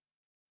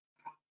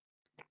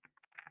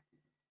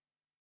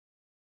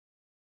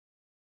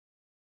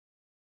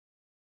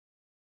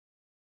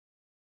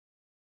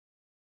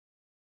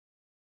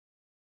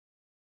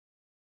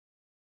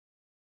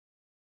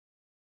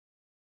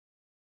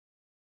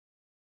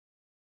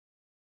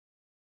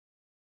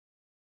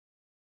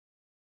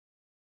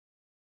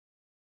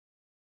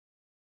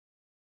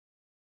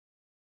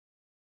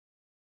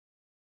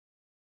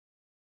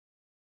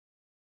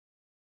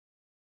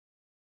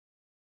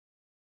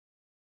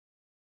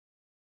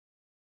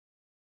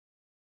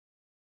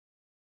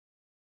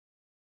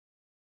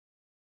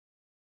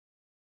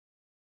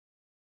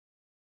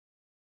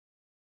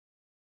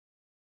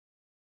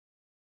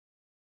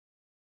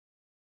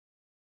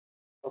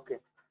 Okay.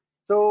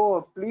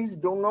 So please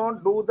do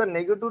not do the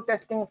negative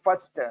testing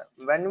first.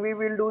 When we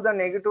will do the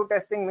negative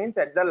testing means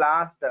at the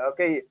last.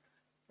 Okay.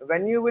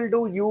 When you will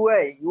do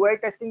UI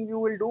testing, you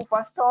will do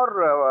first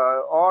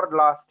or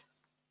last.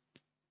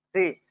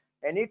 See,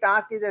 any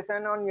task is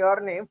assigned on your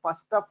name.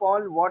 First of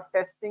all, what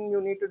testing you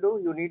need to do?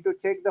 You need to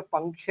check the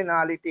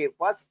functionality.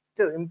 First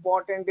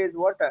important is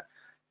what?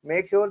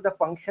 Make sure the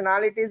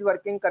functionality is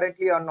working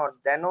correctly or not.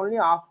 Then only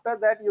after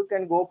that you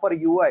can go for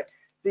UI.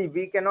 See,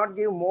 we cannot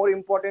give more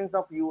importance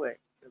of UI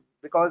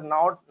because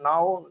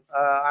now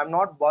I'm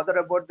not bothered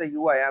about the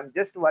UI. I'm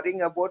just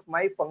worrying about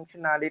my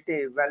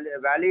functionality.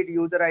 Valid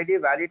user ID,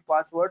 valid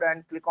password,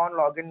 and click on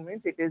login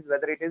means it is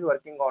whether it is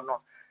working or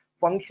not.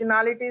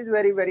 Functionality is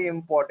very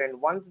important.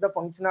 Once the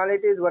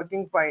functionality is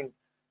working fine,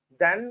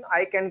 then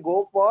I can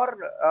go for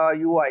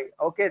UI.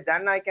 Okay,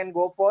 then I can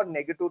go for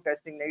negative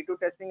testing. Negative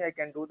testing I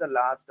can do the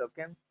last.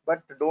 Okay,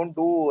 but don't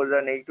do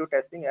the negative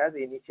testing as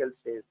initial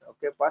stage.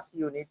 Okay, first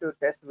you need to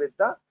test with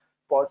the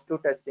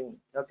positive testing.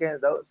 Okay,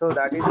 so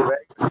that is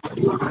very.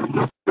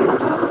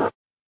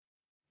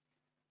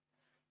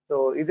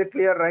 So is it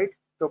clear, right?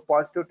 So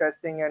positive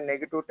testing and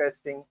negative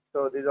testing.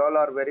 So these all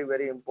are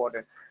very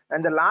important.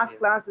 And the last Yes.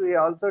 class we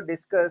also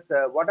discuss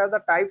what are the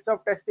types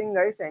of testing,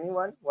 guys.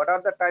 Anyone? What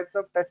are the types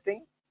of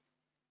testing?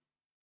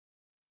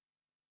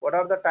 What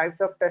are the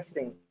types of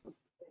testing?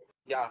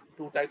 Yeah,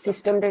 two types of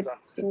System tests are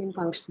testing and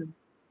functional.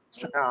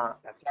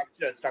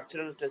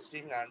 structural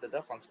testing and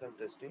the functional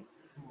testing.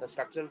 The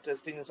structural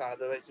testing is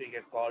otherwise we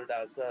get called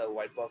as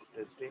white box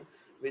testing,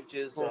 which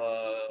is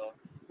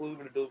who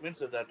will do means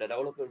that the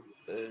developer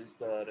is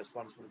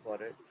responsible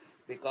for it.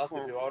 Because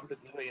if you want to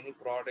give any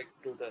product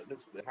to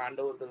the hand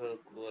over the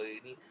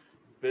any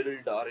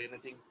build or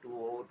anything to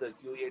over the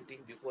QA team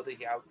before they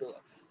have to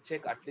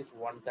check at least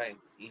one time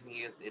in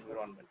ES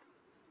environment.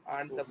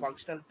 And the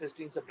functional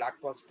testing is a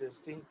black box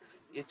testing,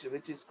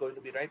 which is going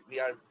to be right. We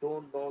are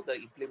don't know the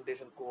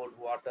implementation code,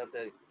 what are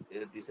the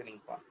designing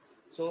part.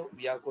 So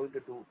we are going to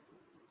do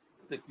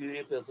the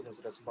QA person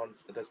is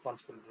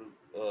responsible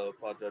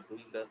for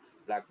doing the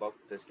black box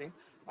testing,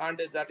 and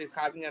that is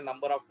having a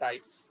number of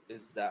types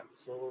is that.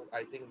 So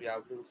I think we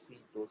have to see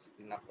those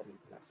in upcoming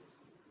classes.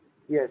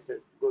 Yes,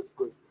 good.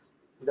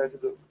 That's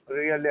good.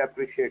 Really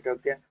appreciate.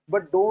 Okay,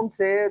 but don't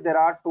say there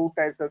are two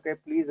types. Okay,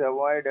 please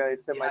avoid.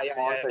 It's my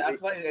small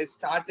That's why suggestion. I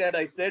started.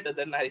 I said,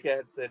 then I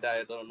had said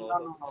I don't know.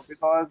 No,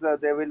 because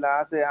they will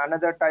ask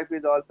another type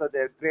is also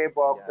there, gray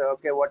box. Yeah.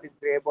 Okay, what is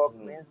gray box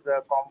Hmm. means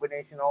the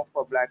combination of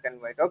black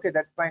and white. Okay,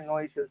 that's fine, no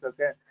issues.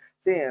 Okay,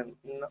 see,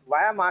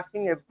 why I'm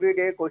asking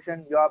everyday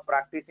question, you are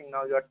practicing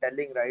now, you are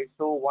telling, right?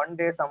 So one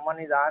day someone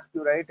is asked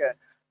you, right?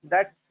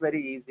 That's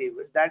very easy.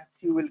 That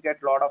you will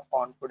get lot of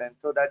confidence.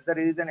 So that's the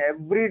reason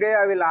every day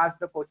I will ask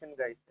the question,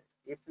 guys.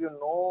 If you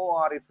know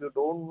or if you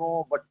don't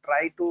know, but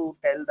try to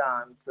tell the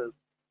answers.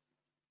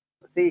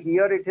 See,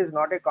 here it is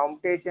not a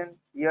competition.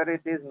 Here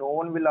it is no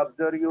one will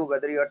observe you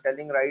whether you are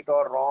telling right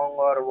or wrong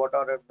or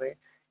whatever way.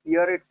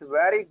 Here it's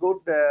very good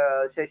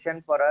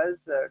session for us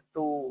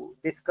to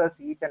discuss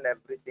each and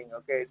everything.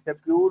 Okay, it's a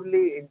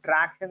purely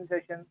interaction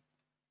session.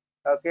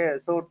 Okay,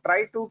 so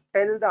try to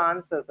tell the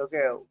answers.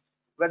 Okay,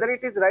 whether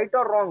it is right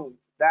or wrong,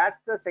 that's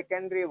the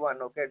secondary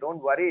one. Okay,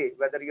 don't worry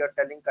whether you are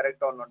telling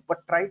correct or not, but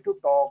try to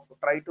talk,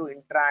 try to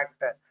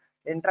interact.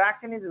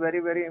 Interaction is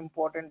very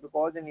important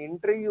because in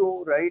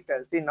interview, right,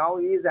 see, now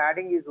he is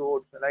adding his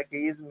words, like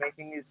he is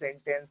making his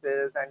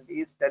sentences and he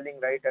is telling,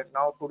 right, and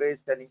now today is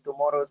telling,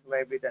 tomorrow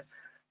maybe then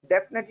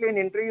definitely in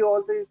interview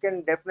also you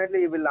can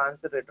definitely you will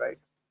answer it, right?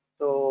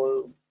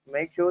 So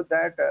make sure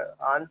that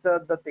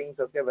answer the things.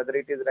 Okay, whether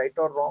it is right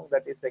or wrong,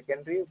 that is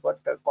secondary,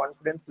 but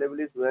confidence level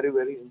is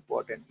very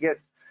important. Yes,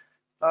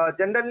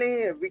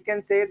 generally we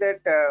can say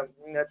that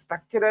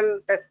structural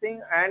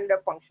testing and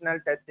functional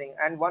testing.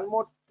 And one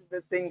more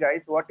thing,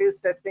 guys, what is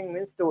testing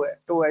means?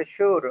 To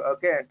assure.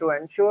 Okay, to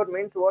ensure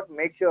means what?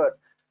 Make sure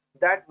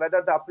that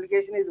whether the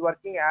application is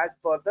working as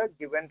per the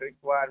given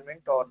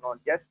requirement or not.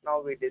 Just now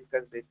we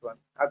discussed this one.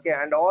 Okay,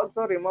 and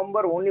also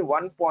remember only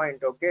one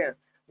point. Okay,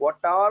 what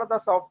are the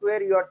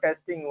software you are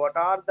testing, what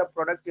are the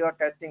product you are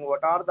testing,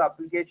 what are the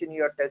application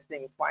you are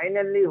testing,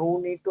 finally who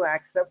need to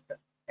accept?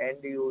 End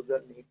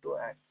user need to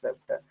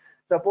accept.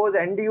 Suppose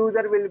end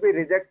user will be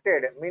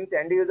rejected, means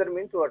end user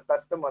means your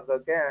customers.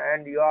 Okay,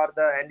 and you are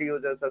the end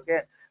users. Okay,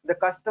 the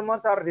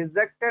customers are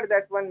rejected,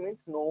 that one means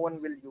no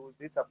one will use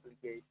this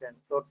application.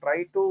 So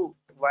try to,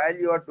 while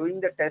you are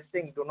doing the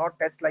testing, do not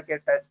test like a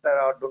tester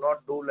or do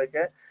not do like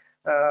a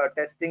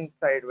testing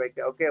side, like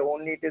okay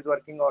only it is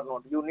working or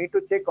not. You need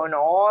to check on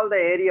all the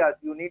areas.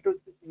 You need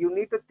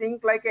to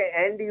think like a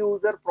end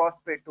user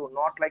prospect too,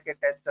 not like a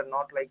tester,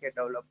 not like a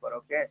developer.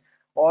 Okay,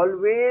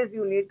 always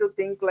you need to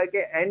think like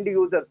a end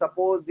user.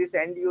 Suppose this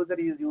end user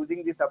is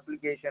using this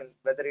application,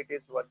 whether it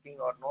is working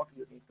or not,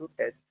 you need to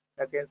test.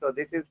 Okay, so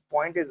this is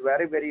point is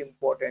very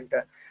important.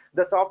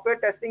 The software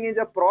testing is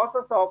a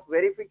process of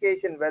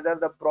verification whether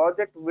the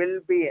project will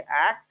be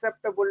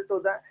acceptable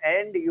to the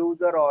end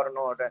user or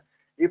not.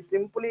 If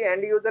simply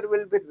end user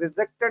will be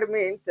rejected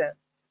means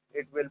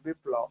it will be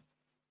flop.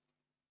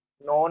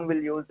 No one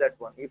will use that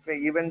one. If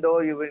even though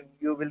you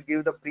will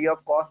give the free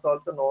of cost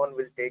also, no one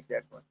will take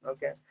that one.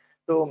 Okay,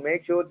 so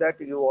make sure that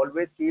you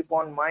always keep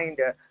on mind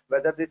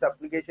whether this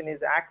application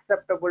is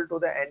acceptable to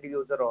the end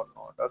user or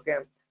not. Okay,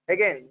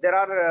 again there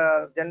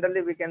are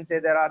generally we can say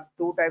there are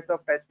two types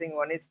of testing.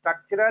 One is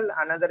structural,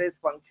 another is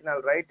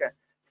functional, right?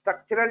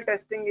 Structural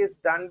testing is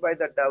done by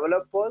the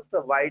developers,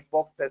 the white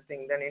box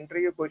testing. Then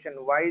interview question,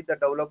 why the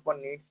developer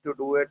needs to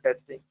do a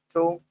testing.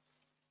 So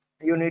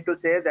you need to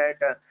say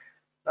that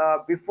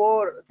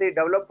before, see,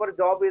 developer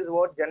job is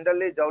what?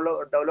 Generally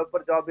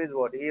developer job is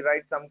what? He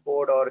writes some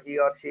code, or he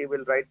or she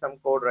will write some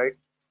code, right?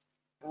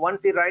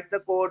 Once he writes the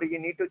code, you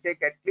need to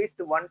check at least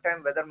one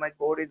time whether my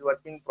code is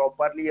working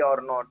properly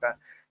or not.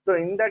 So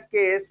in that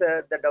case,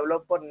 the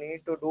developer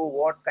need to do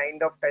what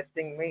kind of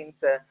testing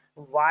means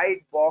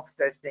white box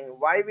testing.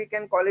 Why we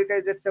can call it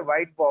as it's a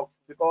white box?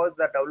 Because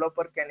the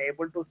developer can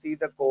able to see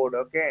the code.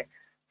 Okay,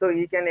 so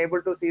he can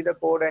able to see the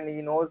code, and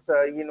he knows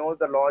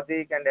the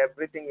logic and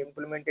everything,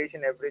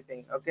 implementation,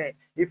 everything. Okay,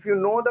 if you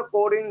know the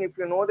coding, if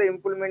you know the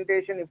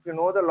implementation, if you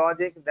know the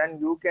logic, then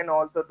you can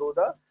also do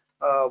the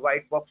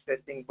white box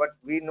testing. But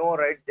we know,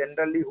 right,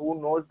 generally who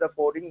knows the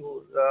coding,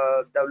 who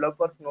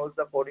developers knows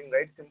the coding,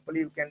 right? Simply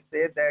you can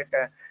say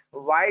that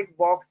white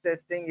box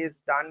testing is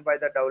done by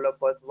the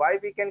developers. Why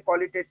we can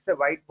call it it's a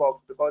white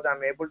box? Because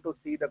I'm able to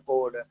see the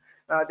code.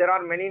 There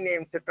are many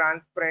names: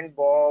 transparent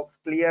box,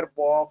 clear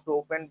box,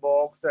 open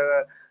box,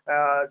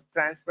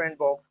 transparent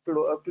box,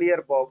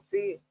 clear box.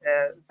 See,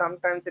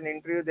 sometimes in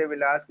interview they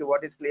will ask you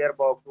what is clear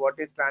box, what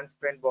is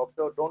transparent box.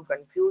 So don't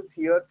confuse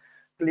here.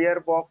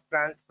 Clear box,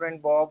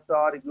 transparent box,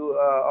 or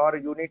or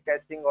unit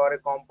testing, or a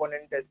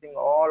component testing,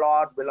 all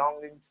are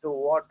belongings to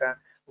what?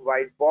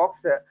 White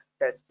box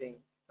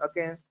testing.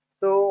 Okay,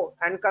 so,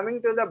 and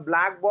coming to the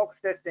black box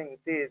testing,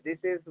 see,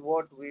 this is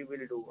what we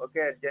will do.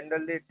 Okay,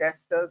 generally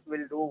testers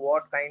will do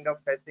what kind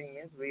of testing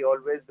means? We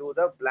always do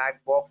the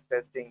black box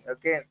testing.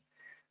 Okay,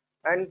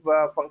 and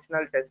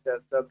functional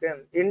testers. Okay,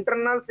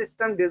 internal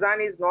system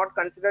design is not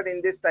considered in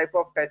this type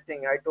of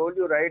testing. I told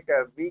you, right?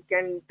 We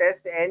can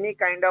test any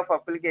kind of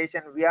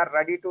application. We are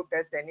ready to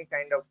test any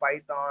kind of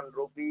Python,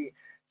 Ruby,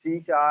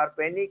 C sharp,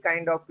 any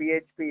kind of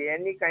PHP,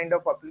 any kind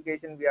of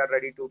application we are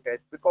ready to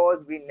test,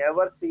 because we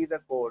never see the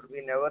code.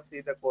 We never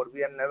see the code.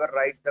 We are never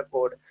write the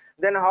code.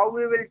 Then how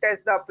we will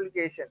test the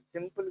application?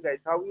 Simple,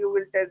 guys. How you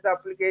will test the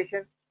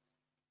application?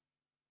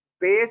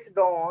 Based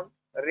on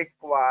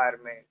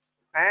requirements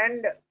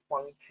and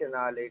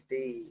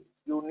functionality.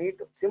 You need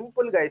to,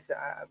 simple, guys.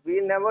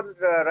 We never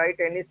write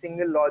any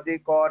single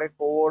logic or a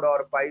code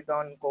or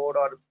Python code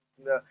or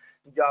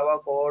Java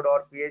code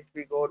or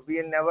PHP code. We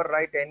never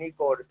write any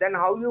code. Then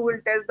how you will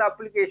test the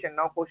application?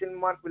 Now question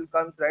mark will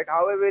come, right?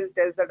 How I will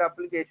test that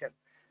application?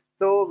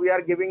 So we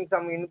are giving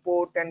some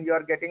input and you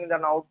are getting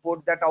an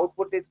output. That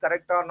output is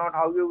correct or not?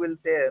 How you will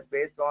say?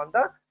 Based on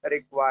the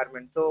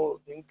requirement.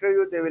 So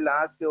interview they will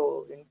ask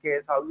you in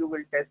case how you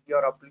will test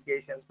your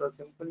application. So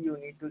simply you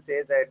need to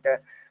say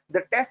that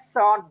the tests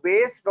are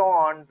based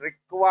on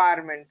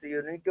requirements.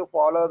 You need to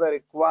follow the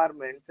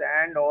requirements,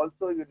 and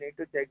also you need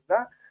to check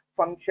the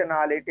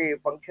functionality.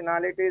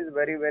 Functionality is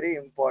very, very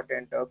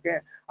important.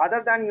 Okay,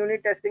 other than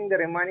unit testing, the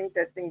remaining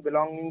testing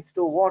belongs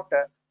to what?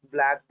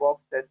 Black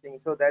box testing.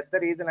 So that's the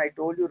reason I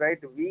told you,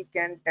 right? We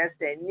can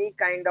test any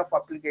kind of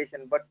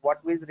application, but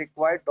what is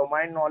required?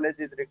 Domain knowledge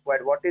is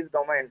required. What is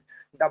domain?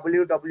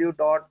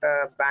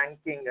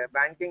 www.banking.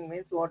 Banking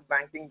means what?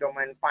 Banking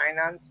domain.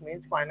 Finance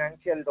means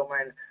financial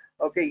domain.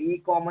 Okay,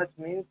 e-commerce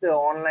means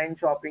online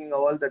shopping,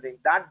 all the things.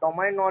 That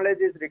domain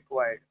knowledge is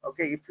required.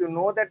 Okay, if you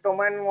know that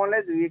domain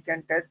knowledge, we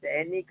can test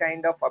any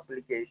kind of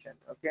application.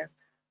 Okay,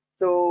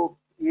 so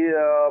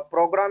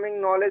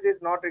programming knowledge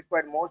is not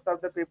required. Most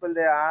of the people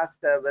they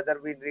asked whether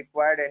we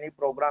required any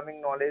programming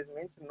knowledge,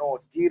 means no,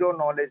 zero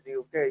knowledge.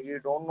 Okay, you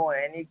don't know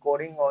any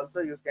coding also,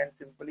 you can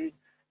simply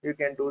you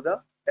can do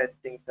the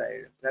testing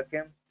side.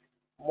 Okay,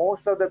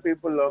 most of the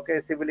people, okay,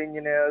 civil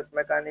engineers,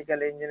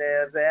 mechanical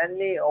engineers,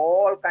 any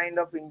all kind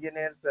of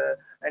engineers,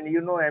 and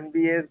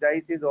MBAs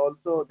guys is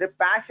also the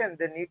passion.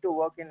 They need to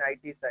work in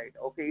IT side.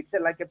 Okay, it's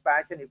like a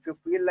passion. If you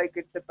feel like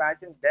it's a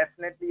passion,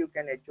 definitely you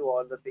can achieve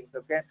all the things.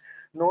 Okay,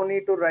 no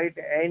need to write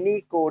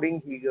any coding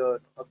here.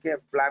 Okay,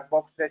 black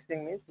box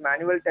testing means,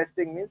 manual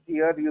testing means,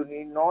 here you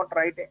need not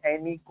write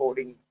any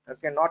coding.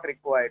 Okay, not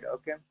required.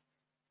 Okay,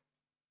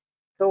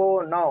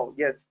 so now,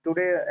 yes,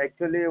 today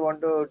actually I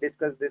want to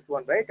discuss this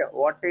one, right?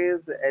 What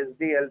is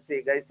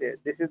SDLC, guys?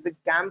 This is the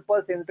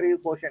campus interview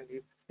question.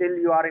 If still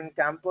you are in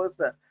campus,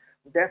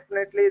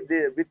 definitely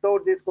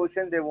without this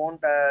question they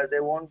won't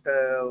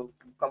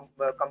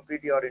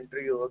complete your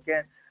interview.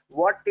 Okay,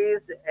 what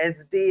is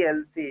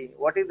SDLC?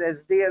 What is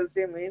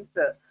SDLC means?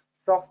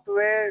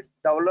 Software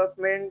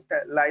Development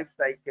Life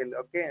Cycle.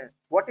 Okay,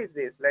 what is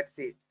this? Let's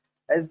see.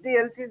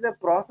 SDLC is a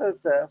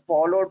process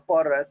followed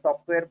for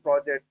software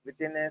projects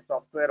within a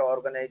software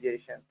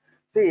organization.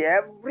 See,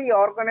 every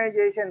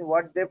organization,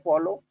 what they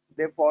follow?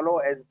 They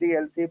follow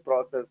SDLC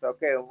process.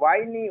 Okay,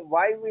 why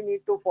we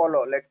need to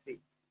follow? Let's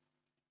see.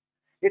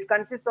 It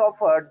consists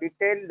of a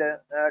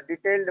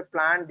detailed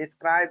plan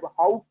describe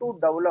how to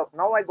develop.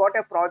 Now I got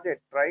a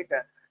project, right?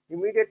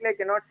 Immediately I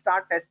cannot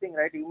start testing,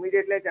 right?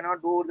 Immediately I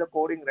cannot do the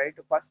coding, right?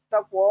 First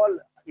of all,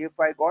 if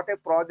I got a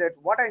project,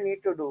 what I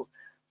need to do?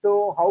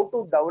 So how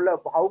to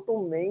develop, how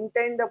to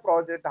maintain the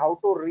project, how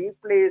to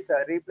replace.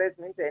 Replace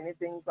means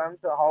anything comes,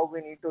 how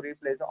we need to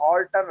replace.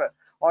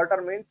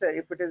 Alter means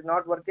if it is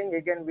not working,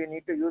 again we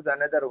need to use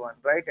another one,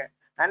 right?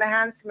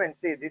 Enhancement,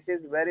 see, this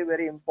is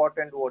very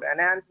important word.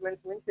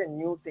 Enhancements means a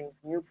new things,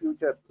 new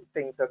future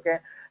things, okay?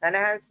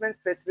 Enhancement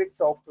specific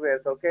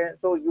softwares, okay?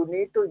 So you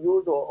need to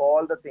use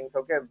all the things,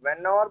 okay?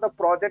 Whenever the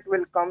project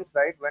will comes,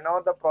 right?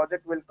 Whenever the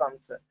project will comes,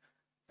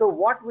 so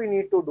what we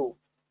need to do?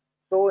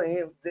 So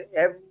if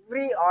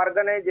every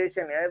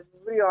organization,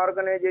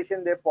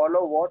 they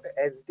follow what?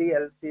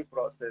 SDLC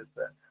process.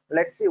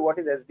 Let's see what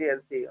is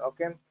SDLC,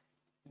 okay?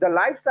 The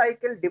life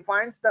cycle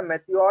defines the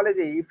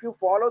methodology. If you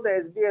follow the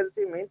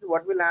SDLC, means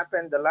what will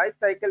happen? The life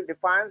cycle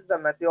defines the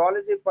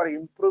methodology for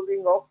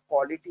improving of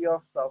quality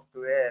of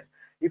software.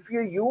 If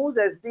you use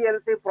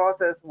SDLC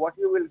process, what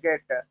you will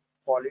get?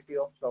 Quality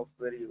of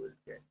software you will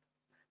get.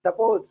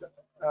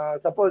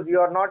 Suppose you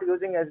are not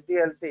using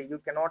SDLC, you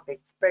cannot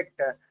expect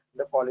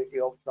the quality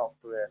of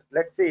software.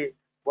 Let's see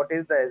what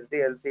is the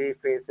SDLC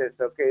phases.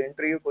 Okay,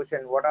 interview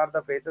question. What are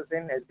the phases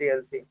in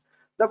SDLC?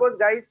 Suppose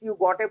guys, you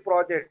got a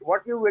project.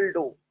 What you will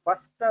do?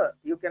 First,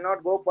 you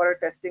cannot go for a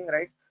testing,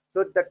 right?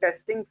 So the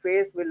testing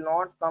phase will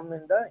not come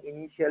in the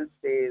initial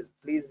stage.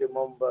 Please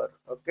remember.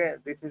 Okay,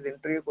 this is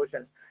interview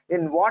question.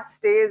 In what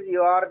stage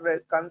you are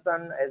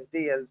concerned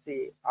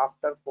SDLC?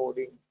 After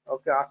coding.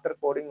 Okay, after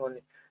coding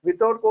only.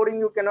 Without coding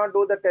you cannot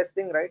do the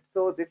testing, right?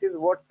 So this is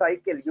what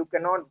cycle, you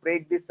cannot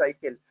break this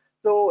cycle.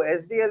 So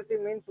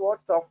SDLC means what?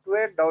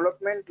 Software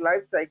development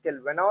life cycle.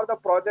 Whenever the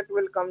project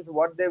will comes,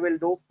 what they will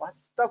do?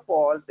 First of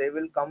all, they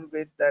will come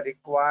with the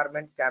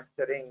requirement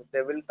capturing.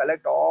 They will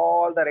collect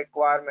all the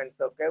requirements,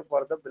 okay,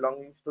 for the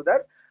belongings to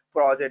that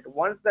project.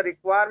 Once the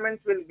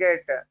requirements will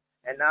get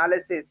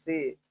analysis,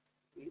 see,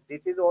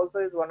 this is also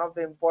is one of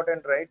the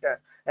important, right?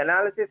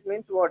 Analysis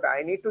means what?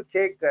 I need to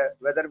check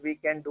whether we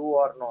can do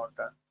or not.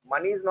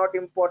 Money is not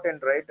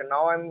important, right?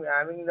 Now I'm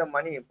having the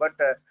money, but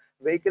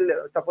vehicle,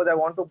 suppose I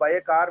want to buy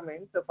a car,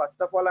 means first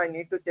of all I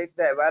need to check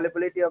the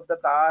availability of the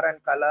car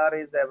and color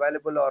is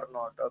available or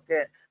not.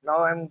 Okay,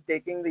 now I'm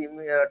taking the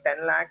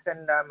 10 lakhs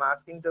and I'm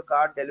asking the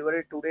car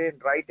delivery today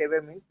right away,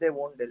 means they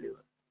won't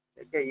deliver.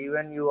 Okay,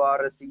 even you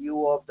are a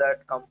CEO of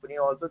that company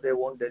also, they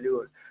won't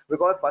deliver,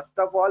 because first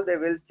of all they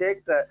will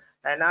check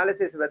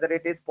analysis whether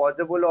it is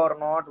possible or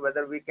not,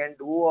 whether we can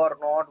do or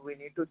not, we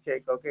need to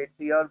check. Okay, it's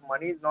your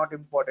money is not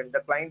important. The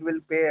client will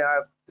pay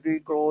 3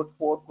 crores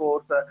 4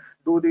 crores,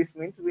 do this,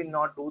 means we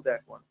not do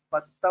that one.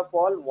 First of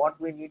all, what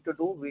we need to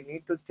do, we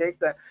need to check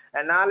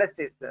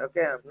analysis.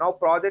 Okay, now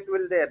project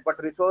will there,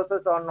 but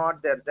resources are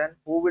not there, then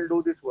who will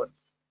do this work?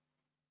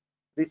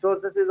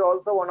 Resources is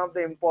also one of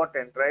the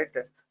important, right?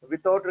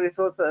 Without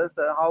resources,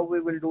 how we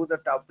will do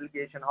that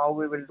application, how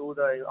we will do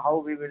the, how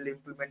we will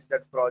implement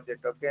that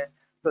project. Okay,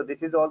 so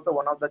this is also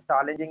one of the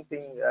challenging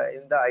thing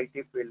in the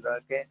IT field.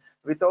 Okay,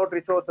 without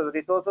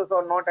resources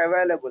are not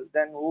available,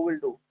 then who will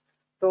do?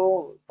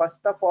 So first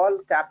of all,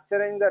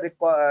 capturing the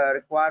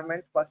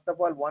requirements. First of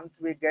all, once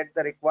we get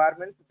the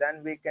requirements,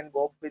 then we can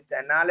go with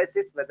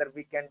analysis whether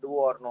we can do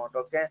or not.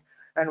 Okay,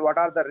 and what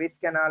are the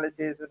risk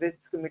analysis,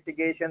 risk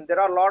mitigation? There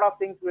are a lot of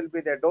things will be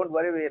there. Don't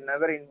worry, we are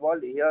never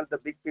involved here. The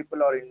big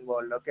people are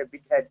involved. Okay,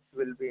 big heads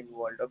will be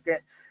involved. Okay,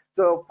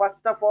 so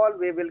first of all,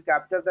 we will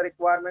capture the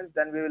requirements,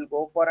 then we will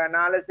go for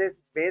analysis.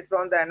 Based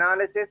on the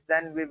analysis,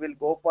 then we will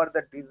go for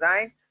the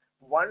design.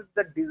 Once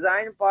the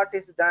design part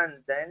is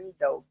done, then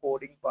the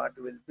coding part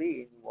will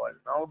be involved.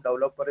 Now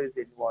developer is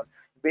involved.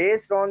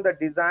 Based on the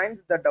designs,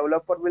 the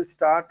developer will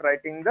start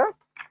writing the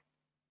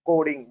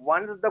coding.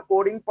 Once the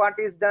coding part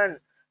is done,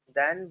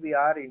 then we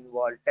are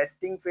involved.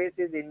 Testing phase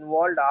is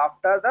involved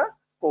after the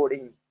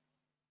coding.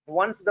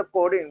 Once the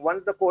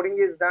coding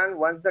is done,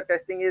 once the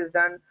testing is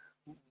done,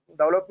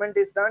 development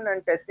is done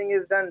and testing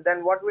is done,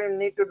 then what we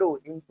need to do?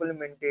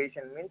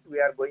 Implementation, means we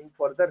are going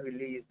for the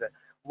release.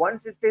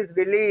 Once it is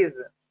released,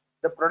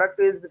 the product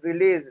is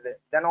released,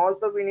 then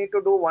also we need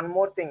to do one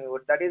more thing,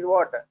 that is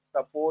what?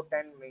 Support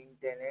and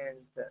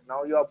maintenance.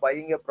 Now you are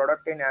buying a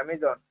product in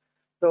Amazon,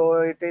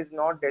 so it is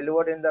not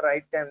delivered in the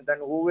right time, then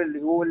who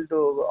will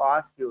to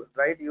ask you,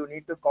 right? You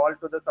need to call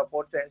to the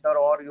support center,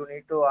 or you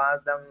need to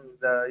ask them,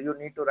 you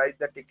need to write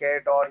the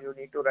ticket, or you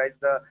need to write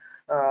the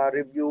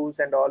reviews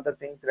and all the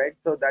things, right?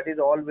 So that is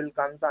all will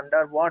comes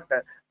under what?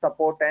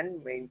 Support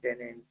and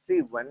maintenance. See,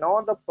 when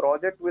all the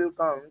project will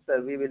come,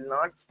 so we will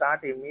not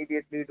start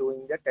immediately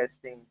doing the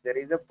testing. There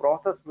is a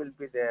process will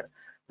be there.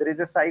 There is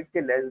a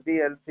cycle.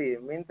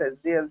 SDLC means,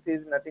 SDLC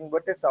is nothing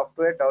but a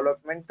software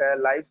development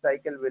life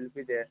cycle will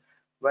be there.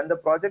 When the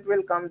project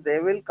will come, they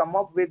will come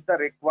up with the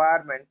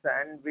requirements,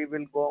 and we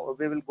will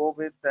go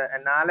with the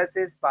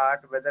analysis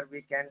part, whether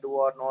we can do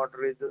or not.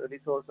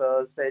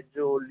 Resources,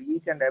 schedule,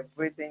 each and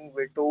everything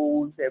with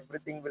tools,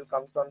 everything will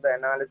come from the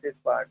analysis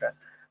part.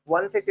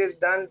 Once it is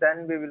done,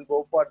 then we will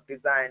go for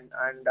design,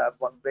 and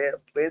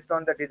based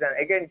on the design,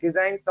 again,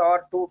 designs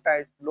are two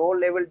types: low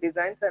level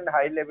designs and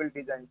high level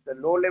designs. The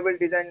low level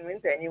design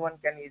means anyone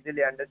can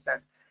easily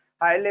understand.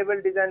 High level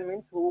design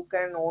means who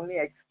can only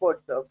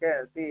experts.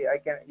 Okay, see, I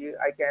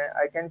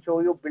can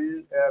show you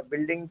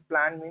building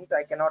plan means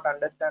I cannot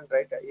understand,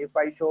 right? If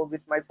I show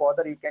with my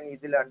father, he can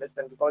easily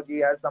understand because he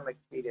has some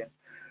experience.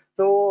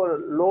 So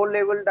low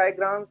level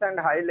diagrams and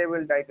high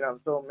level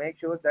diagrams. So make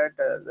sure that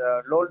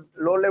the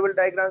low level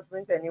diagrams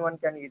means anyone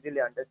can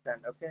easily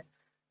understand. Okay.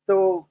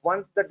 So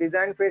once the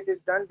design phase is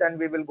done, then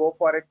we will go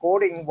for a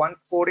coding. Once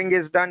coding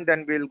is done,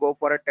 then we'll go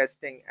for a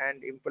testing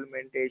and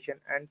implementation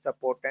and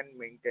support and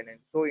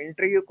maintenance. So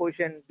interview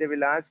question, they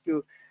will ask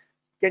you,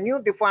 can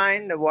you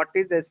define what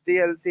is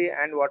SDLC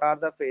and what are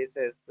the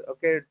phases?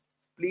 Okay,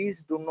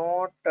 please do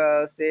not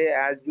say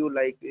as you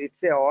like.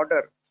 It's a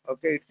order.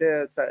 Okay,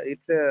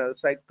 it's a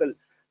cycle.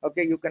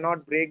 Okay, you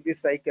cannot break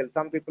this cycle.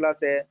 Some people are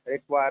say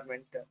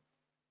requirement,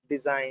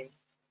 design,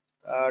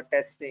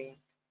 testing,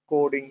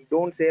 coding.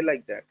 Don't say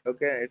like that.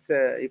 Okay,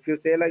 if you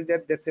say like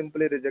that, they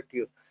simply reject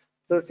you.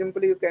 So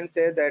simply you can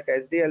say that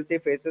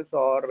SDLC phases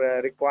or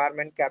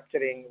requirement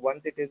capturing.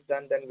 Once it is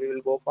done, then we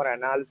will go for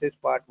analysis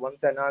part.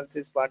 Once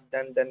analysis part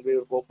done, then we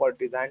will go for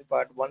design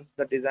part. Once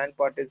the design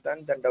part is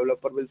done, then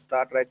developer will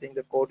start writing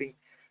the coding.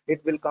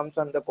 It will comes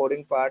on the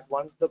coding part.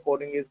 Once the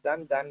coding is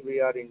done, then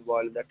we are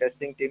involved. The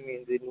testing team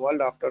is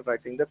involved after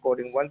writing the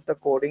coding. Once the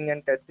coding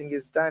and testing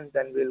is done,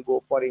 then we'll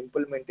go for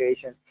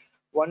implementation.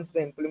 Once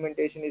the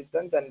implementation is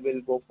done, then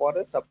we'll go for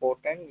the support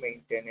and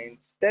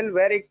maintenance. Tell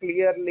very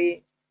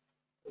clearly.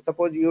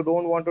 Suppose you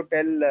don't want to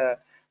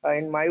tell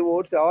in my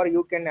words, or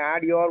you can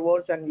add your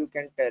words and you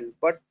can tell,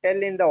 but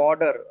tell in the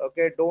order.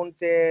 Okay, don't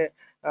say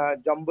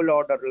jumble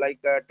order like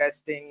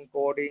testing,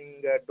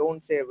 coding.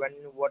 Don't say when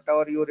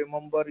whatever you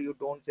remember, you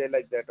don't say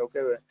like that.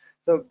 Okay,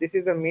 so this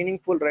is a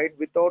meaningful, right?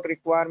 Without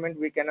requirement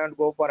we cannot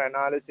go for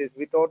analysis,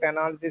 without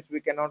analysis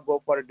we cannot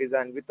go for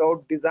design,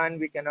 without design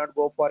we cannot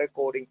go for a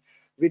coding,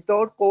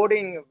 without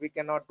coding we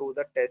cannot do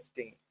the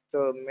testing.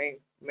 So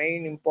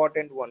main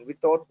important one,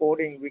 without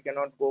coding we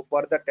cannot go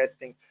for the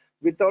testing,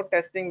 without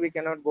testing we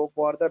cannot go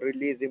for the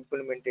release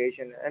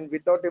implementation, and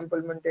without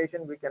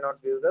implementation we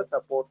cannot give the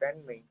support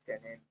and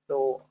maintenance.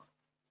 So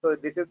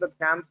this is the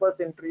campus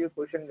interview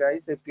question,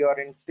 guys. If you are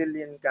still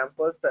in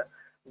campus,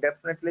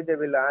 definitely they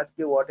will ask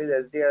you what is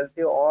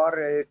SDLC, or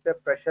it's a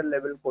pressure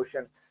level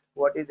question.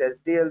 What is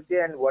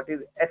SDLC and what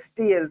is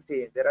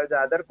STLC? There is the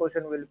other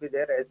question will be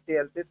there.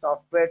 STLC,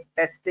 software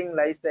testing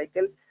life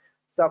cycle,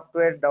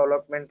 software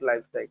development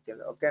life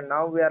cycle. Okay,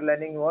 now we are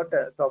learning what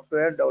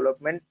software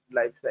development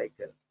life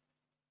cycle.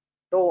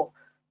 So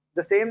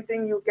the same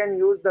thing you can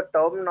use the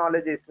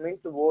terminologies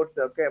means words.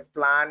 Okay,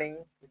 planning,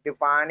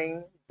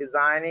 defining,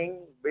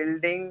 designing,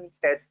 building,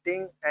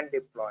 testing, and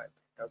deployment.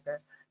 Okay,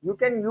 you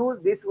can use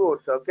these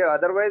words. Okay,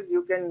 otherwise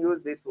you can use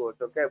these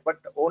words. Okay, but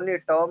only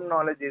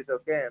terminologies.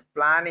 Okay,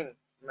 planning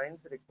means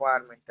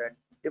requirement, and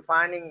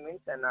defining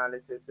means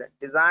analysis, and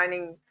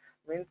designing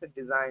means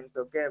designs.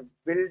 Okay,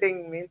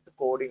 building means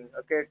coding.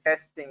 Okay,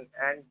 testing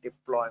and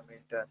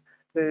deployment.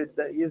 So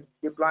is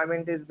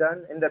deployment is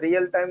done in the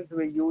real times.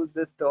 We use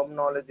this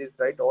terminologies,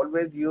 right?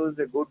 Always use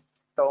a good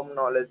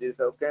terminologies.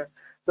 Okay,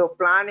 so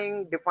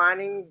planning,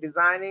 defining,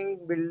 designing,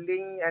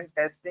 building, and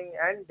testing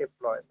and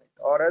deployment.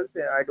 Or else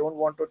I don't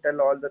want to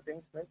tell all the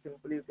things. Means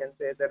simply you can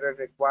say there are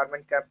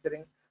requirement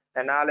capturing,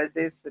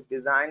 analysis,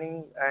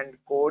 designing and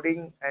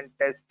coding and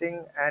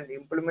testing and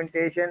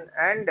implementation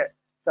and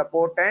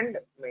support and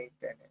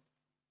maintenance.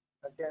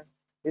 Okay,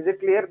 is it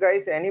clear,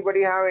 guys?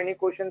 Anybody have any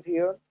questions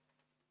here?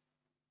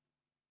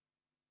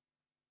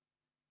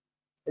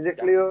 Is it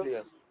Yeah, clear?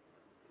 clear.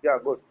 Yeah,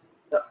 good.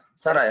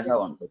 Sir, I Anything? have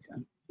one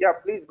question. Yeah,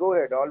 please go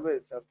ahead.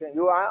 Always. Okay.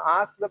 You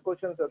ask the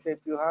questions. Okay. If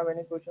you have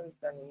any questions,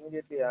 then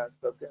immediately ask.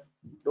 Okay.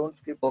 Don't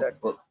skip Okay,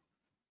 that.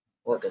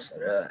 okay,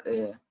 sir.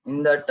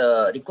 In that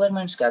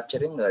requirements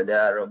capturing, there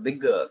are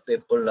big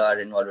people are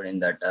involved in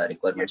that Yes.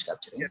 requirements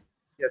capturing. Yes.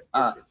 Yes.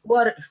 Yes.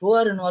 Yes. Who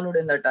are involved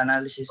in that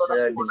analysis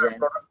Product owner. design?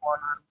 Product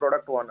owner.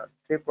 Product owner.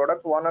 See,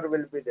 product owner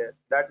will be there.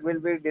 That will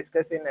be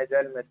discussed in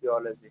agile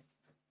methodology.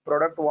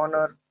 Product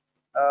owner,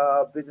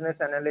 business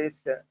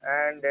analyst,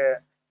 and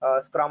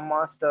scrum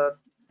master.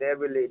 They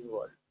will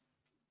involve.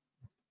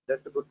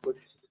 That's a good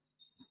question.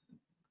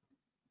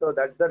 So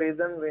that's the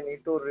reason we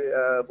need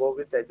to go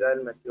with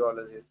agile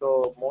methodology.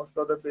 So most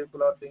of the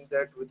people are thinking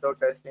that without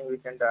testing we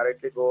can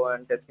directly go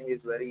and testing is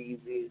very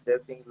easy. They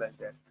think like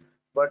that.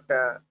 But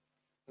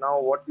now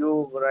what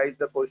you write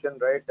the question,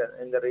 right?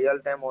 In the real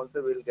time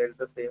also we'll get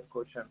the same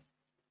question.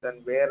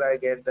 Then where I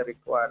get the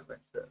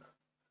requirements.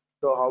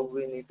 So how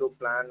we need to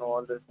plan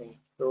all the things.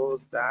 So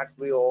that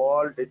we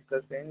all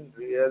discuss in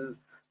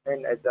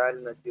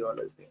agile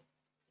methodology.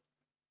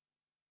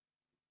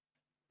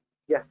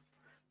 Yeah.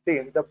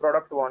 See the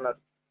product owner.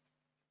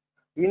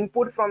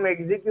 Input from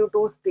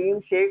executives,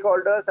 team,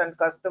 stakeholders, and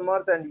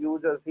customers and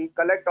users. He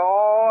collect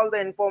all the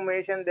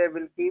information. They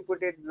will keep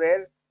it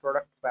where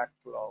product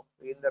backlog.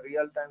 In the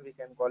real time, we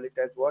can call it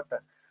as what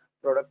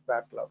Product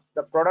backlogs.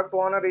 The product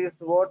owner is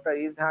what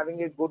is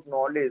having a good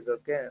knowledge.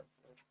 Okay,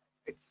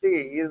 it's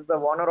see, he is the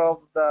owner of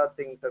the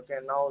things. Okay,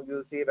 now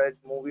you see right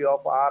movie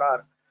of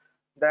RR,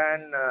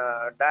 then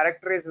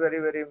director is very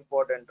very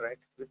important, right?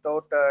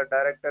 Without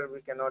director we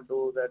cannot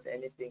do that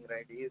anything,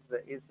 right?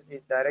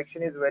 His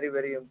direction is very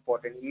very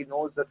important. He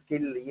knows the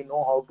skill, he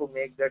know how to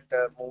make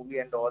that movie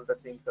and all the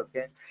things.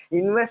 Okay,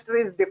 investor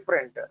is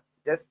different.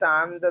 Just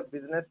I'm the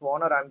business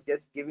owner, I'm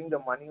just giving the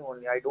money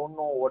only. I don't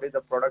know what is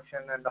the production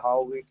and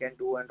how we can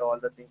do and all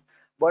the things.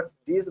 But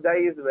this guy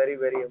is very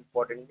very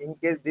important. In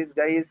case this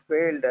guy is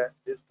failed,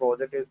 this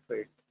project is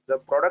failed. The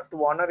product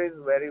owner is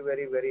very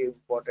very very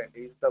important.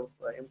 He's the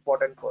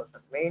important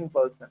person, main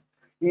person.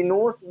 He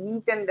knows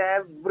each and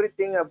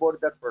everything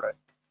about that product.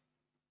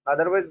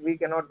 Otherwise we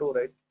cannot do,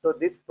 right? So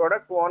this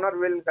product owner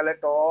will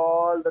collect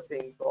all the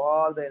things,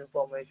 all the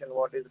information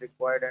what is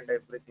required and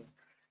everything.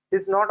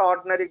 It's not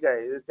ordinary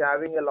guy. He's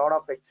having a lot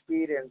of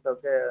experience.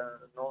 Okay,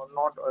 no,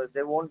 not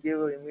they won't give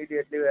you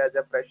immediately as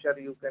a fresher.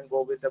 You can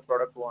go with the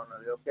product owner.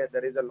 Okay,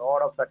 there is a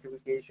lot of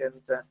certifications.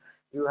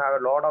 You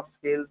have a lot of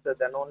skills.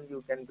 Then only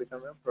you can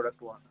become a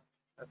product owner.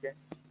 Okay,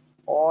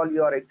 all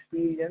your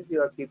experience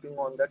you are keeping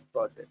on that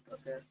project.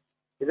 Okay,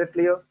 is it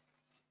clear?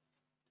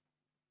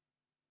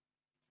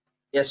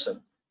 Yes, sir.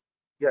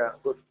 Yeah,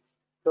 good.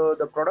 So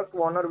the product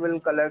owner will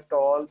collect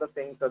all the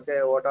things. Okay,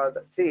 what are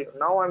the see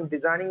now I'm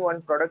designing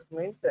one product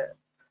means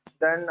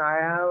then I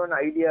have an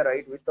idea,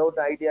 right? Without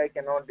idea I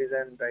cannot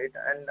design, right?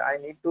 And I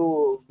need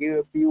to give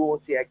a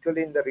POC.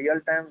 Actually in the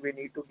real time we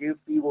need to give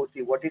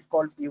POC. What is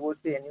called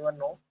POC? Anyone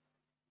know?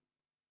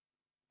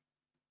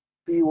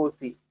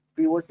 POC.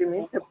 POC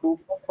means a proof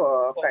of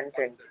For content.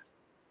 content.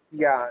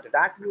 Yeah, Content.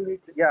 that you need.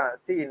 Yeah,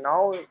 see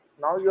now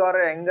you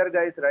are a younger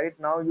guys, right?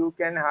 Now you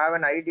can have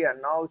an idea.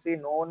 Now see,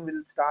 no one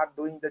will start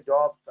doing the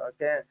jobs.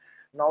 Okay,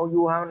 now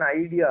you have an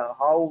idea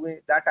how we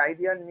that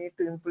idea need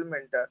to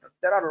implement that.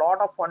 There are a lot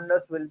of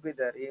funders will be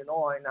there. You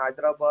know, in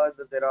Hyderabad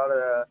there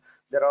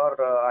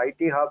are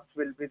IT hubs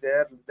will be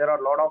there. There are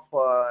a lot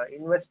of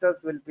investors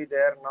will be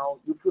there. Now,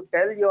 if you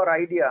tell your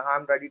idea,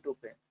 I'm ready to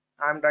pay.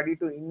 I'm ready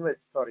to invest.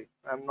 Sorry,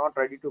 I'm not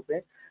ready to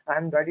pay.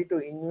 I'm ready to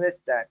invest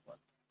that one.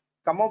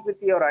 Come up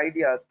with your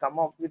ideas, come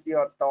up with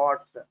your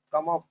thoughts,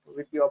 come up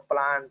with your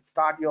plans,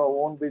 start your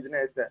own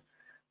business.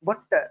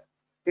 But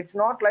it's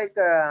not like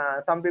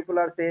some people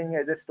are saying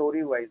as a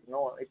story wise.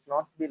 No, it's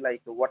not be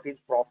like what is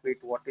profit,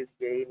 what is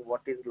gain,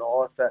 what is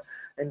loss,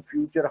 in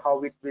future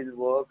how it will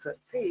work.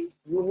 See,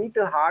 you need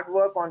to hard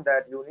work on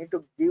that. You need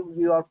to give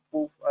your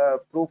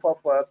proof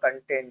of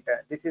content.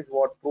 This is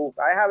what proof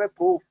I have a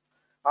proof.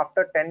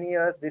 After 10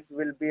 years this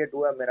will be a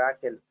do a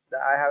miracle.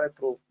 I have a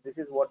proof. This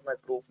is what my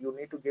proof. You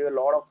need to give a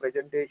lot of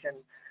presentation.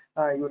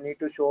 You need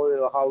to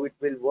show how it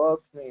will work.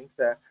 Means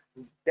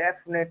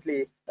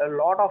definitely a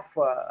lot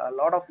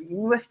of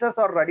investors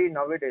are ready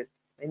nowadays.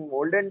 In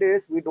olden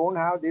days we don't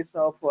have this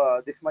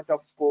much of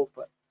scope.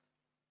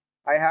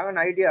 I have an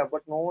idea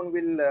but no one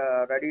will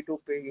ready to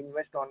pay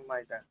invest on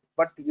my time.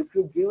 But if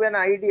you give an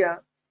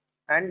idea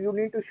and you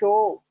need to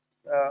show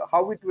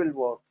how it will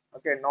work.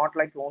 Okay, not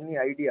like only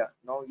idea.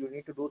 Now you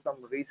need to do some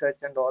research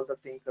and all the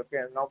things.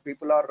 Okay, now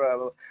people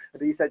are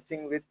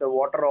researching with the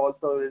water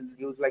also is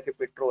used like a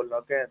petrol.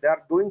 Okay, they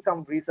are doing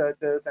some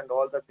researches and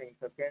all the things.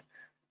 Okay,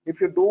 if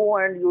you do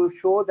and you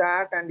show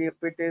that, and if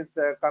it is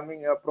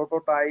coming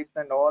prototypes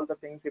and all the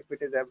things, if it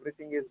is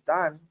everything is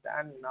done,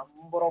 then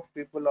number of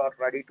people are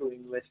ready to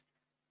invest.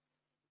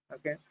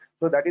 Okay,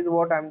 so that is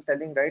what I'm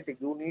telling, right?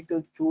 You need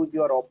to choose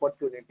your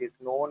opportunities.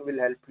 No one will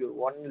help you.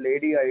 One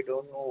lady, I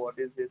don't know what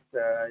is his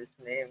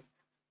name.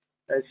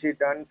 She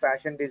done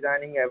fashion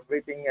designing,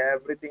 everything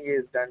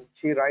is done.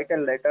 She write a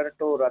letter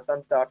to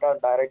Ratan Tata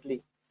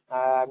directly.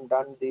 I'm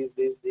done this.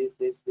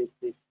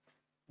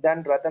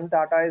 Then Ratan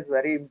Tata is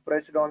very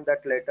impressed on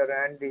that letter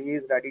and he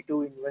is ready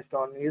to invest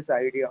on his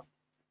idea.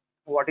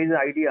 What is the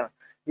idea?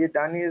 He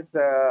done his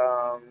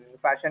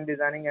fashion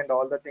designing and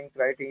all the things,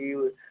 right? He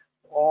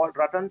all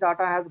Ratan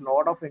Tata has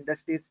lot of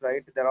industries,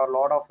 right? There are a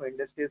lot of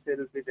industries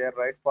will be there,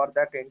 right? For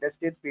that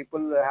industries,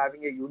 people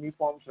having a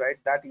uniforms, right?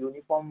 That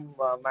uniform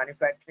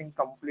manufacturing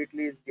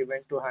completely is given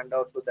to hand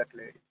out to that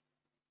lady.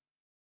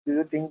 Do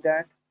you think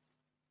that?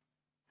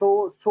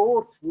 So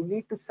source, you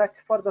need to search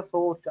for the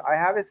source. I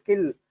have a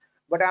skill,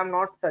 but I'm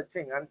not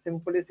searching. I'm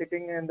simply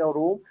sitting in the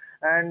room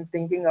and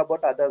thinking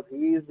about others.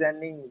 He is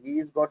earning,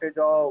 he's got a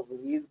job,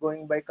 he's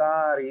going by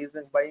car, he's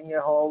buying a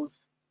house.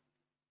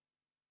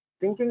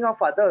 Thinking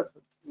of others,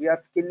 we are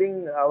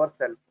skilling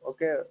ourselves.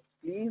 Okay,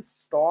 please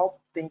stop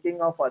thinking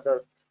of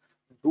others.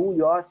 Do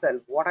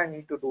yourself. What I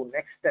need to do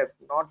next step,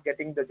 not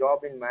getting the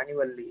job in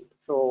manually.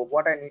 So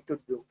what I need to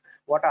do,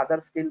 what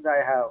other skills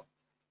I have.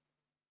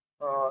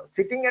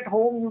 Sitting at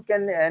home you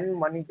can earn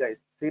money, guys.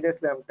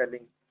 Seriously I'm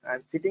telling.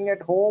 And sitting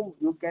at home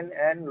you can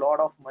earn lot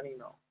of money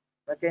now.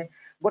 Okay,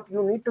 but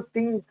you need to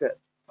think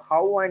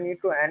how I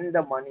need to earn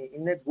the money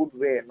in a good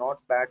way,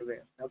 not bad way.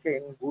 Okay,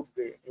 in good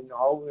way, in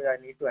how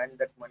I need to earn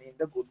that money in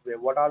the good way.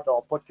 What are the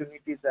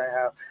opportunities I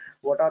have,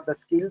 what are the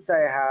skills I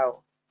have.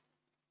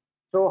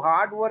 So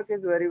hard work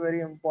is very,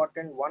 very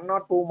important. 1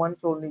 or 2 months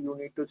only you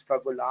need to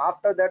struggle.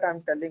 After that,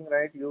 I'm telling,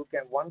 right, you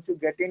can, once you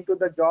get into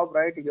the job,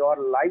 right, your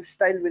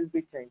lifestyle will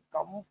be changed.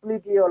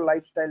 Completely your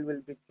lifestyle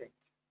will be changed.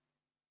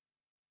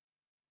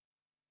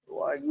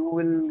 You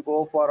will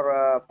go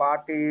for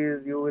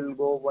parties, you will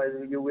go,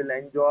 you will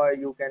enjoy,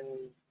 you can,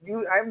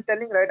 I'm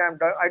telling, right,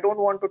 I don't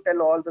want to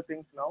tell all the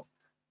things now,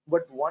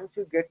 but once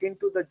you get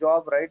into the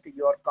job, right,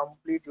 your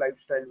complete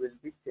lifestyle will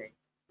be changed.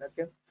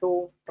 Okay,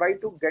 so try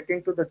to get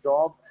into the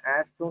job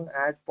as soon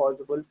as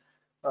possible,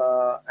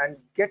 and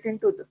get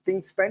into the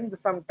things, spend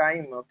some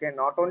time. Okay,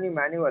 not only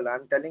manual,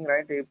 I'm telling,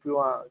 right, if you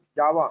are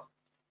Java,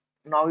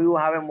 now you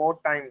have a more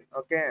time.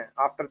 Okay,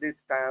 after this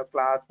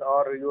class,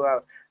 or you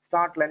have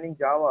start learning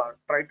Java,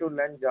 try to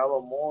learn Java,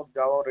 more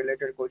Java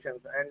related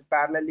questions. And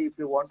parallelly, if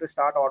you want to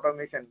start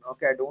automation,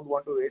 okay, I don't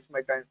want to waste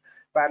my time,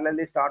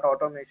 parallelly start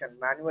automation.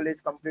 Manual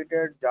is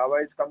completed, Java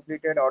is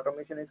completed,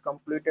 automation is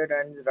completed,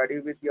 and ready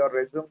with your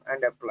resume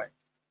and apply.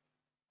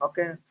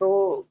 Okay,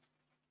 so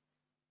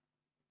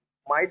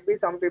might be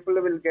some people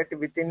will get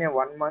within a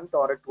 1 month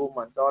or a 2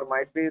 months, or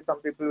might be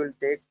some people will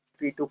take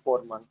 3 to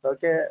 4 months.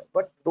 Okay,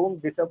 but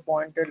don't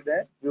disappointed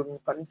there. You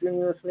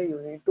continuously,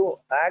 you need to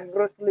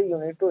aggressively, you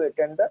need to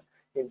attend the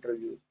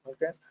interviews.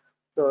 Okay,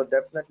 so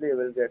definitely you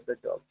will get the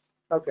job.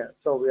 Okay,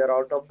 so we are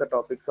out of the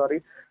topic,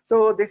 sorry.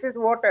 So this is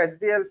what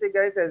SDLC,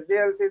 guys.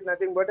 SDLC is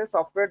nothing but a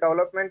software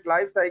development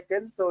life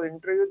cycle. So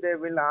interview, they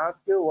will ask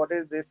you what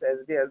is this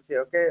SDLC.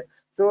 Okay,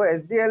 so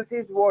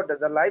SDLC is what?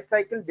 The life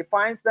cycle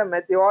defines the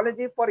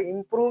methodology for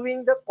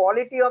improving the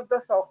quality of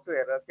the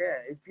software. Okay,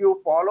 if you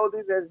follow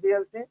this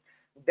SDLC,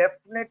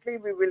 definitely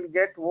we will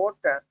get what?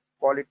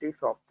 Quality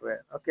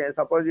software. Okay,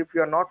 suppose if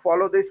you are not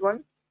follow this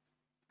one,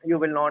 you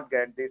will not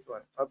get this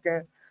one. Okay,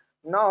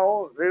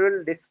 now we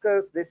will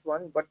discuss this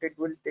one, but it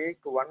will take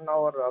 1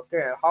 hour.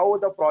 Okay, how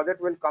the project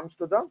will comes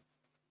to the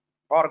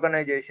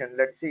organization.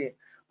 Let's see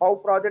how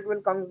project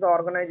will come to the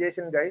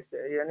organization, guys.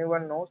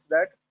 Anyone knows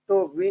that?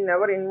 So we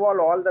never involve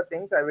all the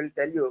things, I will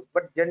tell you,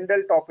 but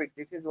general topic,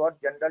 this is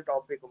what general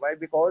topic. Why?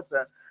 Because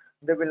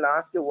they will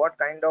ask you what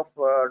kind of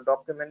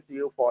documents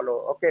you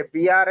follow. Okay,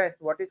 BRS,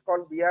 what is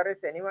called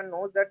BRS? Anyone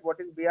knows that? What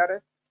is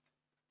BRS?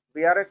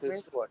 BRS means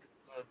Specific what?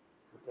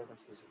 requirement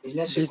specification.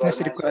 Business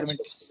Business requirements and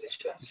requirements.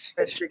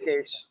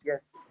 specification. Specification.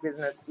 Yes,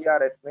 business.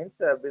 BRS means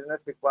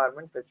business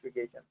requirement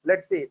specification.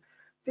 Let's see.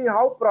 See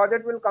how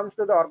project will comes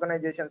to the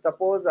organization.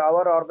 Suppose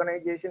our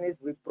organization is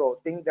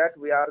Wipro. Think that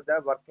we are the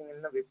working in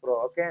the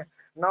Wipro. Okay.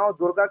 Now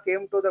Durga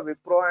came to the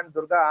Wipro and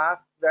Durga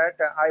asked that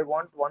I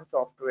want one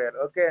software.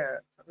 Okay.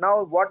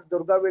 Now what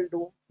Durga will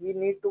do? He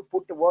need to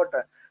put what?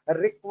 A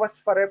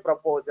request for a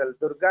proposal.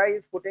 Durga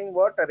is putting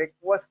what? A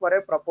request for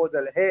a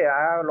proposal. Hey,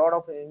 I have a lot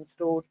of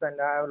institutes and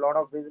I have a lot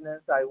of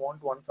business. I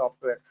want one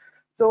software.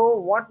 So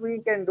what we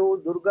can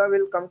do, Durga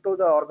will come to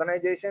the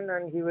organization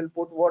and he will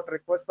put what?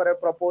 Request for a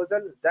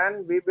proposal.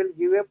 Then we will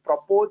give a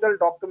proposal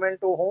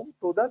document to whom?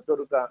 To the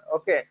Durga.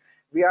 Okay,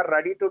 we are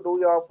ready to do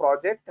your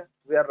project.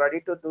 We are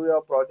ready to do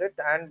your project,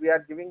 and we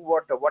are giving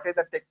what? What is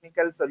the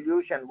technical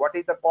solution? What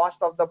is the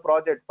cost of the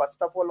project? First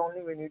of all,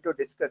 only we need to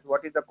discuss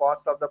what is the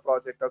cost of the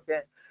project. Okay.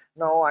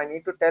 Now I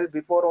need to tell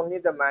before only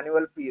the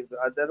manual fees.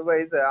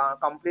 Otherwise,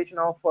 completion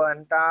of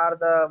entire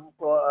the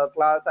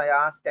class, I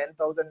ask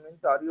 10,000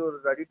 means, are you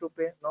ready to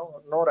pay?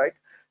 No, no, right?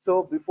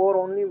 So before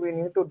only we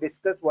need to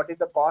discuss what is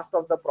the cost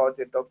of the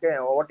project. Okay,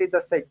 what is the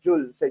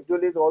schedule?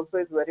 Schedule is also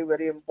is very,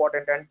 very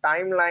important, and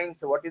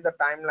timelines. What is the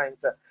timelines?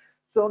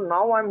 So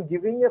now I'm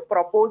giving a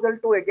proposal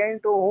to again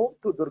to whom?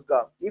 To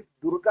Durga. If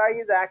Durga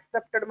is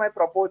accepted my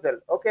proposal,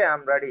 okay,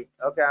 I'm ready.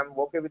 Okay, I'm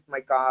okay with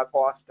my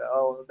cost.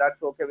 Oh,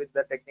 that's okay with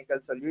the technical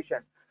solution.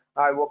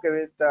 I'm okay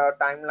with the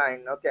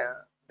timeline. Okay,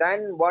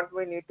 then what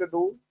we need to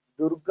do?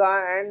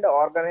 Durga and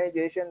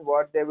organization,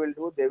 what they will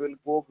do? They will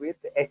go with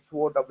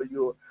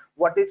SOW.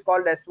 What is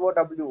called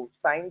SOW?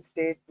 Signed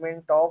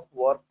statement of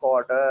work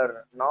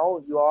order.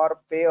 Now you are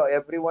pay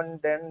everyone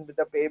then with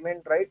the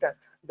payment, right?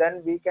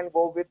 Then we can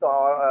go with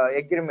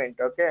agreement.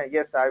 Okay,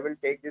 yes, I will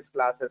take these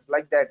classes,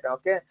 like that.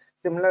 Okay,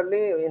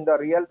 similarly in the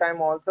real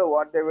time also,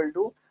 what they will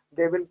do,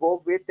 they will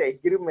go with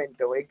agreement.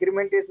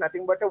 Agreement is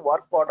nothing but a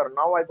work order.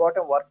 Now I got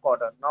a work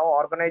order. Now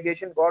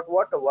organization got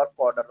what? A work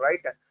order, right?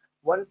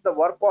 Once the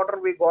work order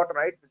we got,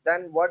 right,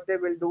 then what they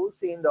will do,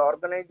 see, in the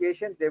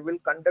organization they will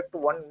conduct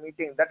one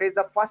meeting. That is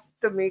the first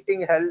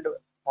meeting held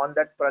on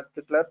that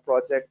particular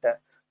project.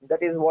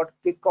 That is what?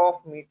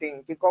 Kick-off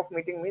meeting. Kick-off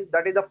meeting means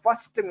that is the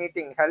first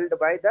meeting held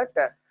by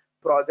that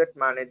project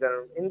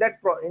manager. In that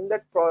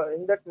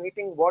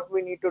meeting, what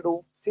we need to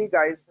do? See,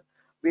 guys,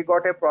 we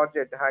got a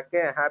project.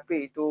 Okay,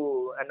 happy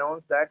to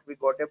announce that we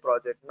got a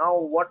project. Now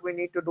what we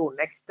need to do?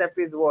 Next step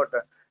is what?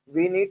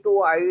 We need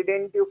to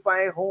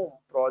identify whom?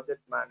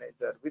 Project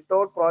manager.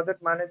 Without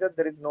project manager,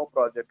 there is no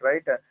project,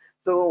 right?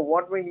 So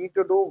what we need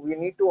to do? We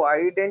need to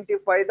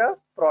identify the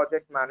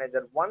project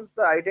manager. Once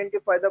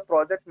identify the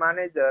project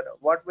manager,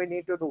 what we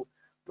need to do?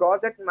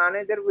 Project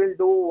manager will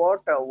do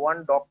what?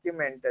 One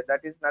document,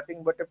 that is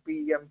nothing but a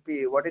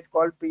PMP. What is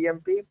called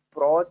PMP?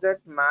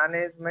 Project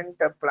management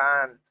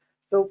plan.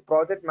 So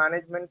project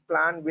management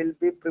plan will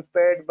be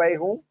prepared by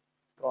whom?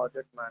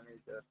 Project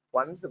manager.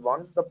 Once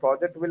the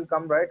project will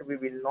come, right, we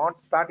will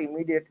not start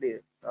immediately.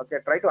 Okay,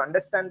 try to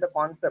understand the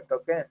concept.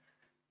 Okay,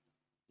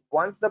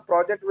 once the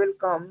project will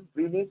come,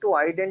 we need to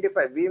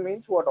identify, we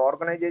means what,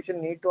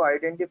 organization need to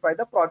identify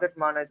the project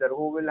manager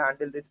who will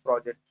handle this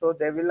project. So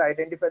they will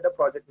identify the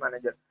project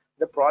manager.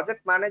 The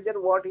project manager,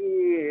 what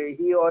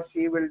he or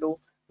she will do,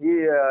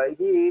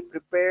 he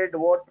prepared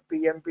what,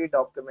 PMP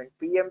document.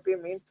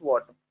 PMP means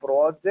what?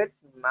 Project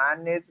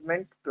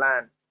management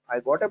plan. I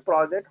got a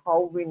project,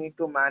 how we need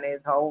to manage,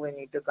 how we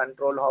need to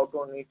control, how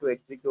to need to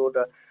execute,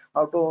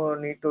 how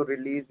to need to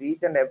release,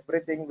 each and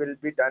everything will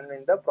be done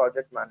in the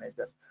project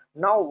manager.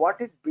 Now, what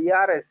is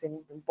BRS?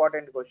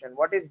 Important question.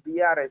 What is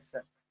BRS?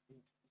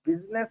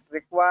 Business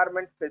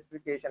requirement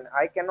specification.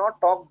 I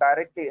cannot talk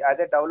directly as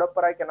a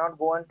developer. I cannot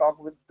go and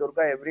talk with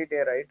Durga every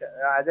day, right?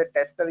 As a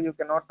tester, you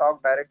cannot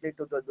talk directly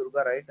to the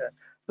Durga, right?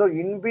 So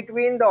in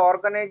between the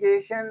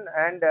organization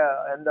and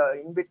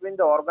the in between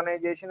the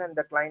organization and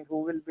the client, who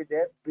will be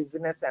there?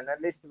 Business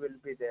analyst will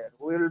be there.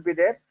 Who will be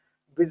there?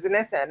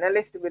 Business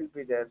analyst will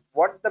be there.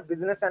 What's the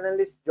business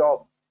analyst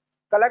job?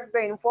 Collect the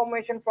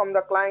information from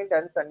the client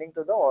and sending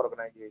to the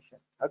organization.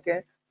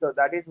 Okay, so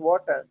that is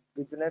what a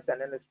business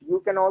analyst.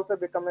 You can also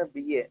become a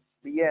BA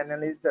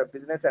analyst, a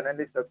business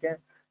analyst. Okay,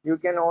 you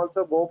can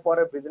also go for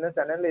a business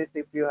analyst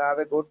if you have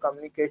a good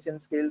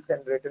communication skills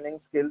and returning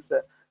skills.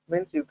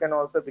 Means you can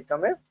also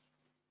become a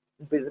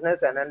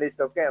business analyst.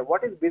 Okay,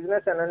 what is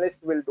business analyst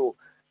will do?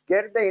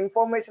 Get the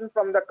information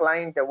from the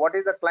client. What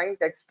is the client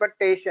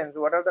expectations,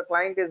 what are the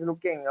client is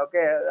looking?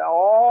 Okay,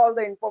 all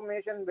the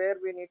information where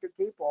we need to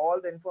keep, all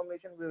the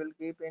information we will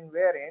keep in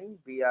where? In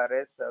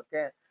BRS.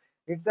 Okay,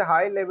 it's a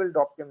high level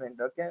document.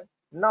 Okay,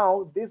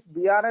 now this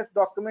BRS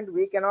document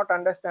we cannot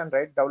understand,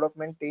 right?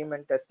 Development team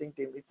and testing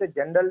team, it's a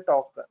general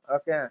talk.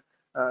 Okay,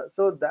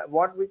 so that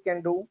what we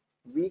can do,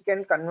 we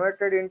can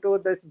convert it into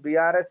this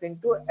BRS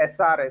into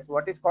SRS.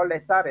 What is called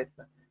SRS?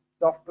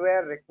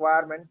 Software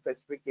requirement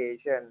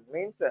specification.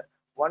 Means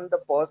one, the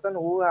person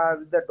who has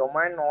the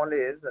domain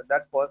knowledge,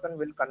 that person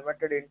will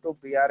convert it into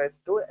BRS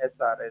to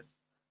SRS.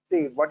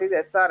 See, what is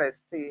SRS?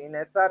 See, in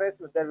SRS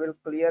they will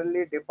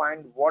clearly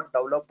define what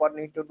developer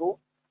need to do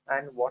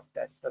and what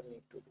tester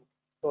need to do.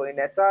 So in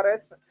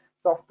SRS,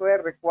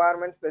 software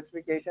requirement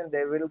specification,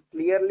 they will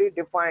clearly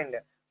define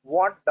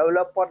what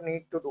developer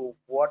need to do,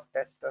 what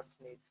testers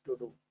needs to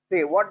do.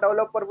 See, what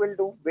developer will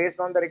do based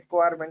on the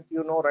requirement,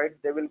 you know, right?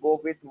 They will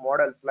go with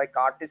models like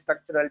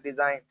architectural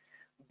design,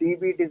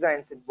 DB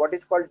designs. What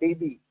is called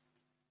DB?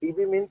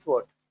 DB means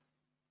what?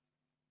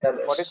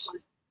 What is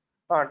Database.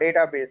 called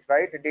database,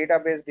 right?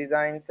 Database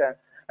designs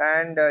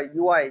and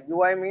UI.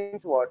 UI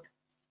means what?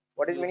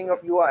 What is meaning User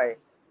of UI?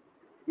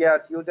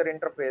 Yes, user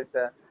interface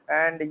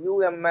and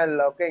UML.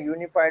 Okay,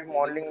 unified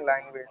modeling interface.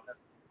 language.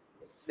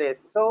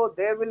 Yes, so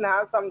they will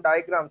have some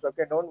diagrams.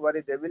 Okay, don't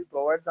worry, they will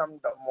provide some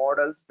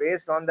models.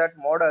 Based on that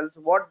models,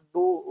 what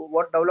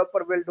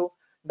developer will do?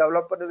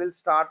 Developer will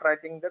start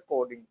writing the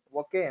coding.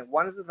 Okay,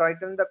 once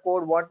written the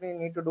code, what we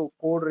need to do?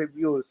 Code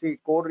review. See,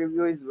 code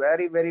review is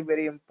very, very,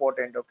 very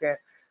important. Okay,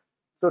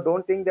 so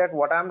don't think that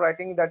what I'm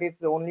writing that is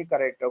only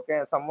correct.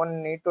 Okay,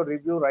 someone need to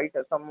review, right?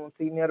 Some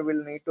senior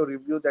will need to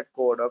review that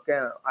code. Okay,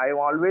 I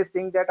always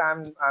think that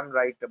I'm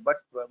right,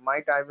 but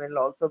my time will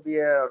also be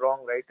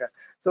wrong, right?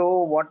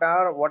 So what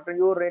are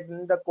you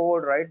written the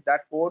code, right?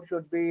 That code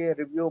should be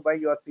reviewed by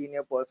your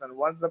senior person.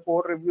 Once the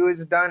code review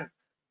is done,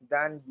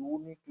 then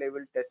unit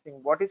level testing.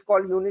 What is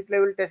called unit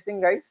level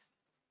testing, guys?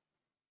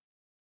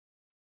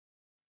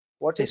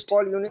 What is Testing.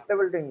 called unit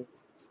level testing?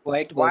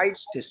 White Why?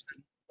 box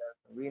testing.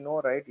 We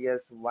know, right?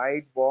 Yes,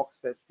 white box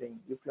testing.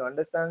 If you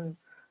understand,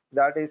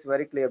 that is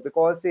very clear.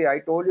 Because see, I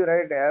told you,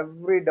 right,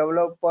 every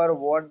developer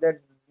what that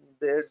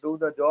they do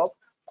the job: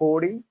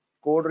 coding,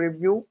 code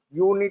review,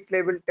 unit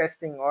level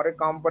testing, or a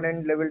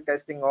component level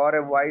testing, or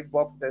a white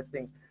box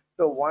testing.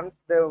 So once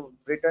they've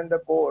written the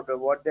code,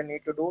 what they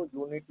need to do,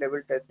 unit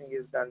level testing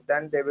is done,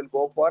 then they will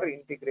go for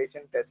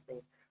integration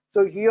testing.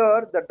 So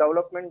here the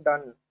development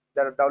done,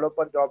 the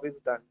developer job is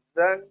done.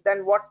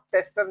 Then what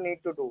tester need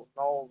to do?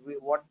 Now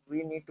what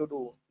we need to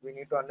do, we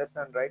need to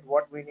understand, right,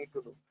 what we need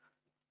to do.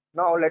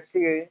 Now let's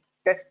see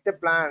test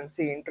plan.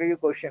 See, interview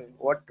question,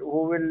 what,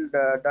 who will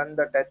done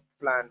the test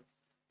plan?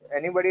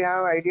 Anybody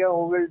have idea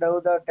who will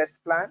do the test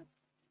plan?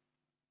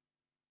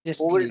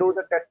 Test Who will lead. do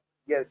the test?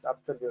 Yes,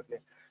 absolutely.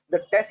 The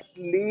test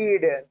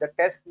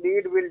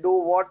lead will do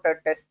what? A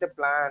test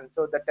plan.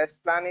 So the test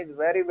plan is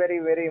very, very,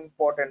 very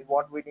important.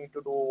 What we need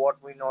to do,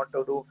 what we not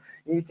to do,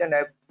 each and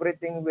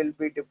everything will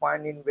be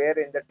defined in where?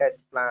 In the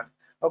test plan.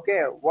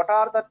 Okay, what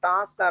are the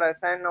tasks are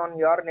assigned on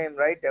your name,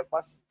 right?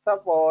 First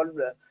of all,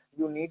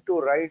 you need to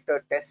write a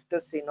test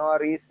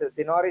scenarios.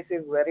 Scenarios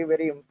is very,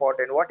 very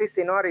important. What is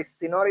scenarios?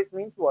 Scenarios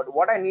means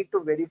what I need to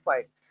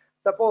verify.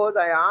 Suppose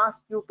I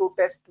ask you to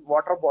test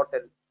water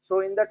bottle. So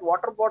in that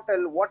water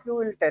bottle, what you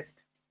will test?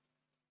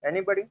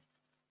 Anybody?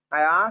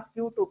 I ask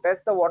you to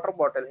test the water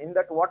bottle. In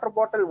that water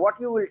bottle, what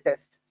you will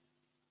test?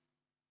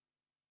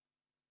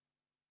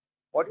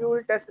 What you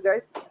will test,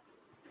 guys?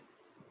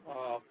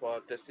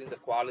 for testing the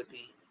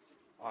quality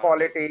and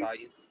Quality, size.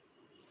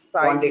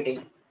 size, quantity.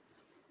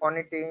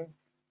 quantity,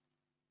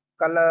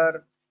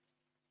 color,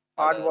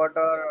 hot Color, yes.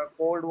 water,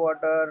 cold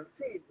water.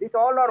 See, these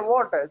all are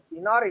what?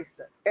 Scenarios.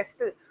 Test.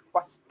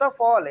 First of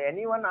all,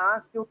 anyone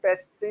asks you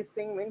test this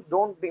thing means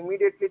don't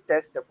immediately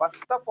test.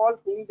 First of all,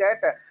 think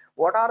that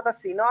what are the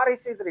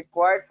scenarios is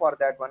required for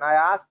that one. I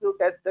asked you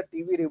test the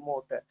TV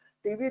remote.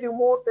 TV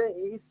remote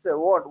is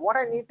what? What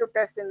I need to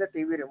test in the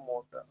TV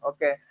remote.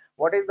 Okay.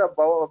 What is the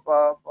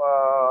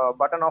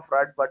button of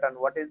red button?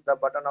 What is the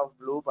button of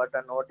blue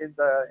button? What is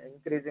the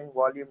increasing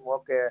volume?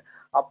 Okay,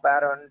 up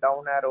arrow and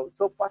down arrow.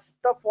 So first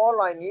of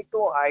all, I need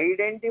to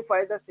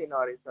identify the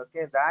scenarios.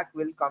 Okay, that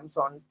will comes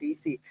on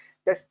TC,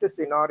 test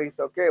scenarios.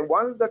 Okay,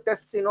 once the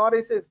test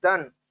scenarios is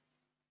done,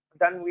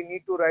 then we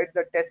need to write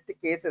the test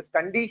cases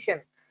condition.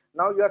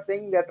 Now you are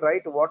saying that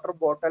right, water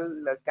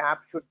bottle cap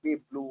should be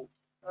blue.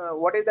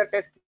 What is the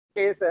test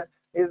case?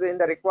 Is in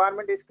the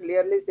requirement is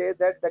clearly says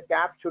that the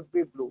cap should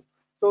be blue.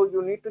 So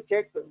you need to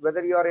check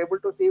whether you are able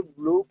to see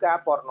blue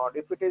cap or not.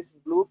 If it is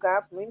blue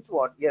cap means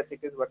what? Yes, it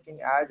is working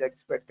as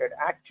expected.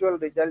 Actual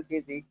result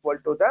is equal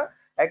to the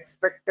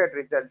expected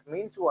result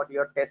means what?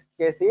 Your test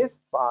case is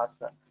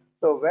passed.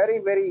 So very,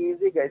 very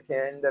easy, guys.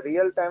 In the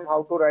real time,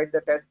 how to write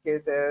the test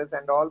cases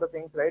and all the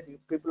things, right?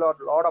 People are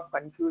a lot of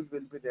confused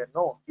will be there.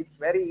 No, it's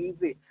very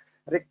easy.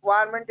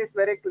 Requirement is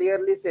very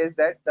clearly says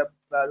that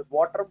the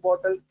water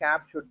bottle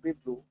cap should be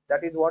blue.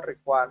 That is what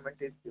requirement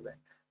is given.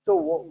 So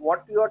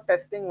what you are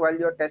testing while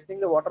you are testing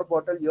the water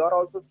bottle, you are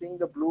also seeing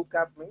the blue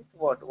cap means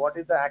what? What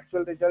is the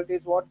actual result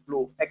is what?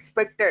 Blue.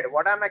 Expected.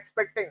 What I'm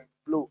expecting?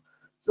 Blue.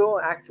 So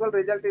actual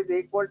result is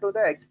equal to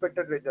the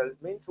expected result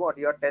means what?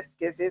 Your test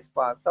case is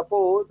passed.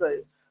 Suppose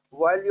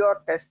while you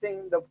are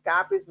testing the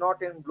cap is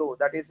not in blue,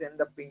 that is in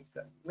the pink,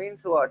 means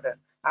what?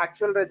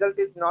 Actual result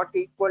is not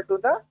equal to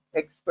the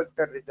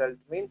expected result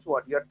means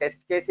what? Your test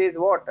case is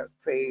what?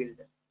 Failed.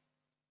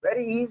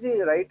 Very easy,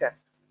 right?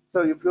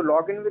 So if you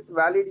log in with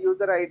valid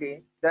user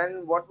ID,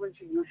 then what will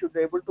you should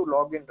be able to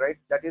log in, right?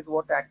 That is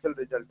what actual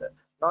result is.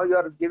 Now you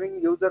are giving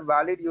user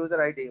valid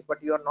user ID,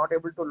 but you are not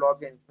able to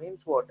log in.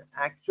 Means what?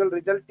 Actual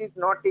result is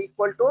not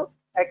equal to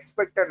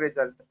expected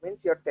result.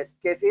 Means your test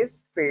case is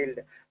failed.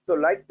 So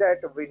like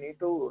that, we need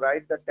to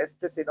write the test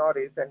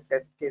scenarios and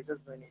test cases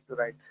we need to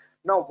write.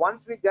 Now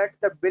once we get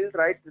the build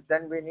right,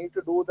 then we need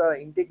to do the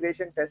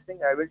integration testing.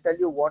 I will tell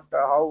you what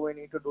how we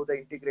need to do the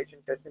integration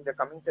testing. The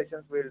coming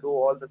sessions we'll do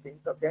all the things.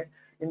 Okay,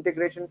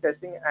 integration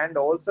testing, and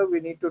also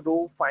we need to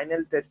do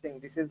final testing.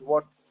 This is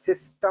what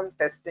system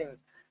testing.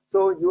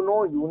 So you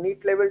know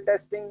unit level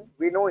testing,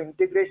 we know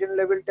integration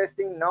level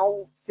testing.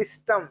 Now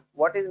system,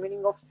 what is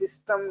meaning of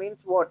system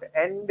means what?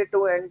 End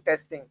to end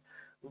testing.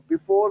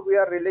 Before we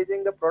are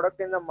releasing the product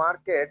in the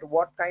market,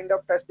 what kind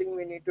of testing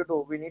we need to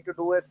do? We need to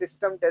do a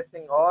system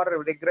testing or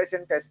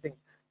regression testing.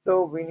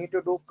 So we need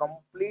to do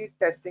complete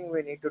testing.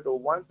 We need to do,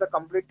 once the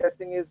complete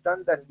testing is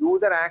done, then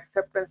user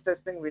acceptance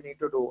testing we need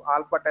to do,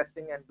 alpha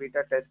testing and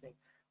beta testing.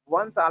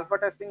 Once alpha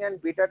testing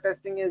and beta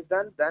testing is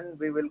done, then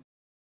we will